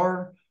structures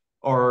are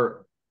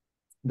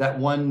that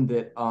one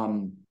that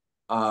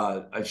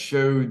I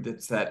showed,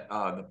 that's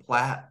the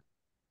plat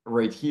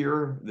right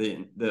here,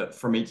 the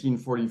from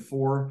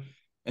 1844.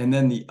 And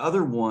then the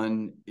other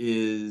one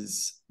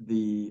is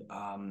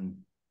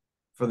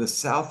for the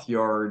South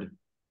Yard,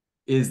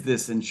 is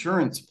this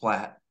insurance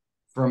plat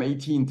from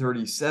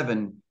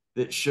 1837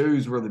 that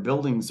shows where the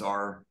buildings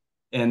are.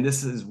 And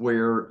this is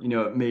where,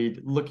 it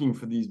made looking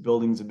for these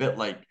buildings a bit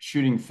like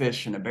shooting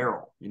fish in a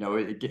barrel.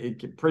 It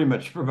could pretty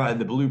much provide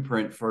the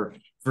blueprint for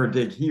a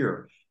dig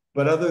here.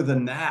 But other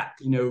than that,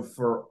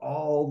 for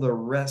all the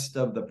rest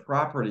of the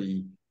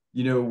property,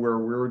 where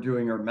we're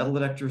doing our metal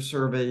detector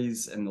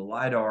surveys and the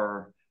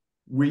LiDAR,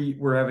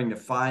 we're having to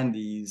find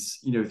these,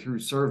 through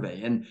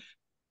survey. And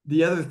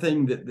the other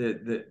thing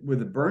that with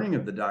the burning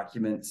of the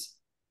documents,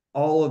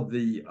 all of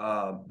the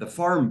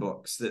farm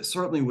books that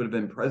certainly would have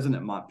been present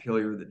at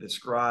Montpelier that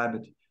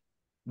described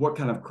what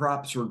kind of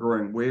crops were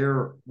growing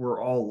where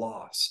were all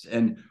lost.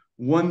 And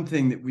one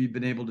thing that we've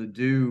been able to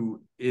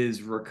do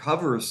is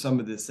recover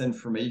some of this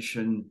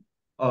information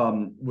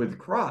with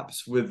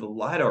crops with the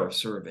LiDAR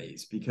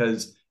surveys,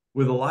 because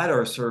with the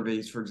LiDAR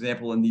surveys, for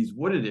example, in these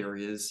wooded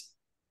areas,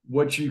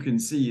 what you can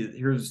see,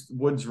 here's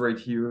woods right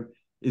here,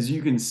 is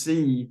you can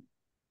see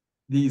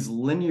these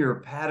linear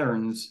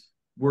patterns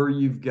where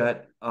you've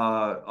got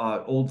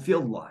old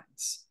field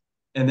lines.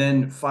 and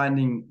then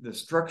finding the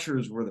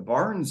structures where the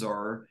barns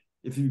are.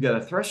 If you've got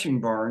a threshing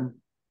barn,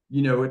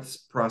 it's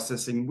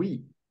processing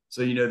wheat.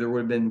 So, there would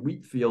have been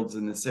wheat fields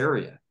in this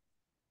area.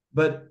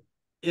 But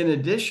in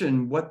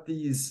addition, what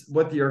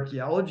the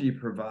archaeology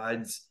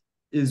provides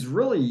is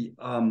really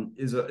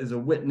is a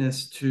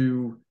witness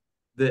to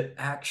the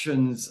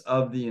actions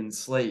of the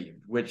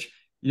enslaved, which,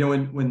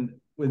 when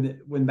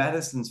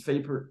Madison's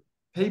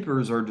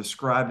papers are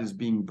described as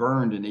being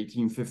burned in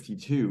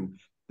 1852,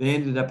 they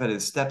ended up at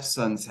his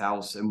stepson's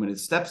house. And when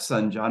his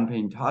stepson, John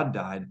Payne Todd,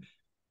 died,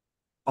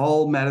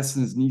 all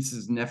Madison's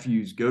nieces and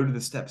nephews go to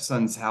the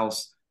stepson's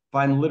house,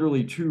 find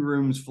literally 2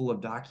 rooms full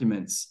of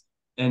documents,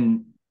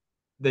 and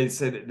they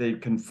say that they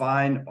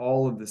confine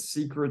all of the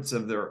secrets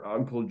of their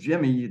Uncle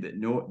Jimmy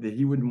that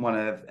he wouldn't want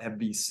to have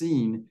be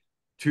seen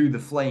to the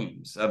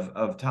flames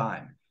of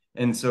time.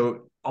 And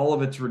so all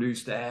of it's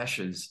reduced to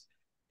ashes.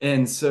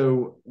 And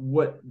so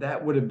what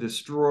that would have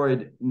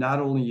destroyed not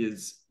only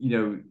is,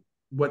 the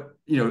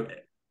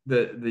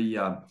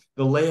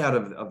layout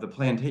of the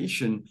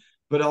plantation,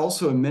 but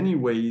also in many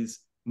ways,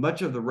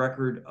 much of the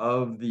record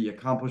of the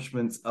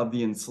accomplishments of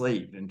the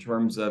enslaved in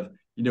terms of,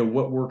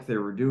 what work they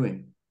were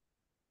doing.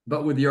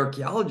 But with the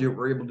archaeology, what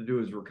we're able to do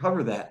is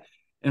recover that.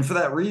 And for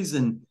that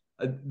reason,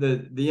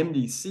 the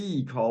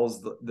MDC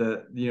calls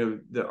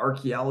the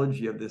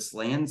archaeology of this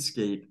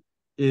landscape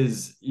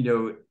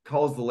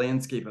calls the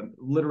landscape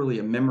literally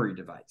a memory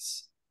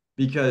device,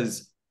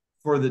 because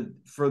for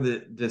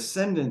the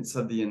descendants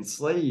of the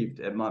enslaved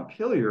at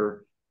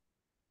Montpelier,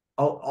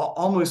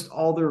 almost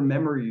all their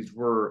memories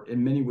were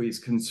in many ways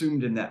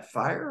consumed in that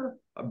fire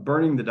of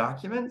burning the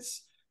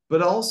documents,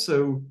 but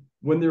also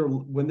when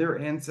their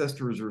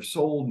ancestors are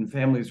sold and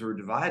families are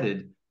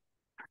divided,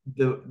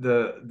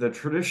 the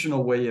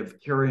traditional way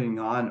of carrying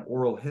on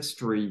oral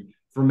history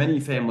for many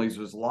families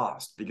was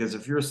lost, because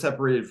if you're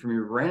separated from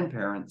your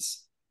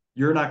grandparents,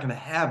 you're not going to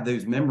have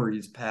those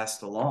memories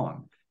passed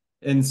along.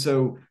 And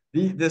so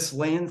this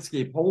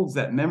landscape holds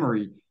that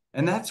memory.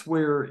 And that's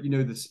where,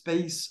 the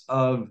space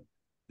of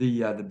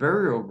the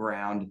burial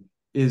ground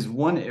is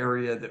one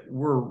area that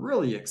we're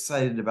really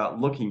excited about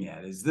looking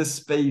at. Is this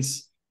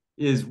space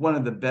is one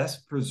of the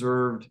best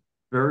preserved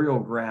burial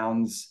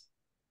grounds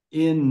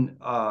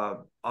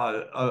of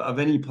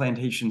any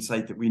plantation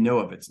site that we know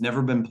of. It's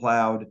never been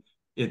plowed.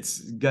 It's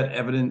got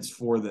evidence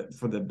for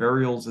the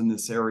burials in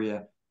this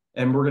area,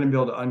 and we're going to be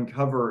able to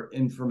uncover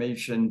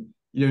information,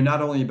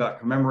 not only about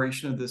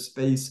commemoration of this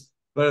space,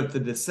 but if the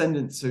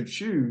descendants so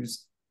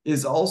choose,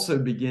 is also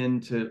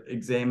begin to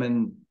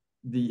examine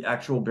the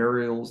actual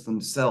burials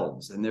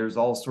themselves. And there's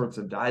all sorts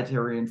of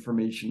dietary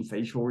information,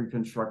 facial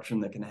reconstruction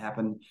that can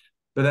happen.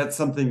 But that's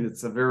something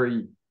that's a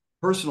very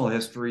personal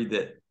history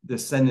that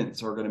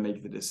descendants are going to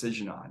make the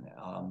decision on.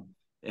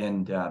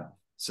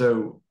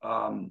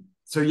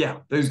 So yeah,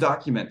 those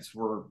documents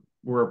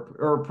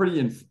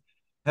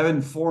have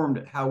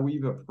informed how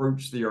we've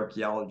approached the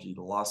archaeology,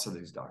 the loss of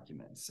those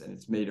documents. And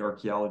it's made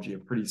archaeology a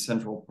pretty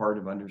central part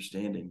of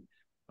understanding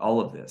all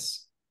of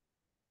this.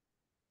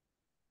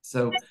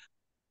 So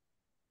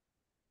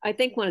I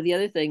think one of the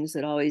other things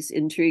that always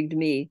intrigued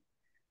me,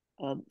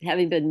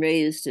 having been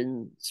raised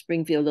in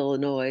Springfield,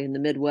 Illinois, in the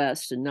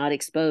Midwest, and not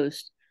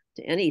exposed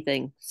to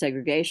anything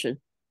segregation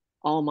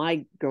all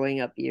my growing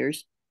up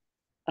years,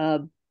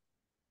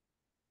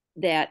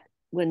 that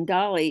when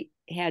Dolly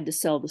had to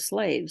sell the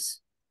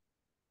slaves,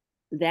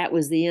 that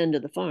was the end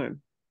of the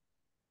farm.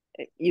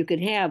 You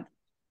could have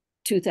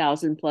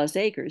 2,000 plus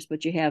acres,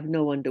 but you have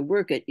no one to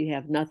work it. You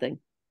have nothing.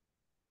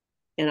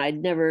 And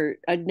I'd never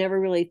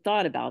really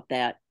thought about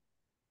that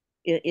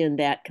in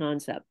that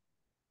concept.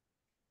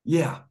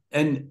 Yeah.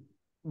 And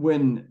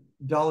when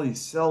Dolly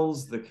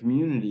sells the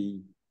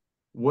community,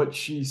 what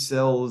she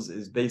sells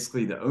is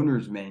basically the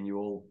owner's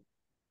manual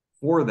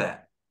for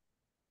that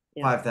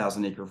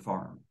 5,000 acre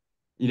farm.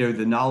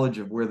 The knowledge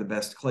of where the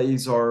best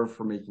clays are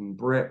for making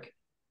brick,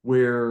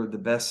 where the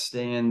best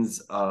stands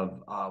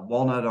of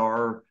walnut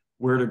are,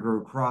 where to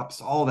grow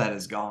crops, all that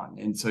is gone.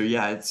 And so,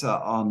 yeah, it's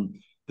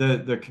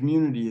the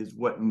community is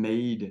what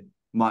made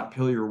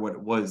Montpelier what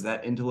it was.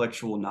 That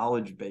intellectual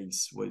knowledge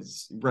base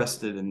was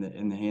rested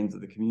in the hands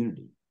of the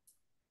community.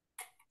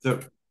 So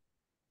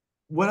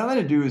what I'm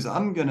going to do is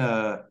I'm going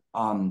to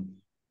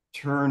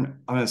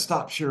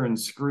stop sharing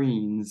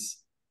screens,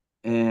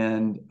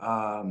 and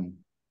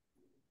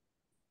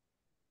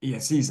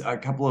see a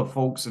couple of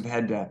folks have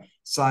had to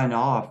sign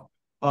off.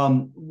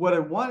 What I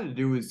wanted to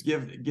do is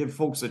give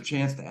folks a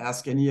chance to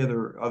ask any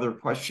other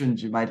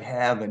questions you might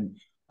have, and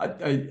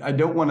I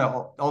don't want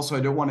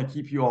to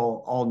keep you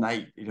all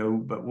night,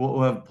 but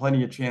we'll have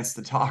plenty of chance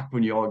to talk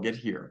when you all get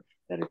here.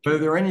 But are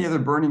there any other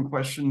burning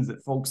questions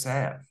that folks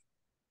have?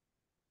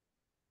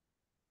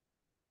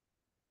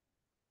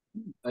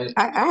 I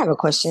have a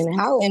question.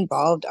 How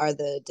involved are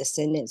the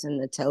descendants in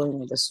the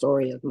telling of the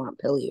story of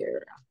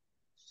Montpelier?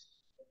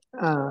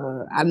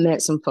 I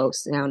met some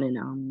folks down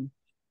in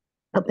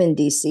up in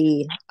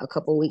DC a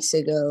couple weeks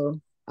ago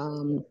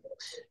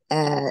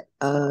at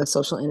a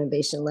social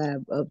innovation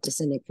lab of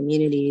descendant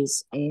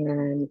communities,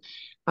 and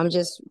I'm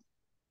just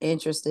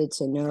interested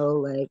to know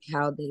like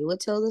how they would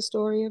tell the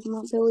story of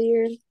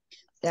Montpelier.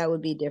 That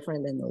would be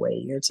different than the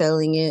way you're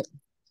telling it.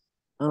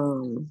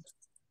 Um,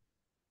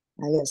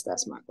 I guess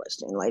that's my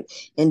question. Like,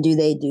 and do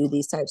they do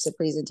these types of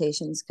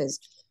presentations? Because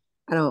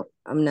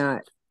I'm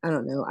not, I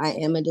don't know. I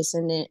am a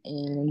descendant,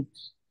 and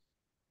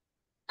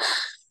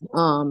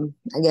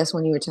I guess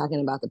when you were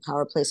talking about the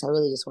power place, I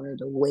really just wanted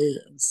to wait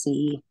and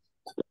see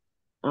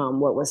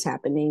what was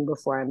happening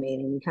before I made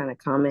any kind of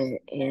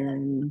comment.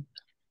 And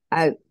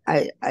I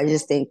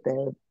just think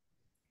that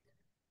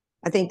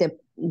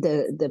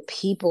the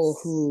people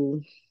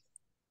who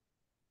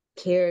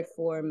cared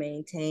for,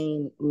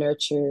 maintained,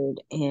 nurtured,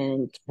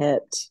 and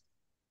kept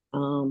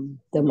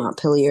the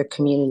Montpelier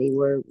community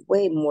were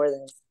way more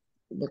than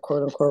the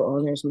quote unquote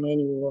owner's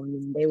manual. I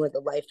mean, they were the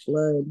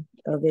lifeblood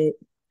of it.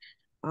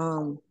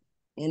 Um,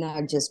 and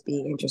I'd just be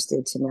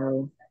interested to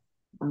know,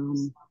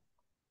 um,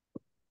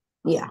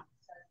 yeah,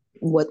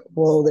 what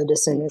role the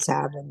descendants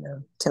have in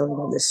the telling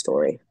of this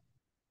story.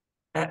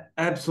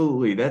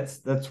 Absolutely.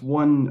 That's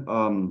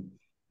one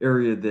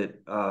area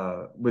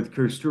that with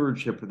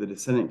co-stewardship with the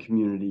descendant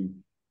community,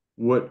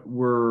 what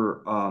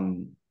we're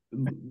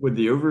with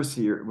the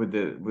overseer with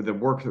the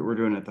work that we're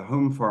doing at the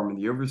home farm and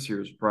the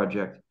overseers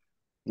project,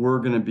 we're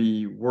going to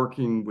be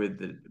working with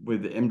the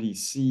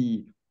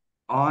MDC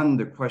on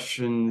the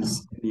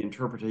questions, the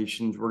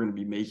interpretations we're going to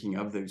be making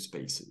of those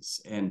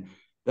spaces. And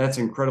that's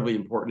incredibly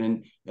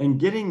important. And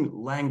getting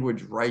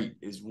language right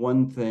is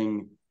one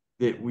thing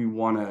that we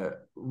want to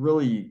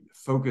really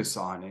focus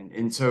on.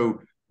 And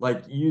so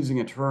like using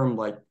a term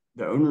like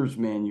the owner's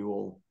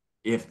manual,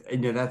 if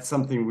that's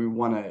something we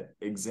want to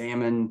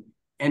examine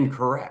and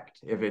correct,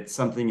 if it's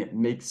something that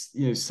makes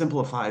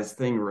simplifies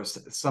thing or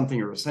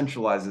something or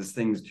essentializes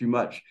things too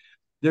much.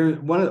 There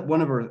one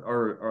of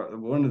our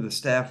one of the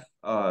staff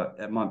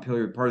at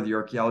Montpelier, part of the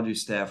archaeology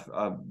staff,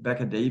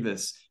 Becca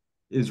Davis,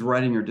 is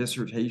writing her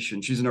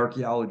dissertation. She's an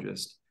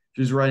archaeologist.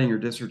 She's writing her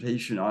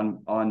dissertation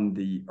on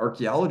the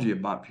archaeology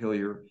of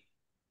Montpelier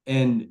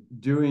and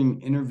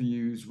doing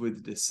interviews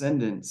with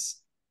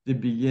descendants to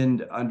begin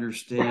to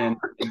understand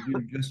and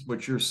do just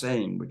what you're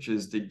saying, which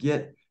is to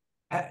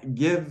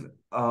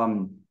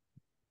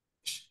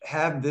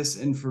have this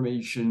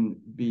information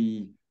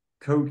be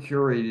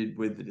co-curated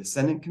with the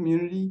descendant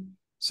community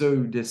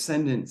so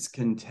descendants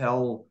can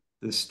tell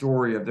the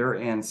story of their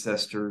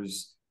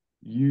ancestors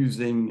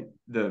using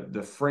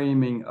the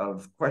framing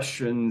of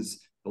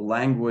questions, the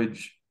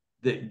language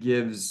that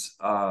gives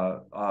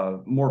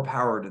more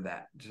power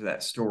to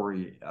that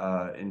story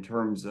in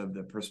terms of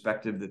the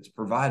perspective that's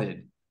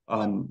provided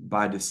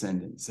by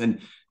descendants.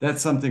 And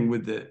that's something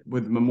with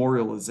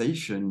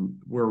memorialization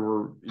where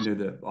we're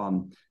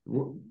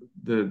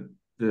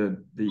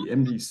the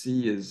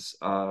MDC is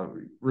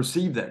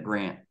received that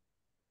grant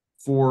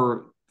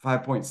for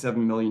 $5.7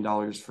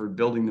 million for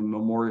building the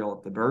memorial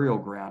at the burial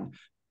ground.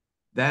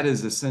 That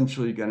is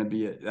essentially going to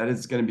be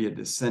a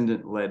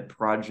descendant-led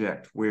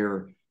project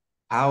where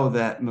how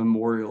that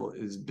memorial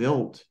is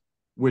built,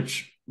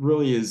 which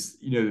really is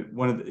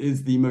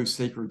is the most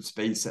sacred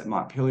space at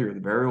Montpelier, the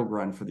burial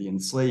ground for the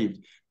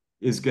enslaved,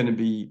 is going to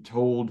be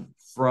told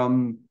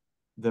from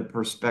the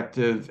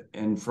perspective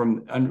and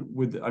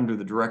under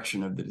the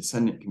direction of the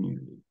descendant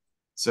community.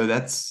 So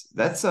that's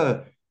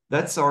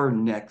our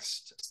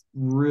next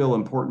real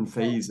important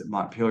phase at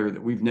Montpelier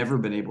that we've never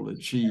been able to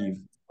achieve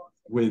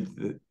with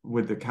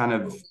the kind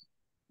of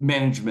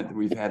management that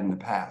we've had in the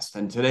past.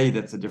 And today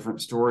that's a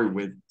different story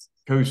with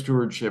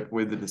co-stewardship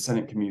with the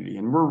descendant community.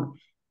 And we're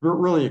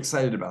really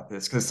excited about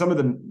this because some of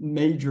the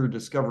major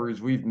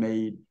discoveries we've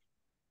made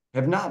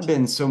have not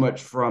been so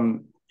much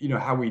from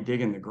how we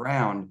dig in the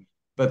ground,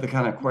 but the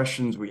kind of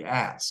questions we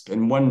ask.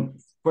 And one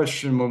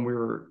question when we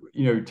were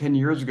 10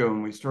 years ago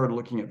when we started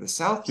looking at the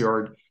South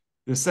Yard,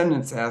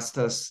 descendants asked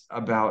us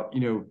about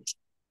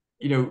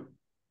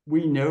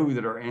we know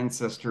that our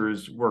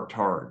ancestors worked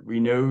hard. We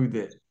know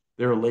that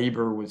their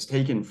labor was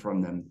taken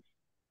from them.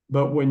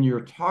 But when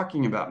you're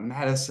talking about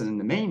Madison in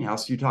the main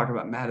house, you talk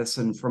about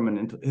Madison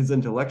from his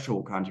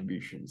intellectual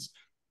contributions.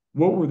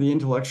 What were the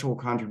intellectual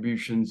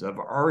contributions of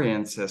our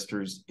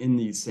ancestors in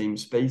these same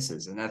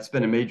spaces? And that's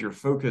been a major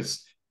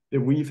focus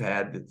that we've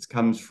had that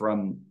comes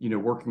from,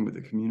 working with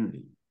the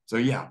community. So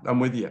yeah, I'm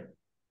with you.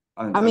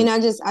 I mean, I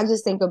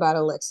just think about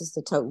Alexis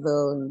de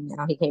Tocqueville and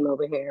how he came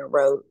over here and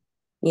wrote,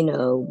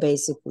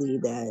 basically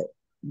that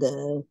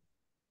the,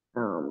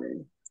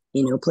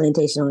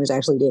 plantation owners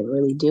actually didn't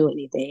really do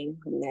anything,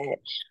 and that,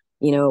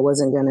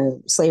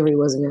 slavery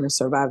wasn't gonna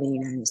survive in the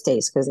United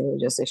States because they were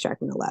just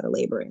extracting a lot of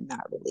labor and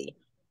not really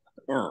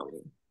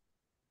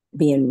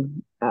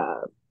being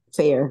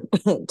fair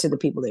to the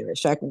people they were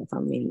extracting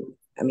from.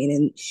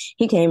 And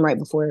he came right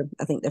before,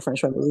 I think, the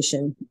French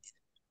Revolution.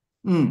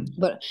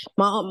 But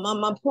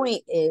my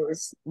point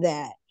is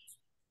that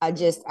I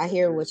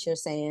hear what you're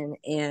saying,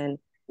 and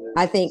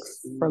I think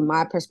from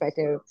my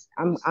perspective,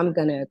 I'm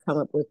gonna come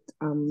up with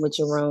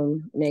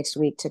Jerome next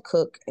week to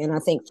cook, and I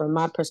think from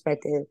my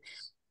perspective,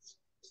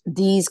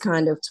 these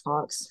kind of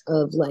talks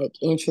of like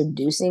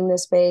introducing the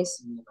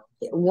space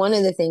one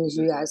of the things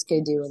you guys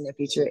could do in the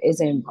future is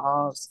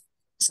involve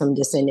some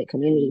descendant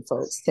community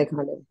folks to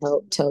kind of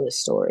help tell the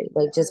story.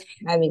 Like just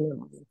having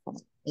them on the phone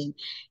and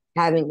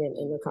having them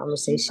in the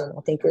conversation,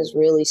 I think is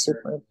really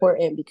super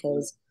important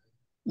because,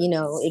 you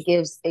know, it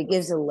gives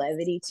a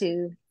levity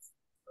to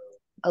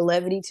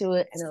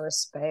it and a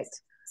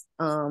respect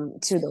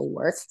to the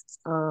work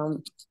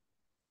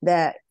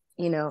that,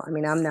 you know, I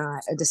mean, I'm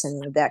not a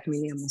descendant of that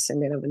community, I'm a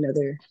descendant of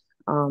another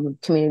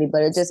community,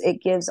 but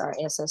it gives our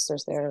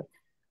ancestors their,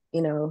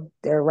 you know,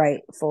 their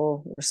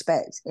rightful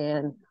respect.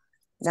 And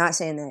not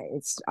saying that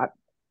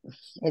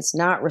it's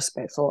not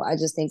respectful. I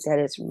just think that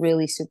it's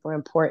really super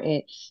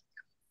important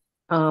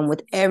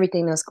with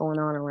everything that's going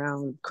on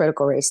around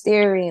critical race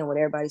theory and what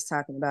everybody's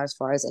talking about as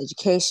far as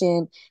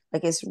education.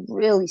 Like it's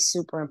really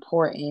super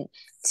important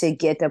to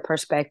get the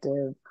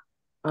perspective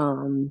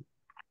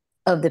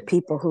of the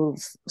people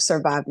who've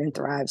survived and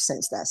thrived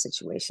since that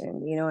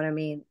situation. You know what I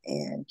mean?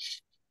 And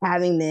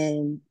having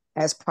them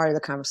as part of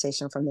the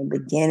conversation from the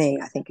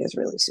beginning, I think is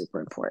really super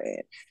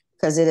important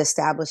because it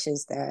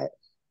establishes that,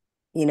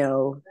 you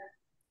know,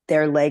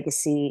 their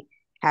legacy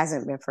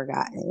hasn't been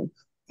forgotten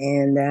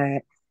and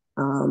that,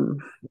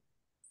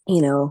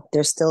 you know,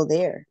 they're still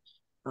there.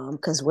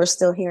 Because we're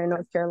still here in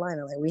North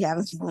Carolina. Like we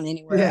haven't gone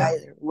anywhere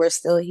either. We're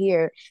still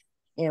here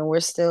and we're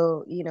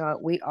still, you know,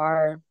 we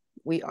are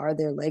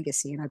their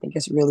legacy. And I think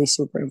it's really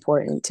super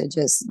important to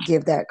just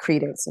give that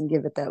credence and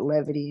give it that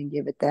levity and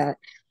give it that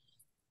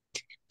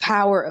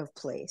power of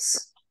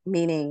place,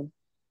 meaning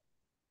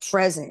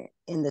present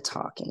in the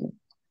talking.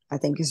 I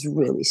think is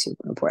really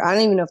super important. I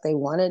don't even know if they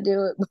want to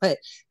do it, but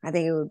I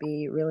think it would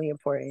be really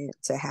important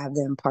to have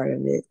them part of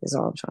it, is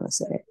all I'm trying to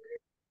say.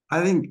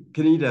 I think,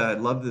 Kanita, I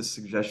love this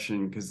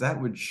suggestion because that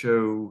would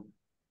show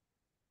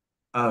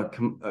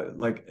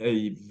like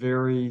a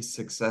very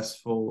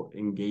successful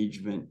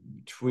engagement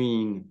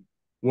between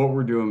what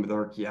we're doing with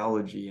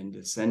archaeology and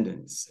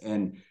descendants.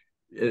 And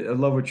I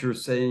love what you're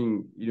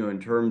saying, you know, in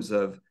terms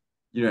of,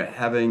 you know,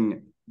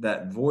 having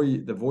that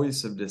the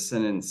voice of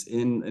descendants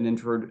in an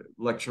intro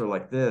lecture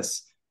like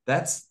this.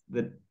 That's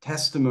the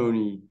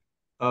testimony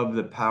of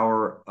the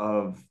power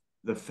of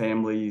the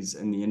families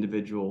and the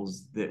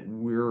individuals that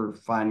we're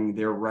finding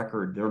their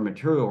record, their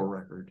material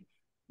record,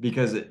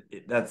 because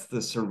that's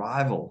the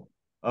survival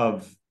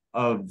of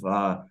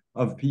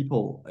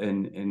people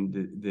and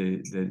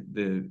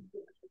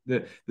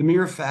the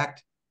mere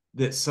fact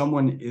that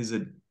someone is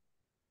a,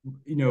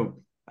 you know,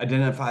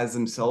 identifies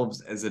themselves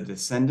as a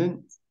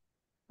descendant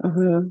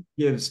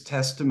gives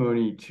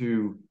testimony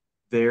to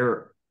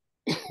their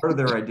part of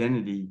their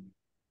identity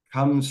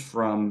comes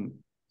from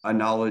a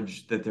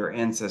knowledge that their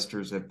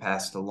ancestors have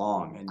passed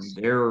along, and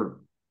they're,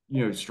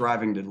 you know,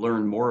 striving to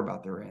learn more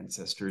about their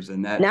ancestors,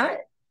 and that Not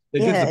it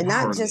gives yeah, the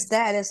power not just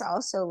that. It's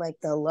also like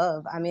the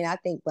love. I mean, I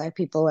think Black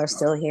people are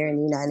still here in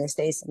the United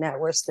States, and that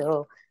we're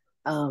still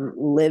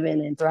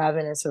living and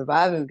thriving and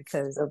surviving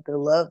because of the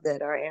love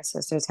that our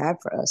ancestors have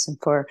for us and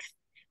for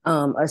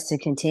us to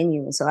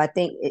continue. And so I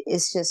think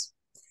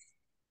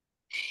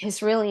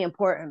it's really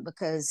important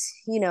because,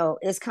 you know,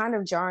 it's kind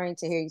of jarring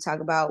to hear you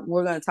talk about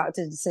we're going to talk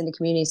to the descendant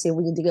community, see if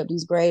we can dig up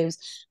these graves.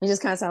 It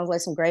just kind of sounds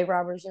like some grave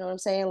robbers, you know what I'm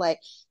saying? Like,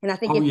 and I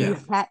think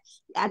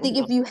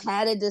if you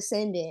had a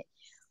descendant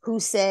who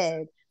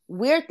said,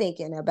 we're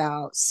thinking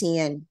about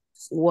seeing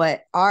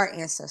what our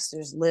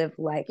ancestors lived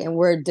like, and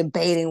we're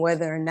debating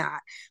whether or not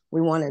we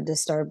want to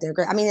disturb their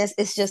grave. I mean,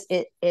 it's just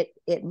it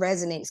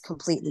resonates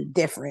completely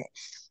different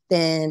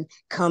than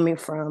coming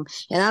from,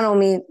 and I don't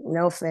mean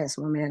no offense,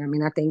 my man. I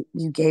mean, I think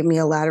you gave me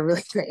a lot of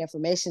really great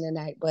information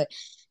tonight, but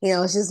you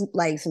know, it's just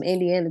like some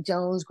Indiana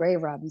Jones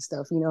grave robbing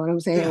stuff. You know what I'm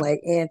saying? Yeah.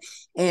 Like,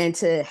 and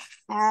to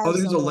have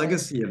there's a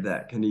legacy of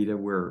that, Kanita,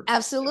 where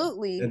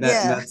absolutely, and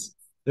yeah, that's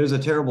there's a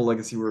terrible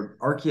legacy where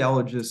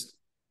archaeologists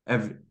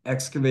have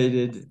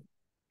excavated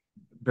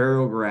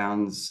burial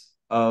grounds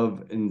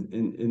of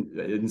in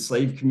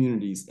enslaved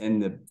communities,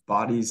 and the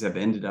bodies have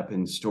ended up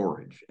in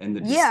storage, and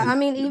the yeah. I descendants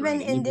mean, never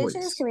even had any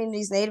indigenous voice.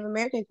 communities, Native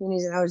American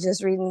communities, and I was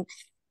just reading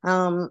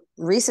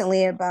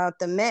recently about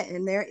the Met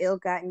and their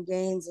ill-gotten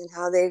gains and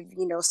how they've,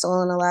 you know,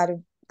 stolen a lot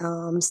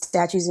of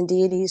statues and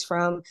deities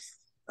from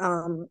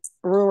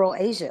rural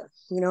Asia.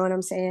 You know what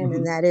I'm saying?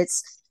 And that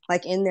it's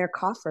like in their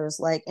coffers.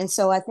 Like, and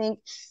so I think,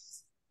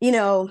 you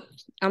know,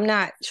 I'm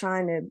not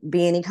trying to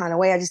be any kind of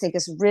way. I just think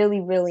it's really,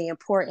 really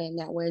important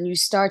that when you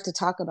start to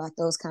talk about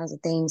those kinds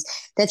of things,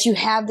 that you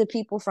have the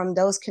people from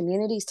those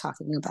communities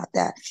talking about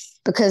that,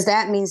 because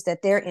that means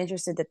that they're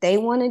interested, that they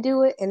want to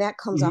do it. And that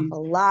comes off a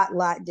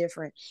lot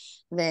different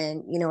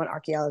than, you know, an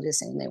archaeologist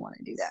saying they want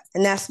to do that.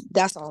 And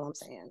that's all I'm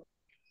saying.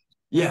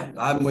 Yeah,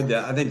 I'm with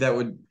that. I think that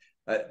would.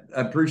 I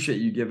appreciate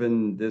you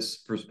giving this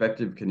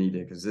perspective,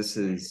 Kanita, because this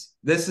is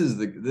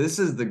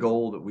the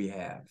goal that we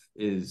have,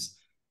 is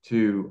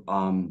to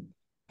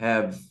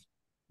have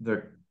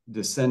the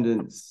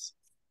descendants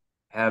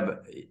have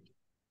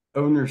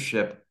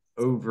ownership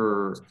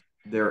over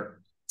their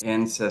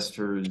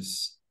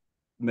ancestors,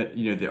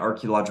 you know, the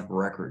archaeological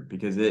record,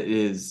 because it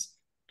is,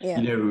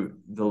 you know,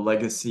 the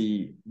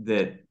legacy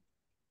that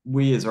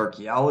we as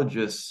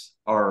archaeologists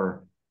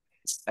are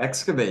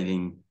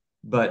excavating,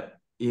 but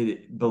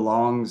it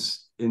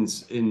belongs in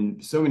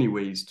so many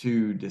ways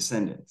to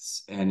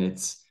descendants, and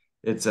it's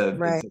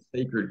Right. a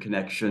sacred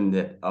connection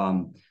that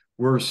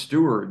we're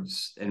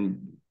stewards,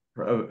 and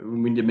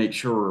we need to make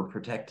sure we're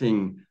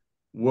protecting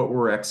what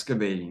we're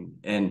excavating.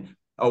 And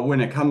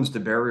when it comes to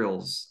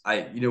burials,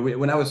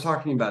 when I was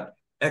talking about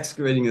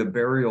excavating the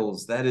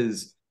burials, that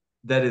is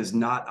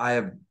not, I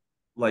have,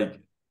 like,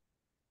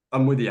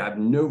 I'm with you. I have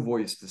no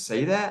voice to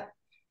say that.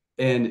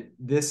 And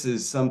this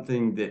is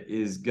something that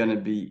is going to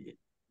be,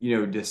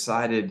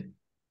 decided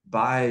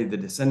by the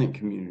descendant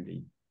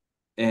community.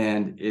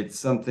 And it's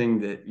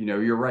something that,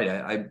 you're right.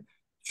 I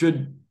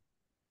should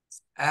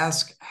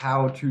ask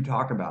how to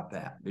talk about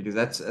that, because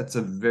that's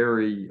a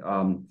very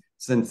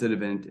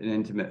sensitive and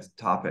intimate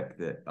topic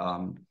that,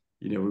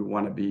 we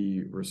want to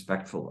be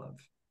respectful of.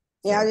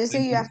 Yeah, I So just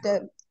think thank you you. have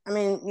to. I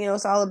mean,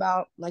 it's all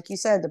about, like you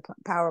said, the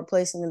power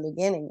place in the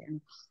beginning,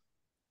 and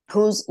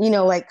who's,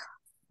 like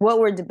what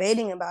we're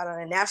debating about on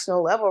a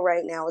national level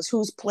right now is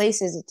whose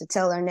place is it to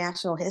tell our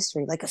national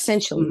history, like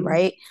essentially, Mhm.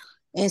 right?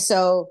 And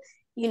so,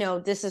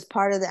 this is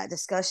part of that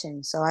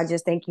discussion. So I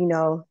just think,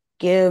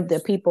 give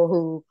the people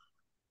who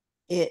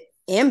it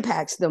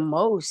impacts the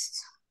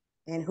most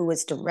and who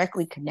it's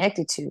directly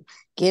connected to,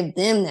 give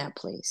them that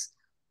place.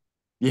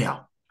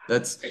 Yeah,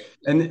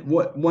 and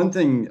what one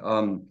thing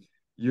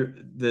you're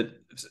that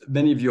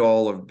many of you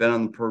all have been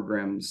on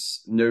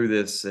programs know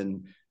this,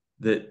 and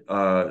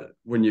that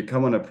when you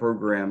come on a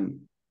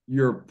program,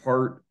 you're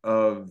part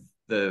of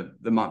the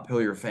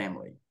Montpelier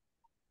family.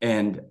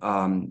 And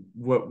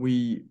what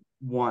we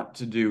want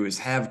to do is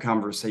have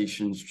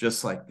conversations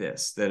just like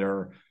this, that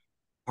are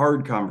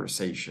hard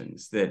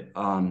conversations, that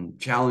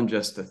challenge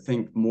us to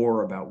think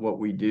more about what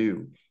we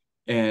do.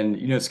 And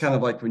it's kind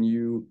of like when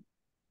you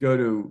go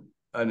to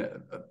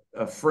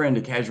a friend,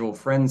 a casual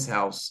friend's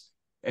house,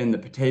 and the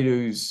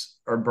potatoes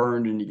are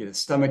burned and you get a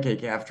stomach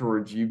ache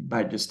afterwards, you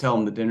might just tell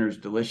them the dinner's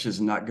delicious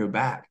and not go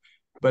back.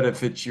 But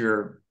if it's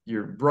your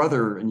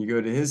brother and you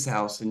go to his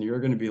house, and you're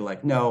going to be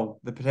like, no,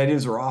 the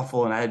potatoes are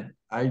awful and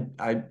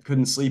I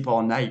couldn't sleep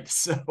all night.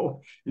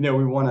 So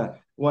we want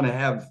to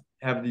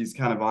have these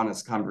kind of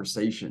honest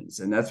conversations,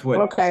 and that's what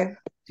Okay,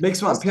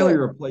 makes that's good.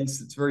 Montpelier a place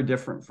that's very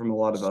different from a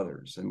lot of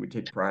others, and we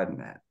take pride in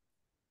that.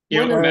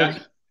 One of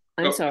Matt,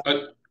 I'm sorry.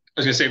 I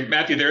was going to say,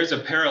 Matthew, there is a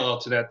parallel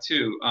to that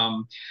too.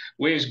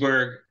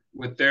 Williamsburg,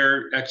 with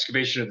their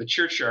excavation of the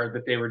churchyard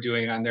that they were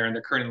doing on there and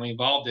they're currently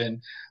involved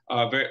in,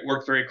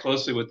 worked very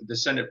closely with the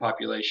descendant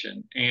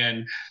population.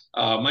 And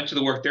much of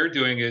the work they're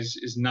doing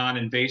is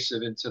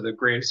non-invasive into the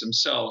graves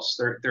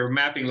themselves. They're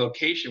mapping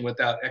location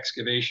without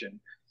excavation.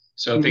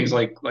 So things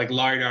Mhm. like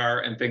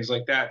LiDAR and things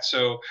like that.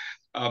 So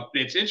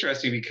it's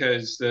interesting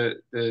because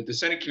the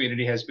descendant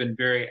community has been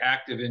very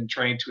active in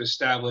trying to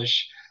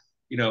establish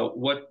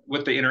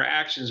what the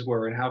interactions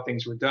were and how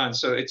things were done.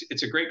 So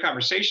it's a great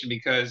conversation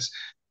because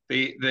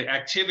the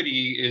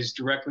activity is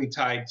directly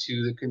tied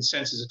to the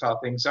consensus of how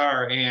things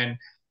are, and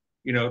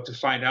to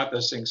find out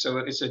those things. So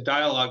it's a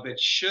dialogue that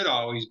should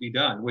always be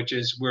done, which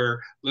is, we're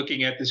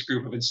looking at this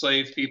group of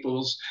enslaved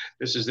peoples.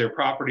 This is their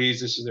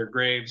properties. This is their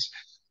graves.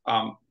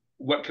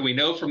 What can we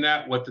know from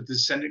that? What the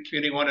descendant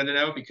community wanted to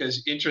know?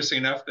 Because interesting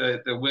enough,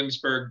 the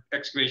Williamsburg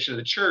excavation of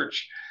the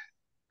church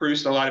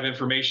produced a lot of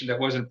information that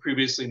wasn't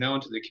previously known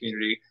to the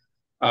community.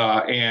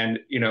 And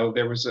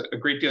there was a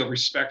great deal of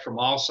respect from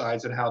all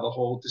sides and how the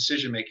whole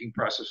decision-making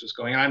process was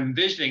going. I'm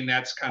envisioning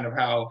that's kind of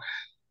how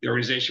the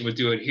organization would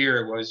do it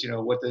here. Was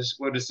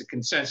what is the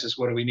consensus?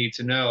 What do we need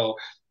to know?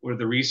 What are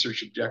the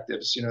research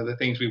objectives? The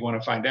things we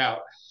want to find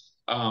out.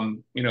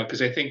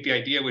 Because I think the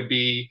idea would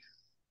be,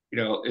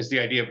 is the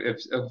idea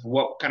of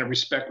what kind of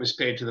respect was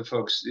paid to the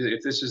folks.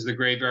 If this is the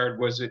graveyard,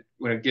 was it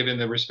given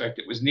the respect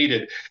it was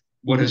needed?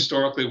 What Mhm.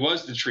 historically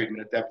was the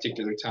treatment at that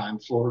particular time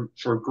for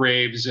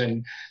graves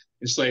and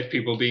enslaved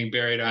people being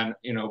buried on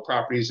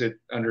properties that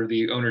under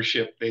the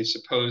ownership they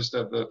supposed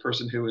of the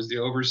person who was the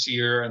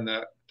overseer and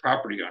the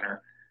property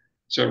owner?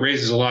 So it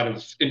raises a lot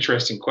of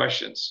interesting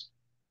questions.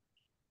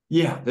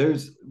 Yeah,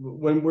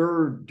 when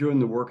we're doing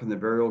the work in the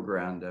burial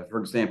ground, for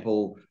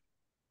example,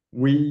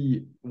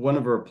 one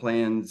of our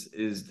plans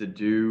is to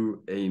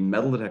do a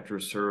metal detector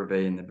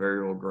survey in the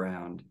burial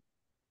ground.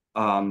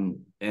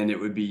 And it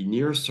would be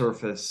near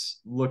surface,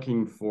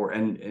 looking for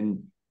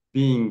and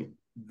being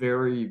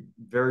very,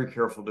 very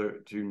careful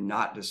to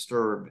not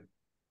disturb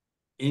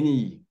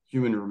any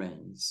human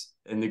remains.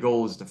 And the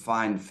goal is to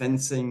find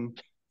fencing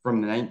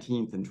from the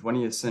 19th and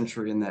 20th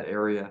century in that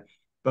area.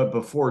 But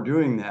before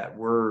doing that,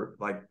 we're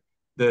like,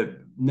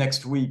 the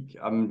next week,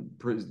 I'm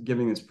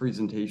giving this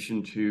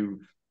presentation to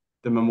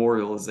the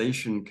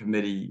memorialization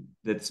committee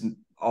that's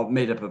all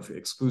made up of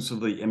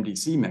exclusively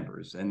MDC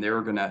members, and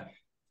they're going to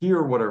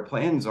hear what our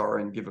plans are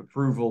and give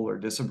approval or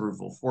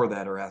disapproval for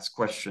that, or ask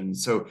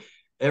questions. So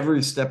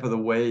every step of the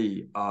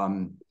way,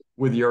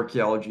 with the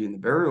archaeology in the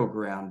burial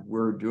ground,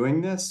 we're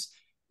doing this.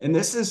 And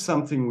this is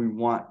something we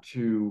want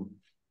to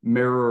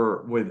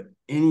mirror with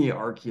any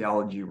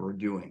archaeology we're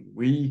doing.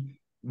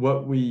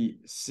 What we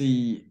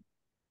see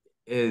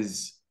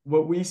is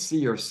what we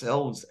see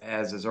ourselves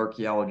as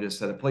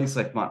archaeologists at a place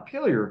like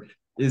Montpelier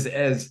is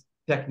as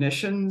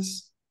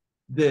technicians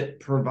that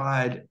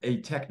provide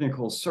a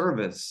technical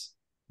service,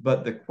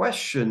 but the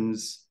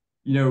questions,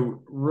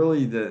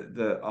 really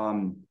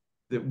that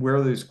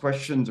where those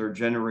questions are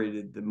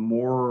generated, the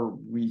more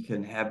we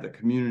can have the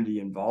community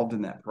involved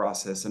in that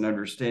process and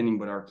understanding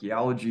what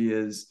archaeology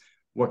is,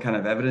 what kind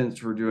of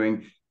evidence we're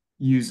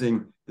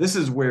using. This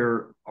is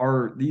where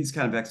these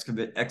kind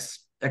of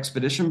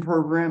expedition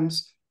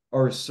programs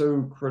are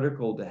so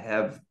critical to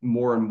have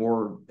more and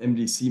more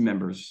MDC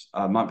members,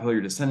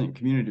 Montpelier Descendant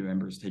community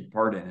members, take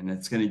part in, and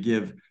it's going to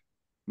give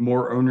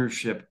more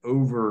ownership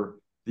over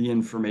the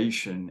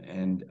information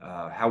and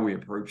how we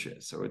approach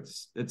it. So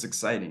it's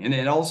exciting,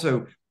 and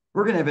also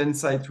we're going to have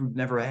insights we've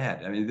never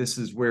had. I mean, this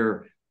is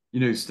where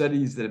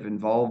studies that have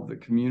involved the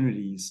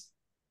communities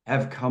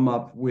have come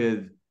up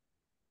with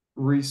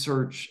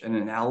research and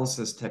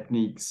analysis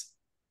techniques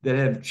that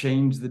have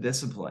changed the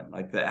discipline.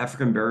 Like the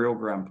African Burial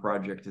Ground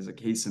Project is a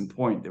case in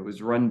point that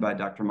was run by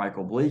Dr.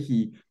 Michael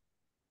Blakey,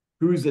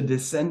 who's a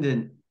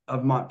descendant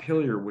of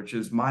Montpelier, which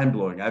is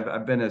mind-blowing.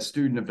 I've been a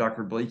student of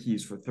Dr.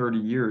 Blakey's for 30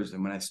 years.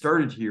 And when I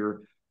started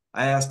here,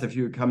 I asked if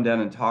he would come down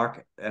and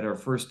talk at our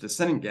first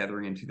descendant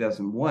gathering in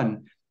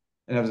 2001.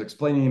 And I was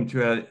explaining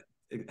to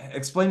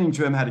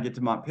him how to get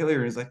to Montpelier.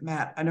 And he's like,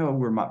 Matt, I know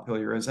where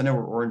Montpelier is. I know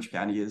where Orange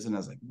County is. And I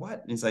was like,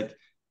 what? And he's like,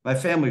 my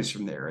family's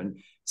from there. And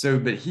so,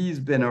 but he's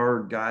been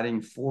our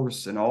guiding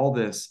force in all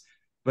this.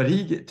 But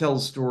he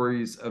tells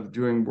stories of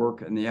doing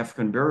work in the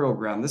African Burial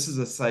Ground. This is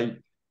a site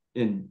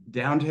in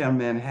downtown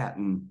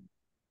Manhattan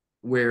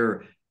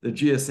where the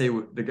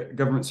GSA, the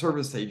Government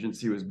Service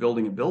Agency, was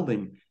building a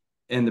building,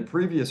 and the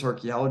previous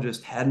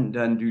archaeologist hadn't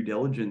done due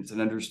diligence in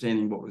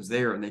understanding what was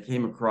there, and they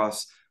came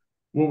across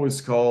what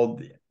was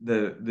called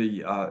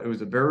it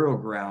was a burial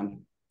ground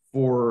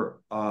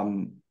for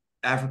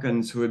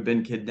Africans who had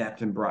been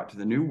kidnapped and brought to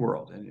the New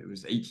World, and it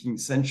was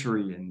 18th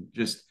century, and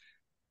just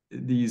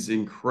these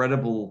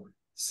incredible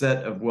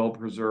set of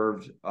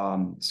well-preserved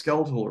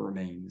skeletal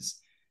remains.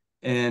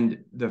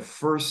 And the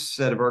first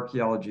set of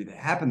archaeology that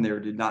happened there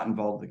did not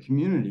involve the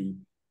community.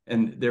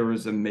 And there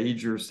was a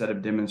major set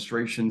of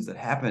demonstrations that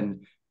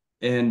happened.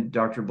 And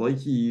Dr.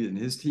 Blakey and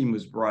his team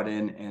was brought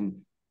in,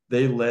 and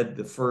they led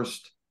the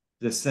first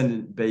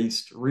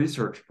descendant-based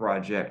research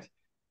project.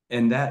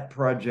 And that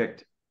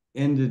project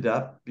ended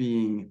up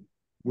being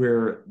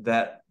where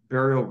that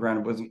burial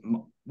ground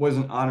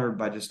wasn't honored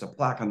by just a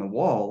plaque on the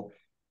wall.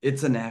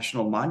 It's a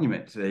national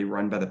monument today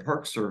run by the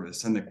Park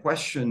Service. And the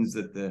questions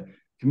that the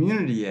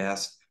community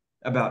asked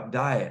about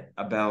diet,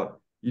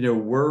 about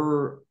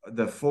were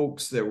the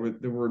folks that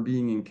were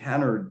being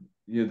encountered,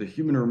 the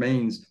human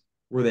remains,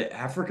 were they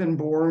African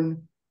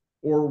born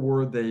or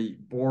were they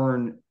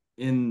born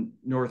in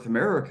North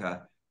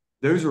America?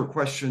 Those were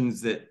questions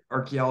that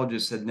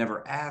archaeologists had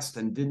never asked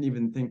and didn't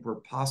even think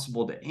were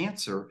possible to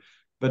answer.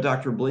 But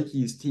Dr.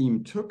 Blakey's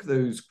team took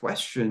those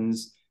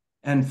questions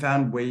and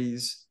found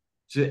ways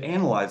to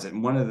analyze it.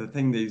 And one of the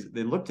things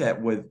they looked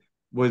at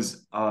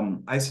was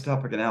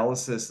isotopic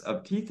analysis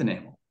of teeth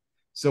enamel.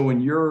 So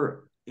when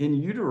you're in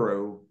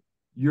utero,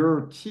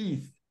 your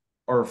teeth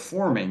are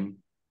forming,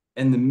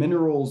 and the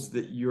minerals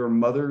that your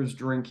mother's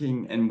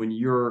drinking, and when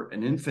you're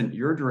an infant,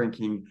 you're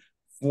drinking,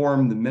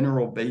 form the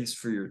mineral base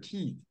for your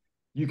teeth.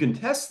 You can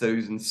test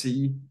those and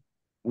see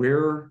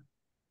where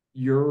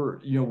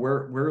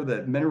where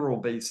that mineral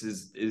base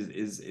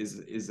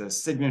is a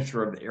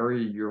signature of the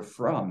area you're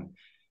from.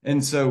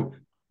 And so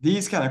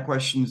these kind of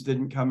questions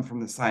didn't come from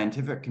the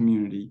scientific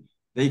community.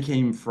 They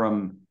came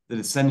from the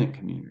descendant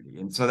community.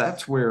 And so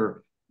that's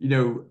where,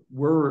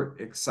 we're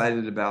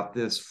excited about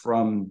this,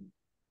 from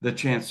the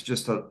chance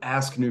just to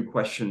ask new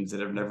questions that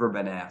have never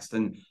been asked.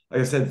 And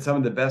like I said, some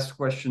of the best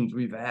questions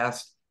we've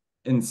asked,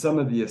 and some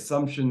of the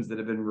assumptions that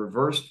have been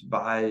reversed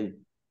by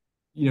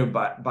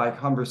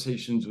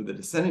conversations with the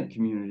descendant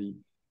community,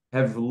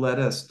 have led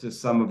us to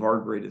some of our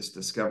greatest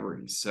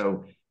discoveries.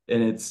 So,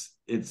 and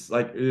it's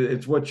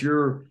what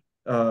you're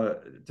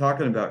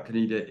talking about,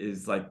 Kanita,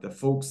 is like the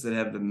folks that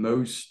have the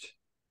most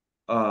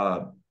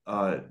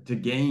to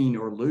gain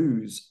or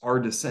lose are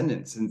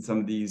descendants in some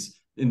of these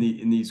in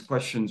these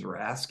questions we're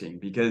asking,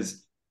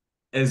 because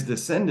as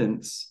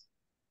descendants,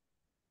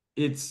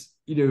 it's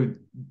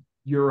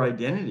your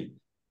identity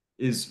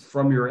is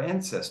from your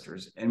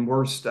ancestors, and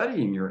we're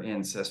studying your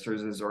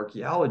ancestors as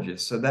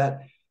archaeologists. So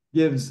that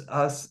gives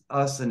us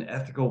an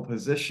ethical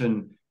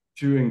position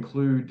to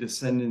include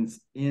descendants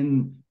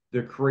in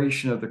the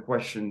creation of the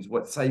questions,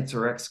 what sites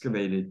are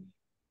excavated,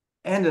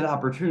 and an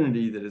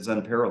opportunity that is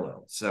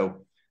unparalleled.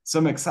 So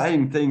some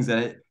exciting things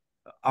that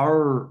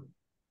our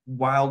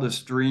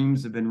wildest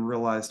dreams have been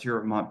realized here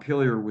at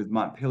Montpelier, with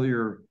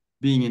Montpelier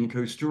being in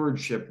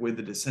co-stewardship with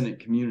the descendant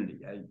community.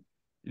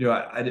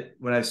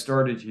 When I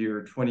started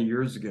here 20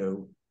 years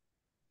ago,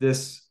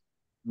 this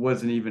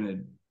couldn't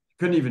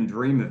even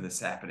dream of this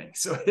happening.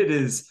 So it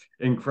is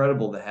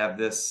incredible to have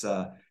this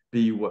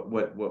be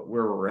where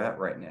we're at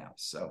right now.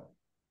 So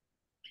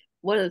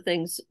one of the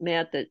things,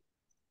 Matt, that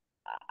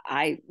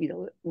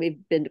we've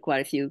been to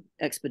quite a few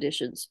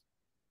expeditions,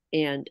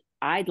 And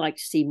I'd like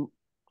to see,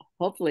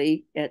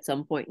 hopefully at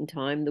some point in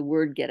time, the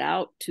word get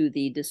out to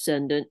the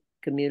descendant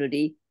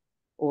community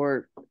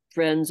or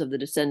friends of the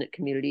descendant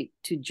community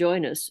to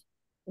join us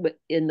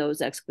in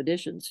those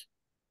expeditions.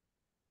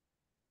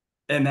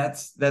 And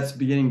that's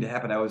beginning to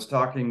happen. I was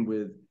talking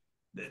with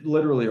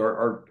literally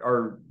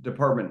our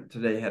department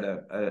today had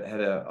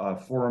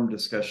a forum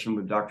discussion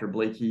with Dr.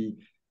 Blakey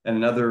and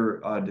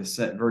another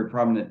very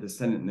prominent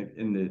descendant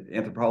in the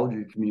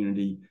anthropology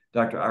community,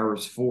 Dr.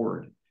 Iris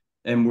Ford,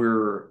 and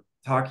we're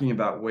talking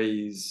about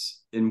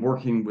ways in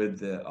working with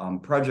the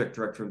project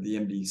director of the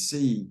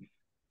MDC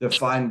to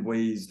find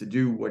ways to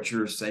do what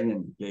you're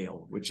saying,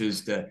 Gail, which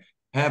is to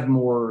have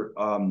more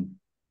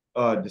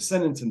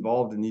descendants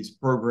involved in these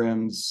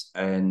programs,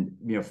 and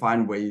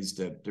find ways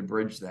to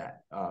bridge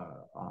that.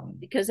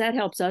 Because that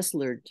helps us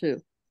learn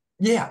too.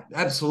 Yeah,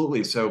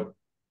 absolutely. So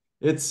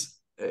it's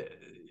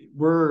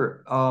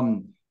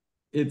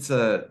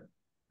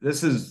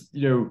this is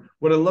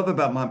what I love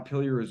about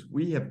Montpelier is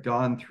we have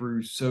gone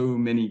through so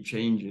many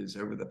changes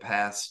over the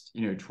past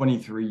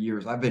 23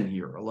 years I've been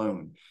here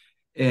alone,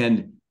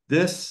 and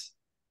this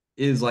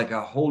is like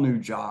a whole new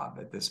job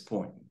at this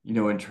point,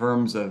 in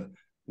terms of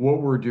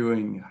what we're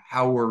doing,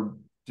 how we're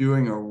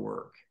doing our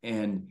work,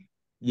 and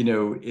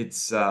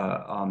it's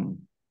an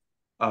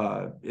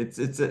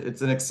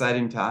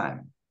exciting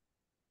time.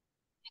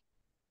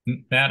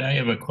 Matt, I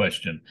have a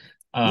question.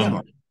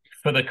 Yeah.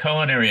 For the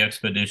culinary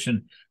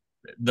expedition,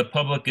 the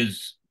public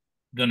is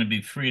going to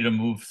be free to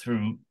move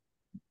through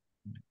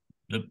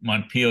the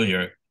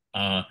Montpelier,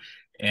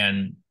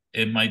 and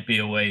it might be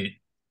a way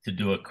to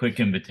do a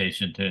quick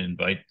invitation to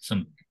invite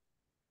some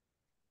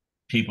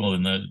people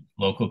in the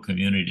local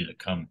community to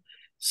come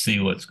see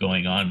what's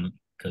going on,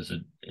 because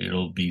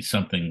it'll be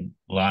something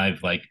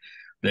live like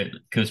that,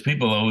 because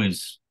people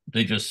always,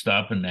 they just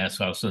stop and ask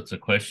all sorts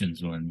of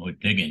questions when we're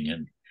digging,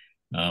 and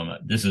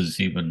this is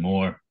even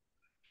more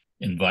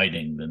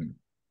inviting than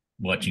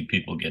watching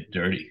people get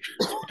dirty.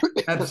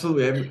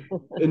 Absolutely.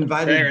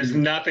 There is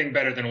nothing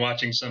better than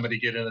watching somebody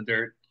get in the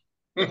dirt.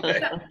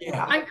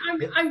 Yeah.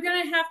 I'm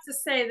gonna have to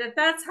say that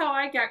that's how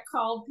I got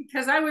called,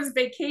 because I was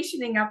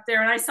vacationing up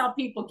there and I saw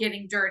people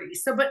getting dirty.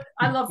 So, but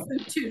I love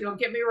food too, don't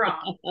get me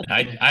wrong.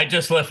 I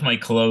just left my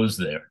clothes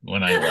there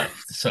when I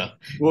left. So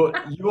well,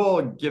 you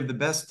all give the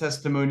best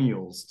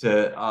testimonials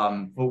to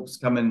folks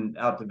coming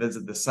out to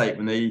visit the site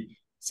when they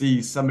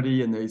see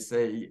somebody and they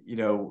say,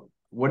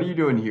 what are you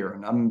doing here?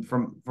 And I'm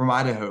from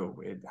Idaho.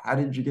 How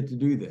did you get to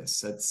do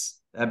this?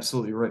 That's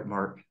absolutely right,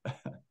 Mark.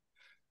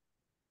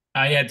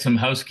 I had some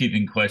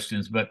housekeeping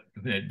questions, but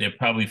they're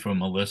probably from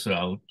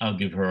Melissa. I'll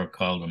give her a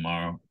call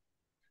tomorrow.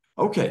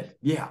 Okay,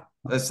 yeah,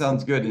 that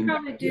sounds good. We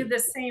probably do the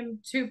same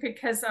too,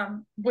 because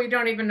we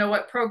don't even know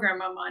what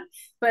program I'm on.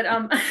 But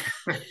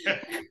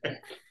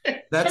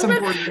that's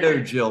important to know,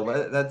 Jill.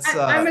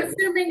 I'm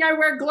assuming I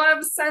wear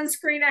gloves,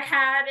 sunscreen, a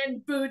hat,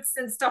 and boots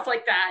and stuff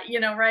like that.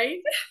 Right?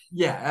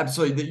 Yeah,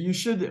 absolutely. That you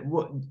should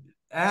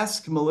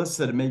ask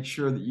Melissa to make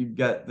sure that you've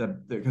got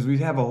because we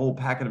have a whole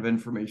packet of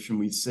information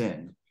we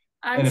send.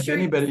 I'm sure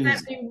you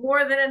sent me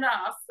more than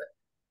enough.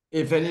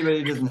 If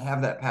anybody doesn't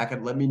have that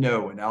packet, let me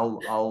know, and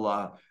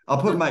I'll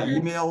put my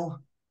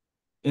email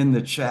in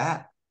the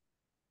chat.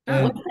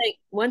 And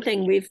one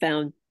thing we've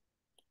found,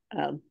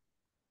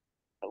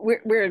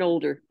 we're an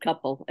older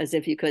couple, as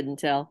if you couldn't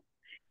tell,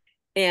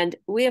 and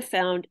we have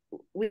found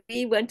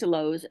we went to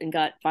Lowe's and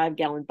got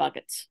 5-gallon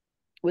buckets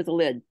with a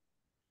lid,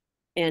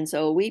 and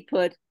so we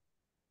put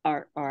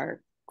our of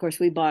course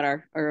we bought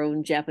our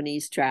own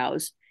Japanese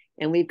trousers,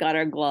 and we've got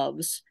our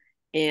gloves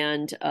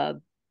and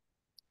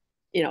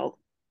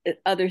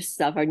other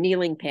stuff, our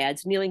kneeling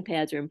pads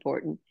are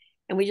important,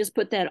 and we just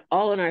put that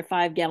all in our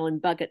 5-gallon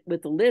bucket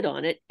with the lid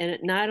on it, and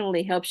it not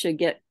only helps you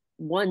get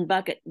one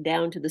bucket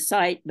down to the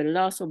site, but it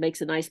also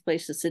makes a nice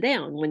place to sit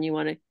down when you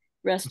want to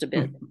rest a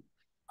bit.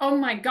 Oh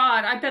my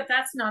God, I bet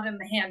that's not in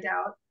the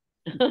handout.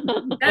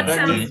 That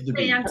sounds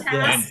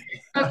fantastic.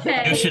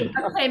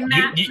 Okay,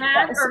 Matt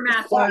or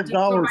Matt?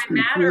 $5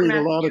 can create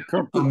a lot of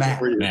comfort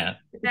for you. Matt,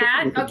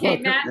 okay,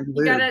 Matt,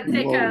 you gotta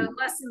take a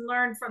lesson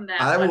learned from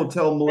that. I will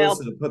tell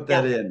Melissa to put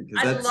that in,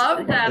 because I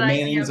love that the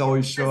idea. Mannings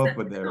always show up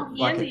with their How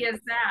handy is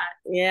that?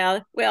 Yeah,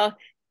 well,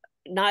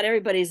 not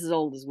everybody's as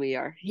old as we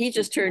are. He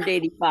just turned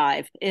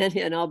 85,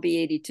 and I'll be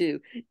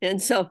 82,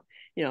 and so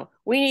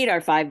we need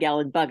our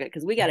 5-gallon bucket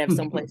because we got to have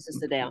some place to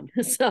sit down.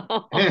 So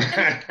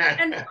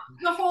and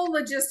the whole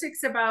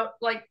logistics about,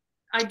 like,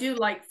 I do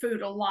like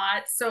food a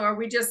lot. So are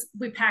we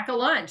pack a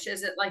lunch?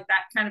 Is it like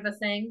that kind of a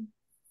thing?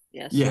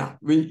 Yes. Yeah,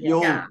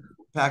 you'll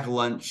pack a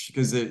lunch,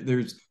 because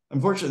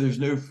unfortunately there's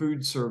no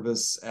food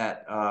service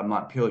at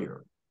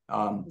Montpelier.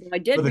 For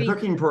the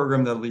cooking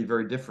program, that'll be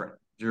very different.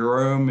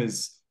 Jerome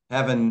is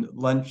having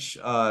lunch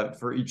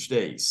for each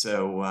day.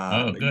 So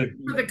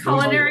for the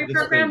culinary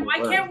program, why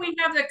can't we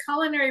have the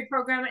culinary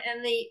program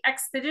and the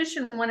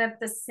expedition one at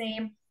the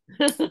same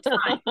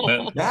time?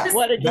 Well, that's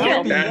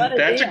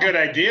a good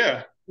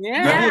idea.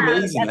 Yeah, that'd be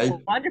amazing. That's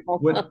wonderful.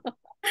 When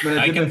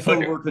I did my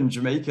field work in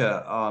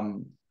Jamaica,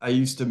 I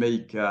used to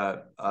make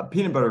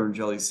peanut butter and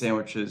jelly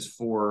sandwiches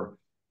for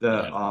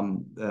those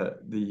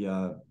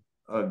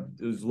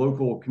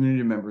local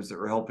community members that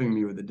were helping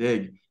me with the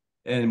dig.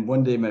 And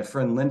one day my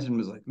friend Linton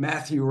was like,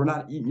 Matthew, we're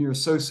not eating your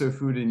so-so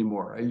food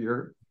anymore.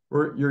 You're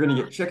going to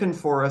get chicken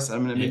for us.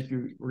 I'm going to make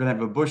you, we're going to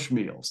have a bush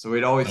meal. So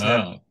we'd always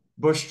have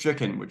bush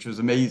chicken, which was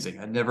amazing.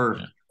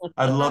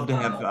 I'd love to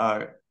have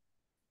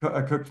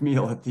a cooked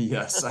meal at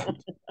the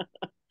site.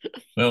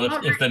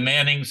 Well, if the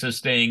Mannings are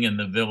staying in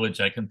the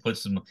village, I can put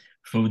some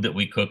food that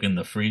we cook in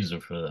the freezer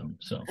for them.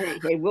 So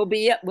hey, we'll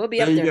be up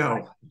there. You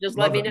go. Just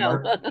let me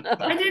know.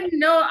 I didn't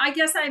know. I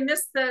guess I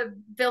missed the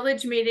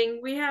village meeting.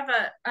 We have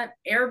an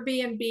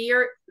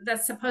Airbnb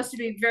that's supposed to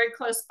be very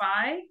close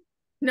by.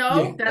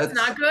 No, that's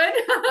not good.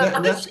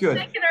 That's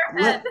good.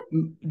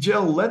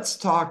 Jill, let's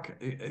talk.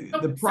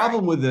 The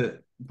problem with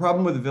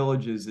the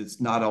village is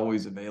it's not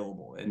always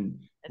available, and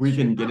we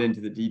can get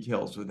into the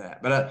details with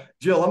that. But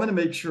Jill, I'm going to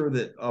make sure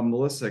that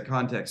Melissa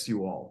contacts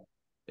you all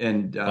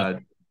and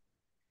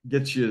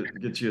get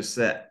you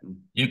set.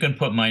 You can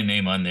put my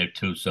name on there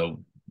too,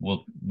 so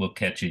we'll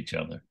catch each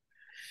other.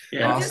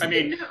 Yeah,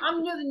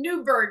 I'm the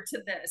new bird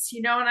to this,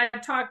 and I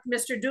talked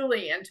Mr.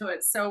 Dooley into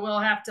it, so we'll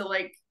have to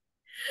like.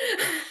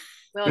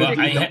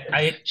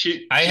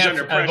 She's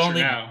under pressure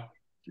now.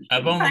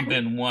 I've only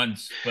been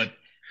once, but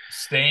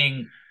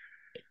staying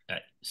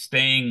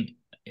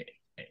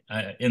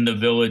in the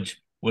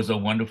village was a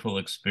wonderful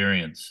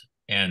experience,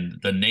 and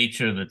the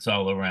nature that's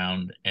all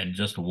around, and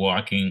just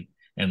walking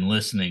and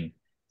listening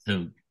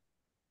to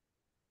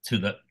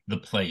the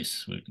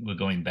place. We're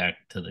going back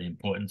to the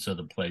importance of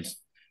the place.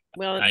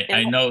 Well,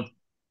 I know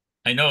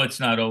it's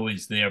not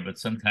always there, but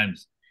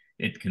sometimes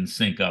it can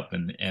sync up,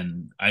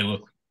 and I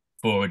look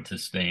forward to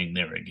staying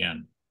there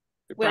again.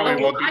 Well,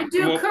 I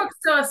do cook,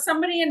 so if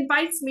somebody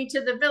invites me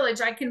to the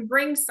village, I can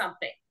bring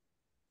something.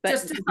 But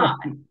just a thought.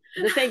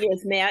 The thing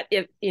is, Matt,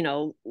 if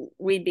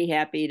we'd be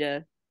happy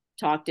to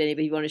talk to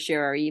anybody. If you want to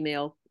share our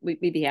email, we'd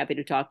be happy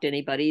to talk to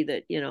anybody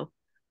that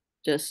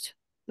just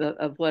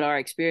of what our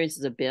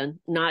experiences have been.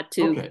 Not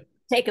to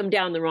take them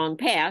down the wrong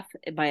path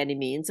by any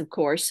means, of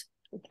course.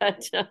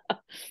 But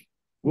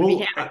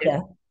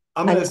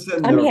I'm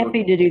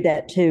happy to do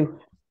that too.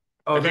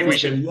 I think we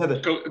should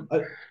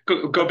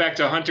go back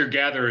to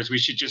hunter-gatherers. We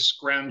should just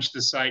scrounge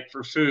the site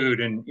for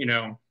food and,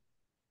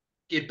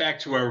 get back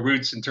to our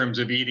roots in terms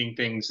of eating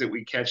things that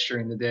we catch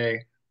during the day.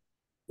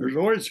 There's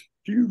always a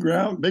few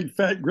big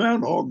fat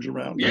groundhogs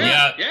around.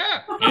 Yeah.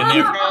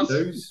 And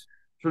those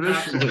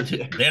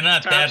traditionally, they're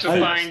not tops of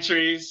pine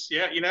trees.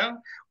 Yeah, It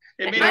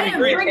may I not be am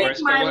great bringing for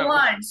us, my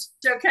lunch,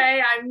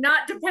 okay? I'm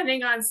not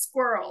depending on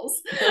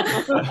squirrels.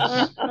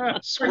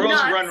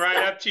 Squirrels run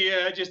right up to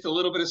you, just a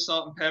little bit of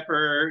salt and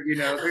pepper,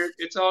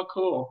 it's all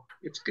cool.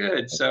 It's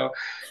good. So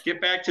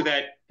get back to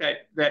that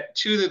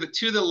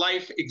to the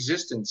life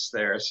existence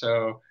there.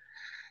 So,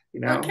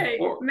 Okay,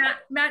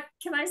 Matt,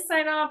 can I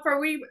sign off?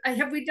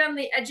 Have we done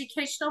the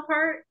educational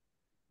part?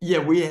 Yeah,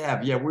 we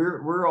have. Yeah,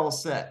 we're all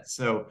set.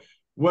 So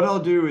what I'll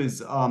do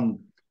is I'll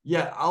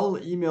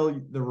email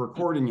the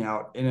recording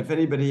out. And if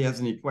anybody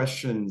has any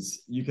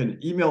questions, you can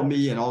email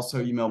me and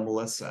also email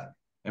Melissa,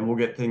 and we'll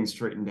get things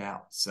straightened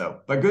out.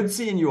 So, but good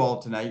seeing you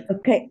all tonight.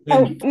 Okay.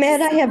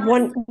 Matt, I have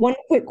one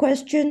quick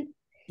question.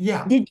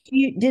 Yeah.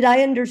 Did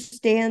I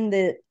understand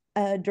that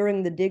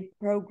during the dig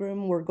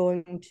program, we're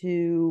going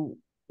to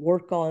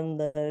work on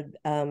the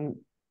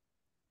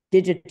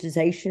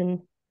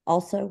digitization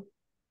also?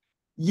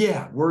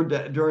 Yeah, we're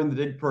during the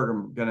dig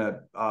program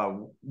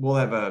we'll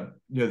have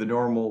the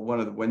normal one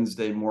of the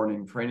Wednesday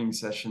morning training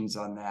sessions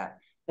on that,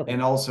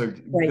 and also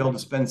be able to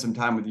spend some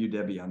time with you,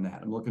 Debbie, on that.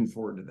 I'm looking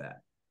forward to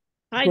that.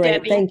 Hi,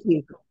 Debbie. Thank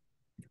you.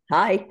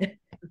 Hi.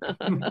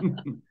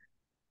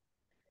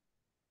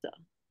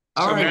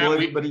 All right, Matt,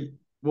 everybody.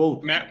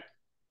 Well, Matt.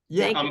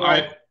 Yeah.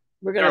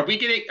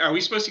 Are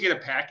we supposed to get a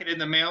packet in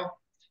the mail?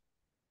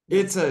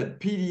 It's a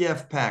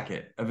PDF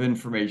packet of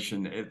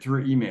information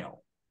through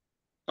email.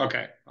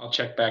 Okay, I'll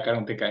check back. I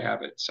don't think I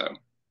have it. So,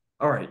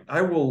 all right,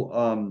 I will.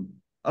 I'm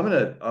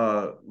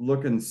gonna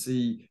look and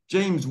see.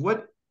 James,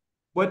 what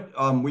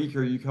week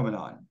are you coming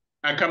on?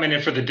 I'm coming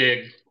in for the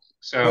dig.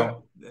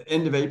 So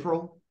end of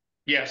April.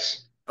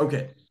 Yes.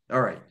 Okay.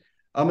 All right.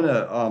 I'm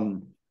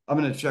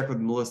gonna check with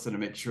Melissa to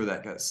make sure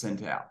that got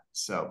sent out.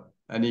 So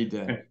I need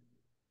to.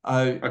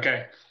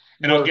 Okay.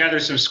 And I'll gather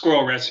some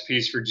squirrel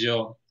recipes for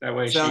Jill. That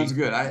way, sounds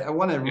good. I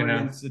want to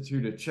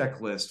reinstitute a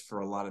checklist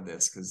for a lot of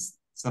this because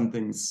some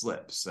things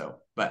slip. So,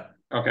 but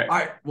okay. All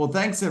right. Well,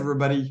 thanks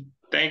everybody.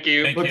 Thank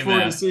you. Look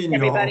forward to seeing you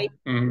everybody.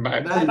 all.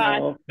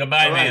 Bye.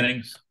 Goodbye,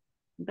 Mannings.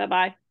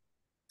 Bye-bye.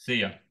 See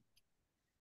ya.